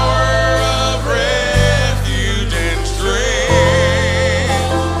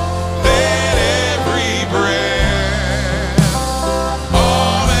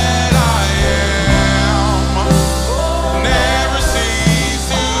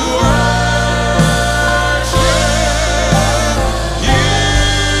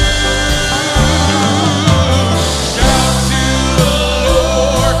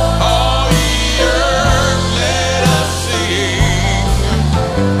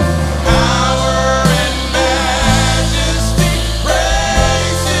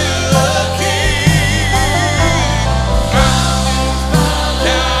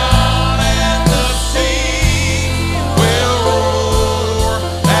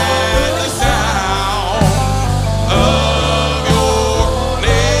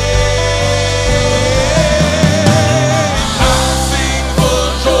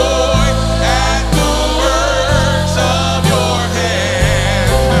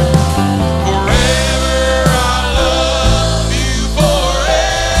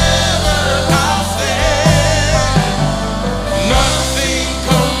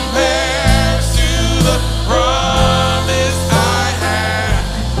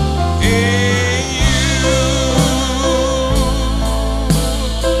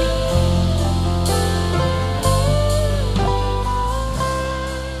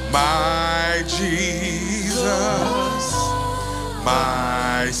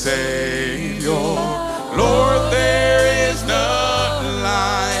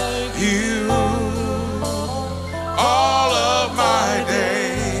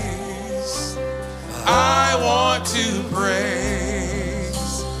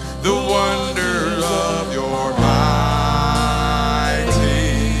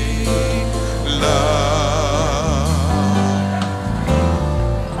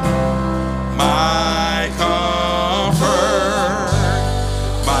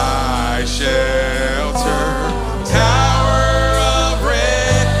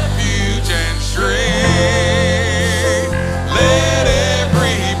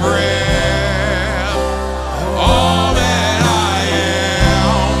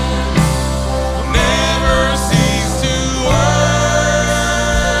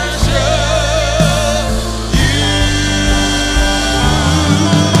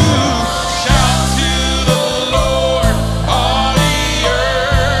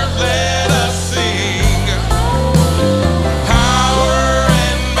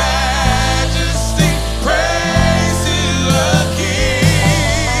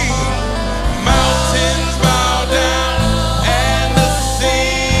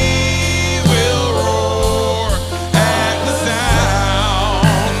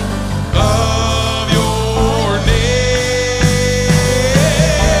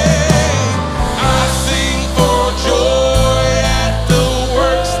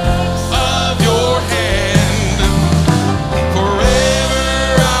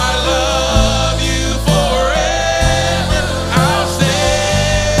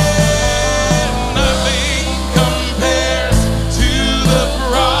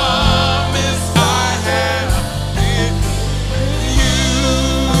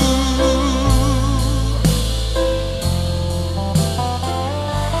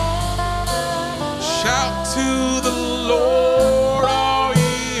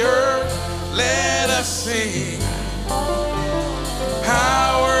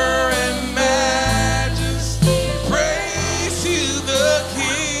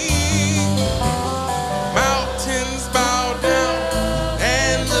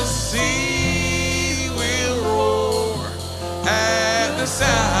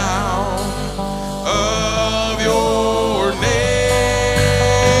sound of your name.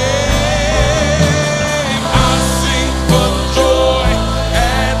 I sing for joy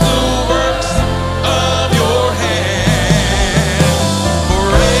at the works of your hand.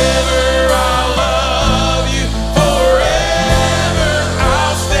 Forever I'll love you, forever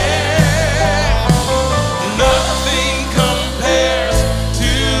I'll stand. Nothing compares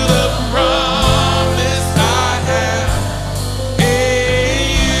to the promise I have in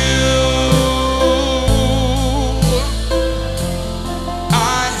you. I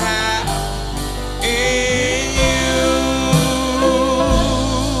have in you.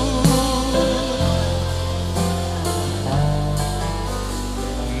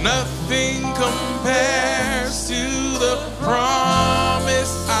 Nothing compares to the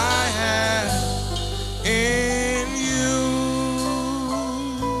promise I have in you.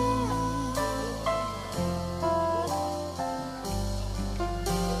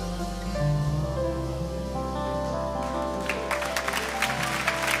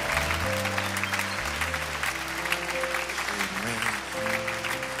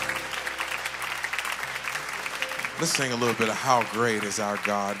 Let's sing a little bit of How Great Is Our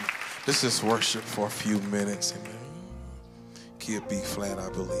God. Let's just worship for a few minutes. Amen. Key of B flat, I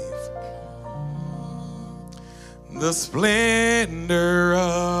believe. The splendor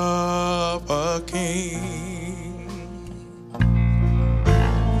of a king,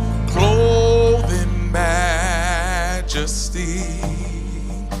 clothed in majesty.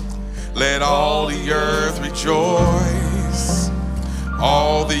 Let all the earth rejoice.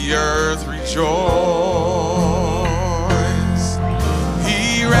 All the earth rejoice.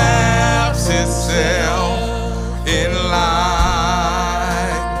 He wraps himself in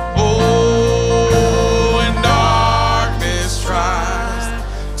light. Oh, and darkness tries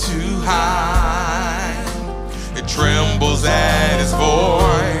to hide. It trembles at his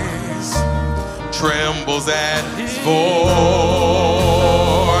voice. Trembles at his voice.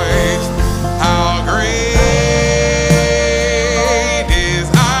 How great is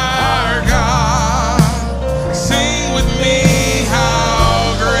our God. Sing with me.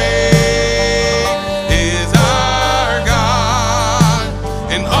 How great is our God.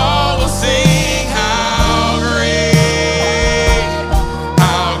 And all will sing. How great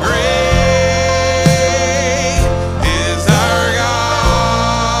is our God.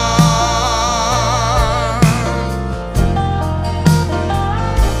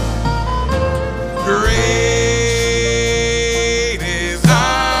 Great is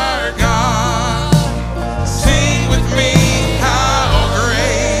our God. Sing with me. How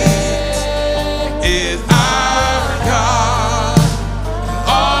great is our God.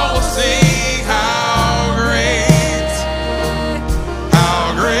 All will sing. How great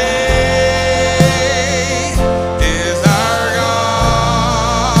is our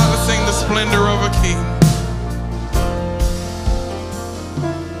God. Let's sing the splendor of a king.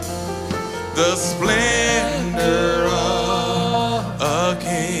 The splendor of a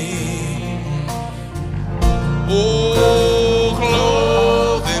king. Oh,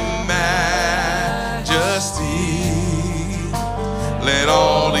 clothed in majesty. Let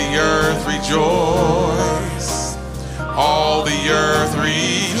all the earth rejoice. All the earth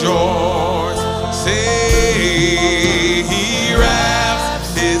rejoice. Say he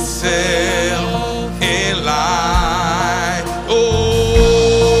wraps himself in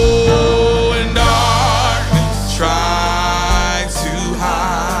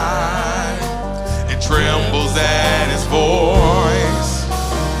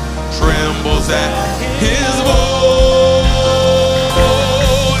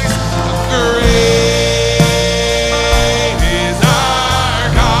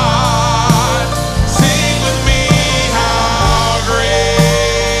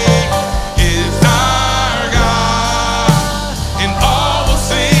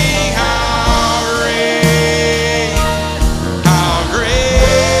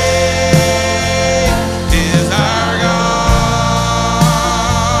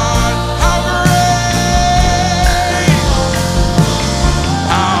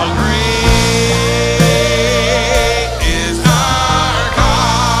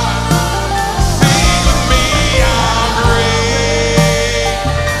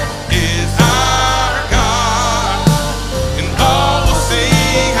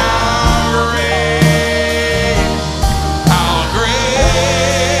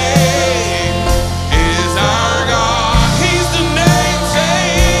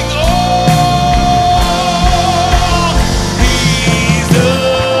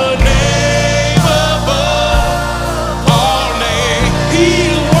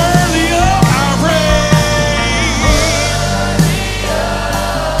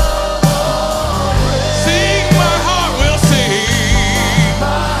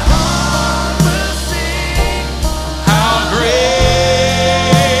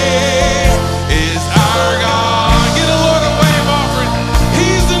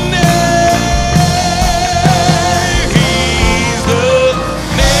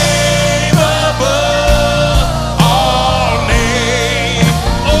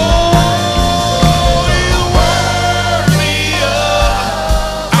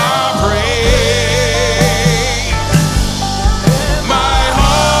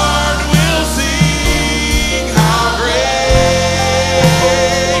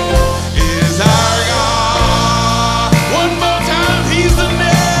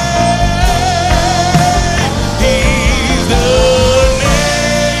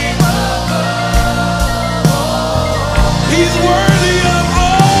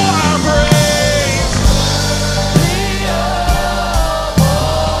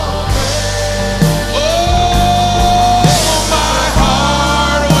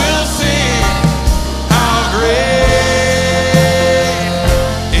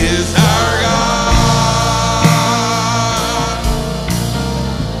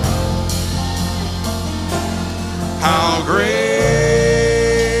How great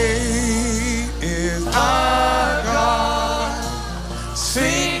is our God.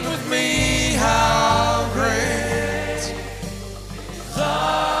 Sing with me, how great is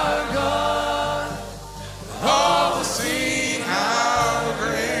our God. All will sing, how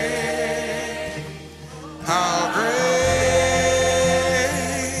great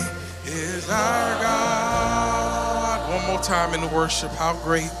is our God. One more time in the worship, how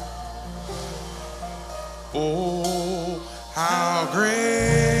great. Oh, how great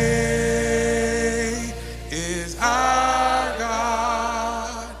is our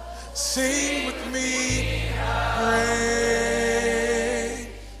God. Sing with me, great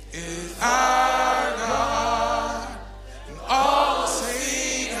is our God. And all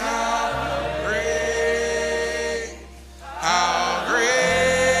sing, how great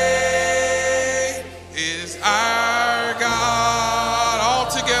is our God. All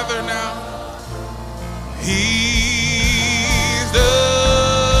together now. He's the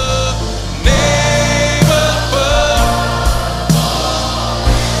name above.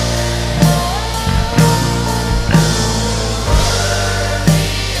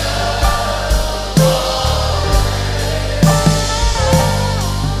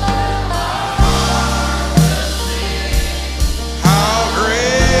 How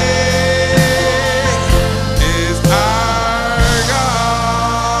great is our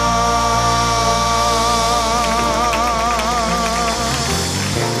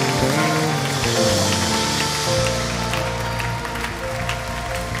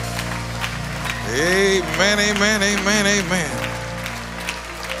Amen, amen, amen, amen.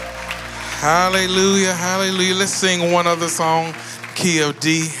 Hallelujah, hallelujah. Let's sing one other song, key of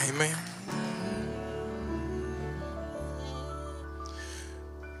D. Amen.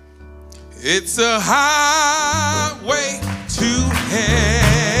 It's a highway to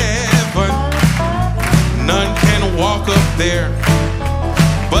heaven. None can walk up there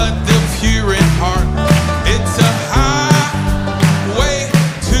but the pure in heart. It's a highway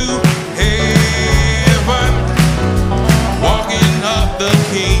to heaven, walking up the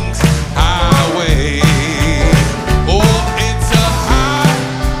King's highway. Oh, it's a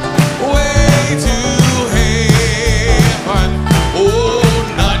highway to heaven. Oh,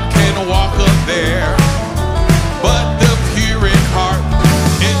 none can walk up there but the pure in heart.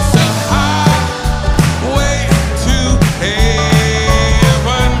 It's a highway to heaven.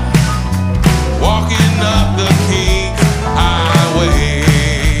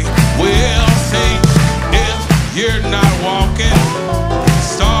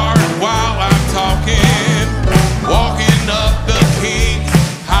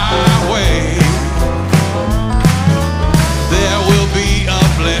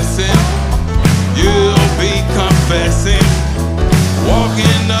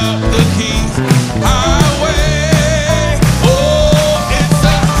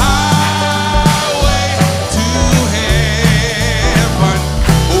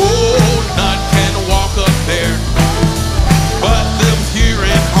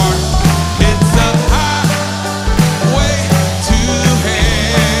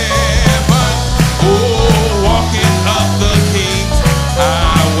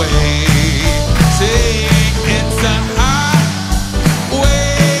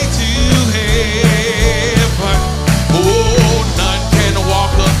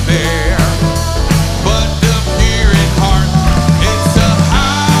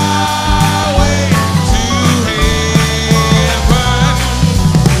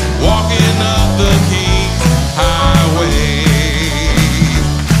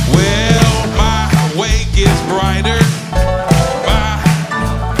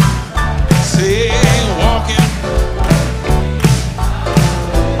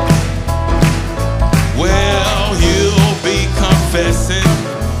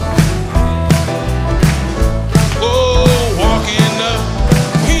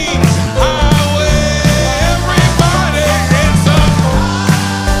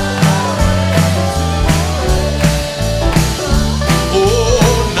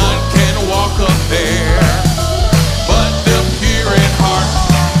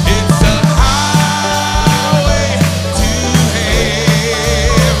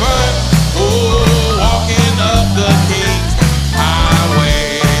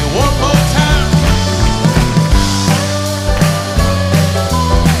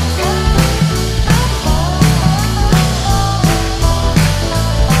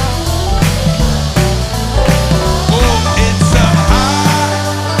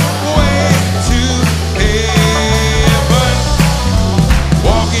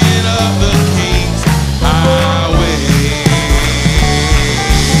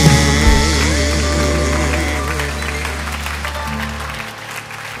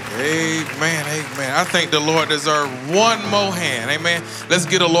 Amen. Amen. I think the Lord deserves one more hand. Amen. Let's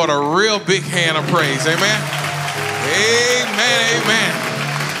give the Lord a real big hand of praise. Amen. Amen. Amen.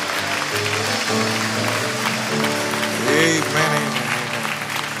 Amen.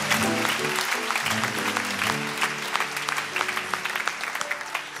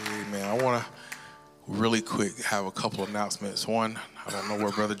 Amen. I want to really quick have a couple of announcements. One, I don't know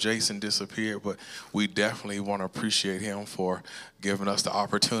where Brother Jason disappeared, but we definitely want to appreciate him for giving us the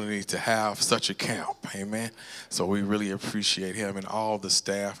opportunity to have such a camp. Amen. So we really appreciate him and all the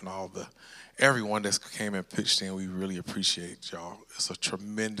staff and everyone that came and pitched in. We really appreciate y'all. It's a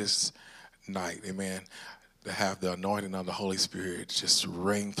tremendous night. Amen. To have the anointing of the Holy Spirit just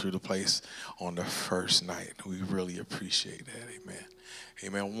ring through the place on the first night. We really appreciate that. Amen.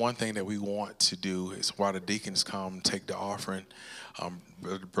 Amen. One thing that we want to do is while the deacons come take the offering,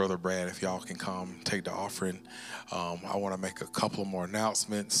 Brother Brad, if y'all can come take the offering, I want to make a couple of more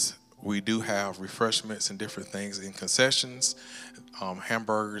announcements. We do have refreshments and different things in concessions.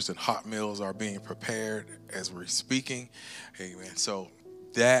 Hamburgers and hot meals are being prepared as we're speaking. Amen. So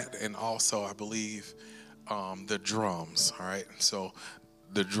that, and also I believe the drums. All right. So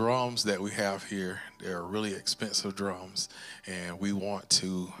the drums that we have here, they're really expensive drums, and we want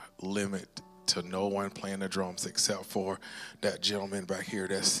to limit to no one playing the drums except for that gentleman back here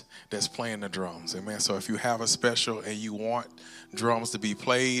that's playing the drums. Amen. So if you have a special and you want drums to be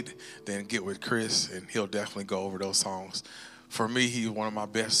played, then get with Chris and he'll definitely go over those songs. For me, he's one of my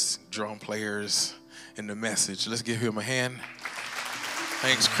best drum players in the message. Let's give him a hand.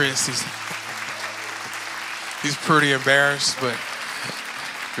 Thanks, Chris. He's pretty embarrassed, but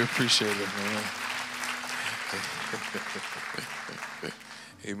we appreciate it, man.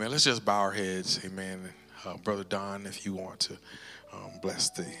 Amen. Let's just bow our heads. Amen. Brother Don, if you want to bless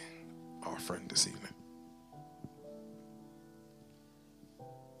the offering this evening.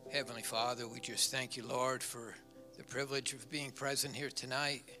 Heavenly Father, we just thank you, Lord, for the privilege of being present here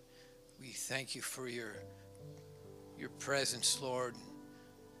tonight. We thank you for your presence, Lord,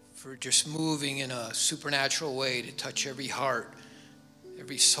 for just moving in a supernatural way to touch every heart,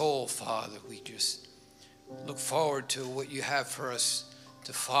 every soul, Father. We just look forward to what you have for us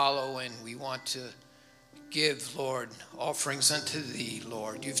to follow, and we want to give, Lord, offerings unto thee,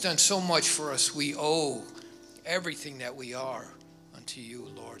 Lord. You've done so much for us. We owe everything that we are unto you,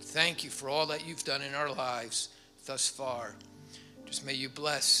 Lord. Thank you for all that you've done in our lives thus far. Just may you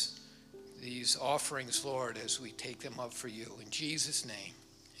bless these offerings, Lord, as we take them up for you. In Jesus' name,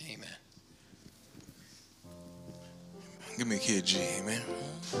 amen. Give me a kid G, amen.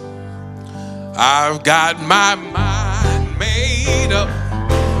 I've got my mind made up,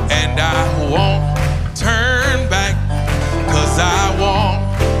 and I won't turn back, 'cause I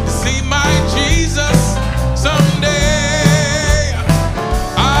want to see my Jesus someday.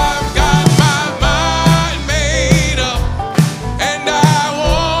 I've got my mind made up, and I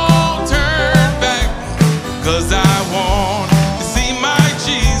won't turn back, 'cause I want to see my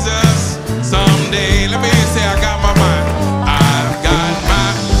Jesus someday. Let me say I got my mind. I've got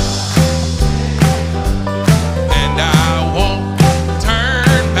my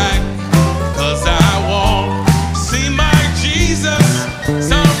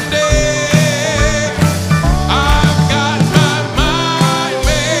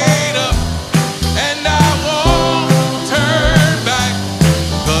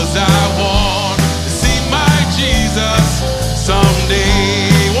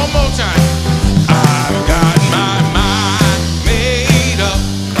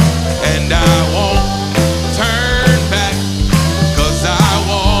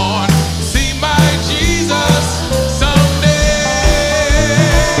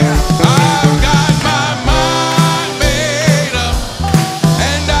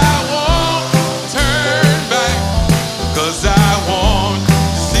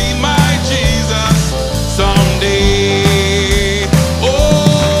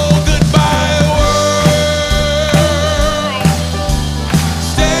goodbye.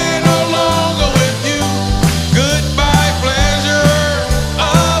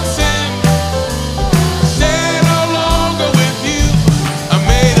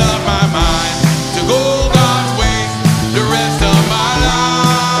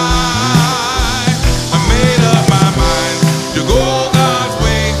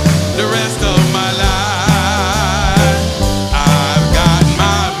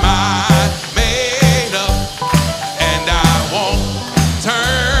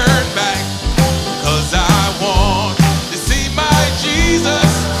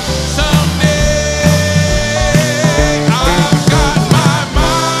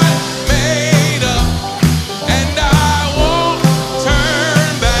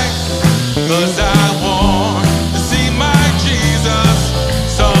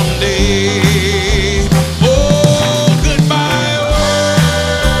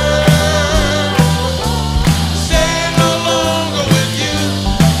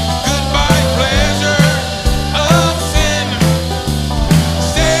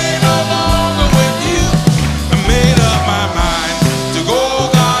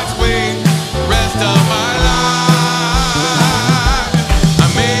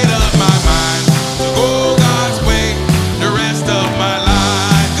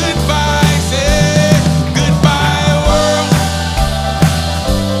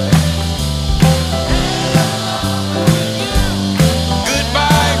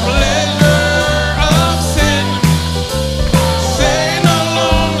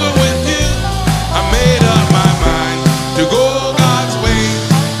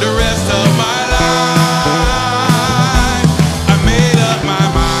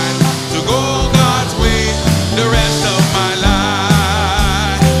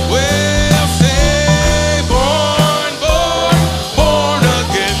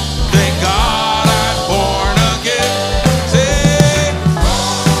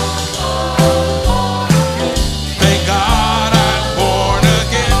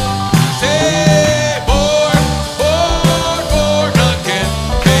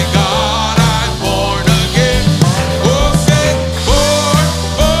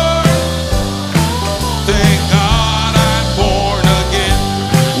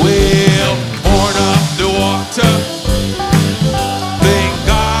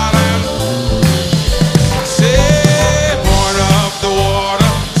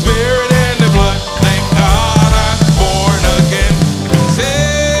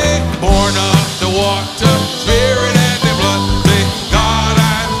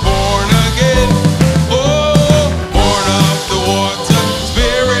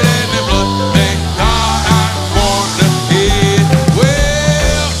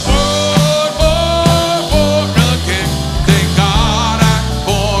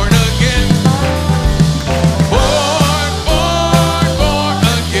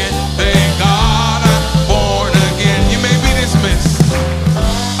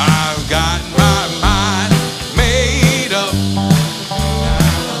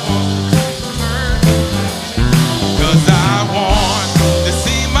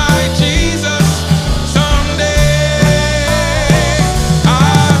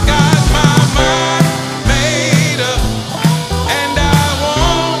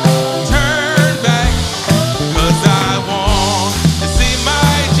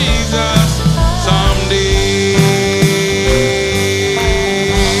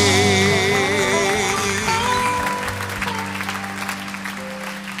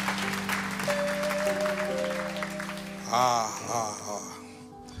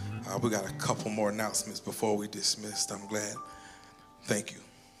 We got a couple more announcements before we dismissed. I'm glad. Thank you.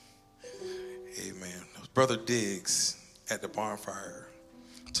 Amen. Brother Diggs at the bonfire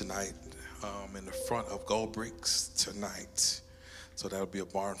tonight, in the front of Gold Bricks tonight. So that'll be a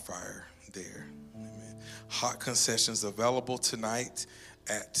bonfire there. Amen. Hot concessions available tonight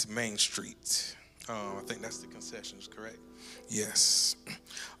at Main Street. I think that's the concessions, correct? Yes.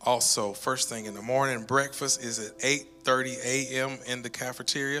 Also, first thing in the morning, breakfast is at 8:30 a.m. in the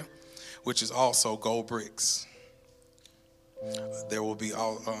cafeteria, which is also Gold Bricks. There will be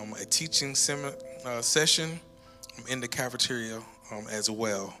a teaching session in the cafeteria as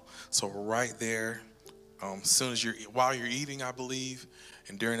well. So right there, soon as while you're eating, I believe,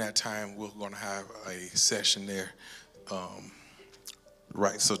 and during that time, we're going to have a session there.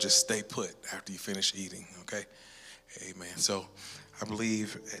 Right, so just stay put after you finish eating, okay? Amen. So I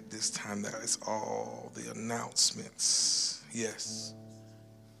believe at this time that is all the announcements. Yes.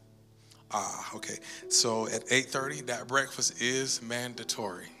 Okay. So at 8:30, that breakfast is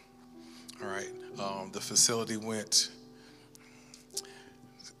mandatory. All right. The facility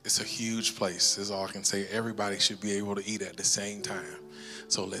it's a huge place, is all I can say. Everybody should be able to eat at the same time.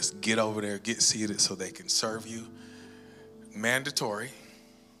 So let's get over there, get seated so they can serve you. Mandatory.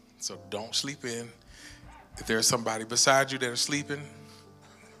 So don't sleep in. If there's somebody beside you that are sleeping,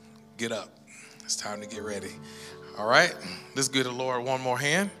 get up. It's time to get ready. All right? Let's give the Lord one more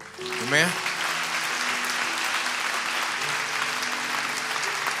hand. Amen.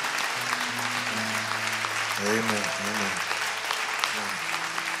 Amen. Amen.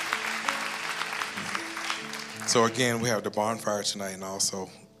 So again, we have the bonfire tonight and also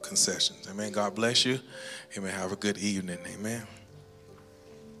concessions. Amen. God bless you. Amen. Have a good evening. Amen.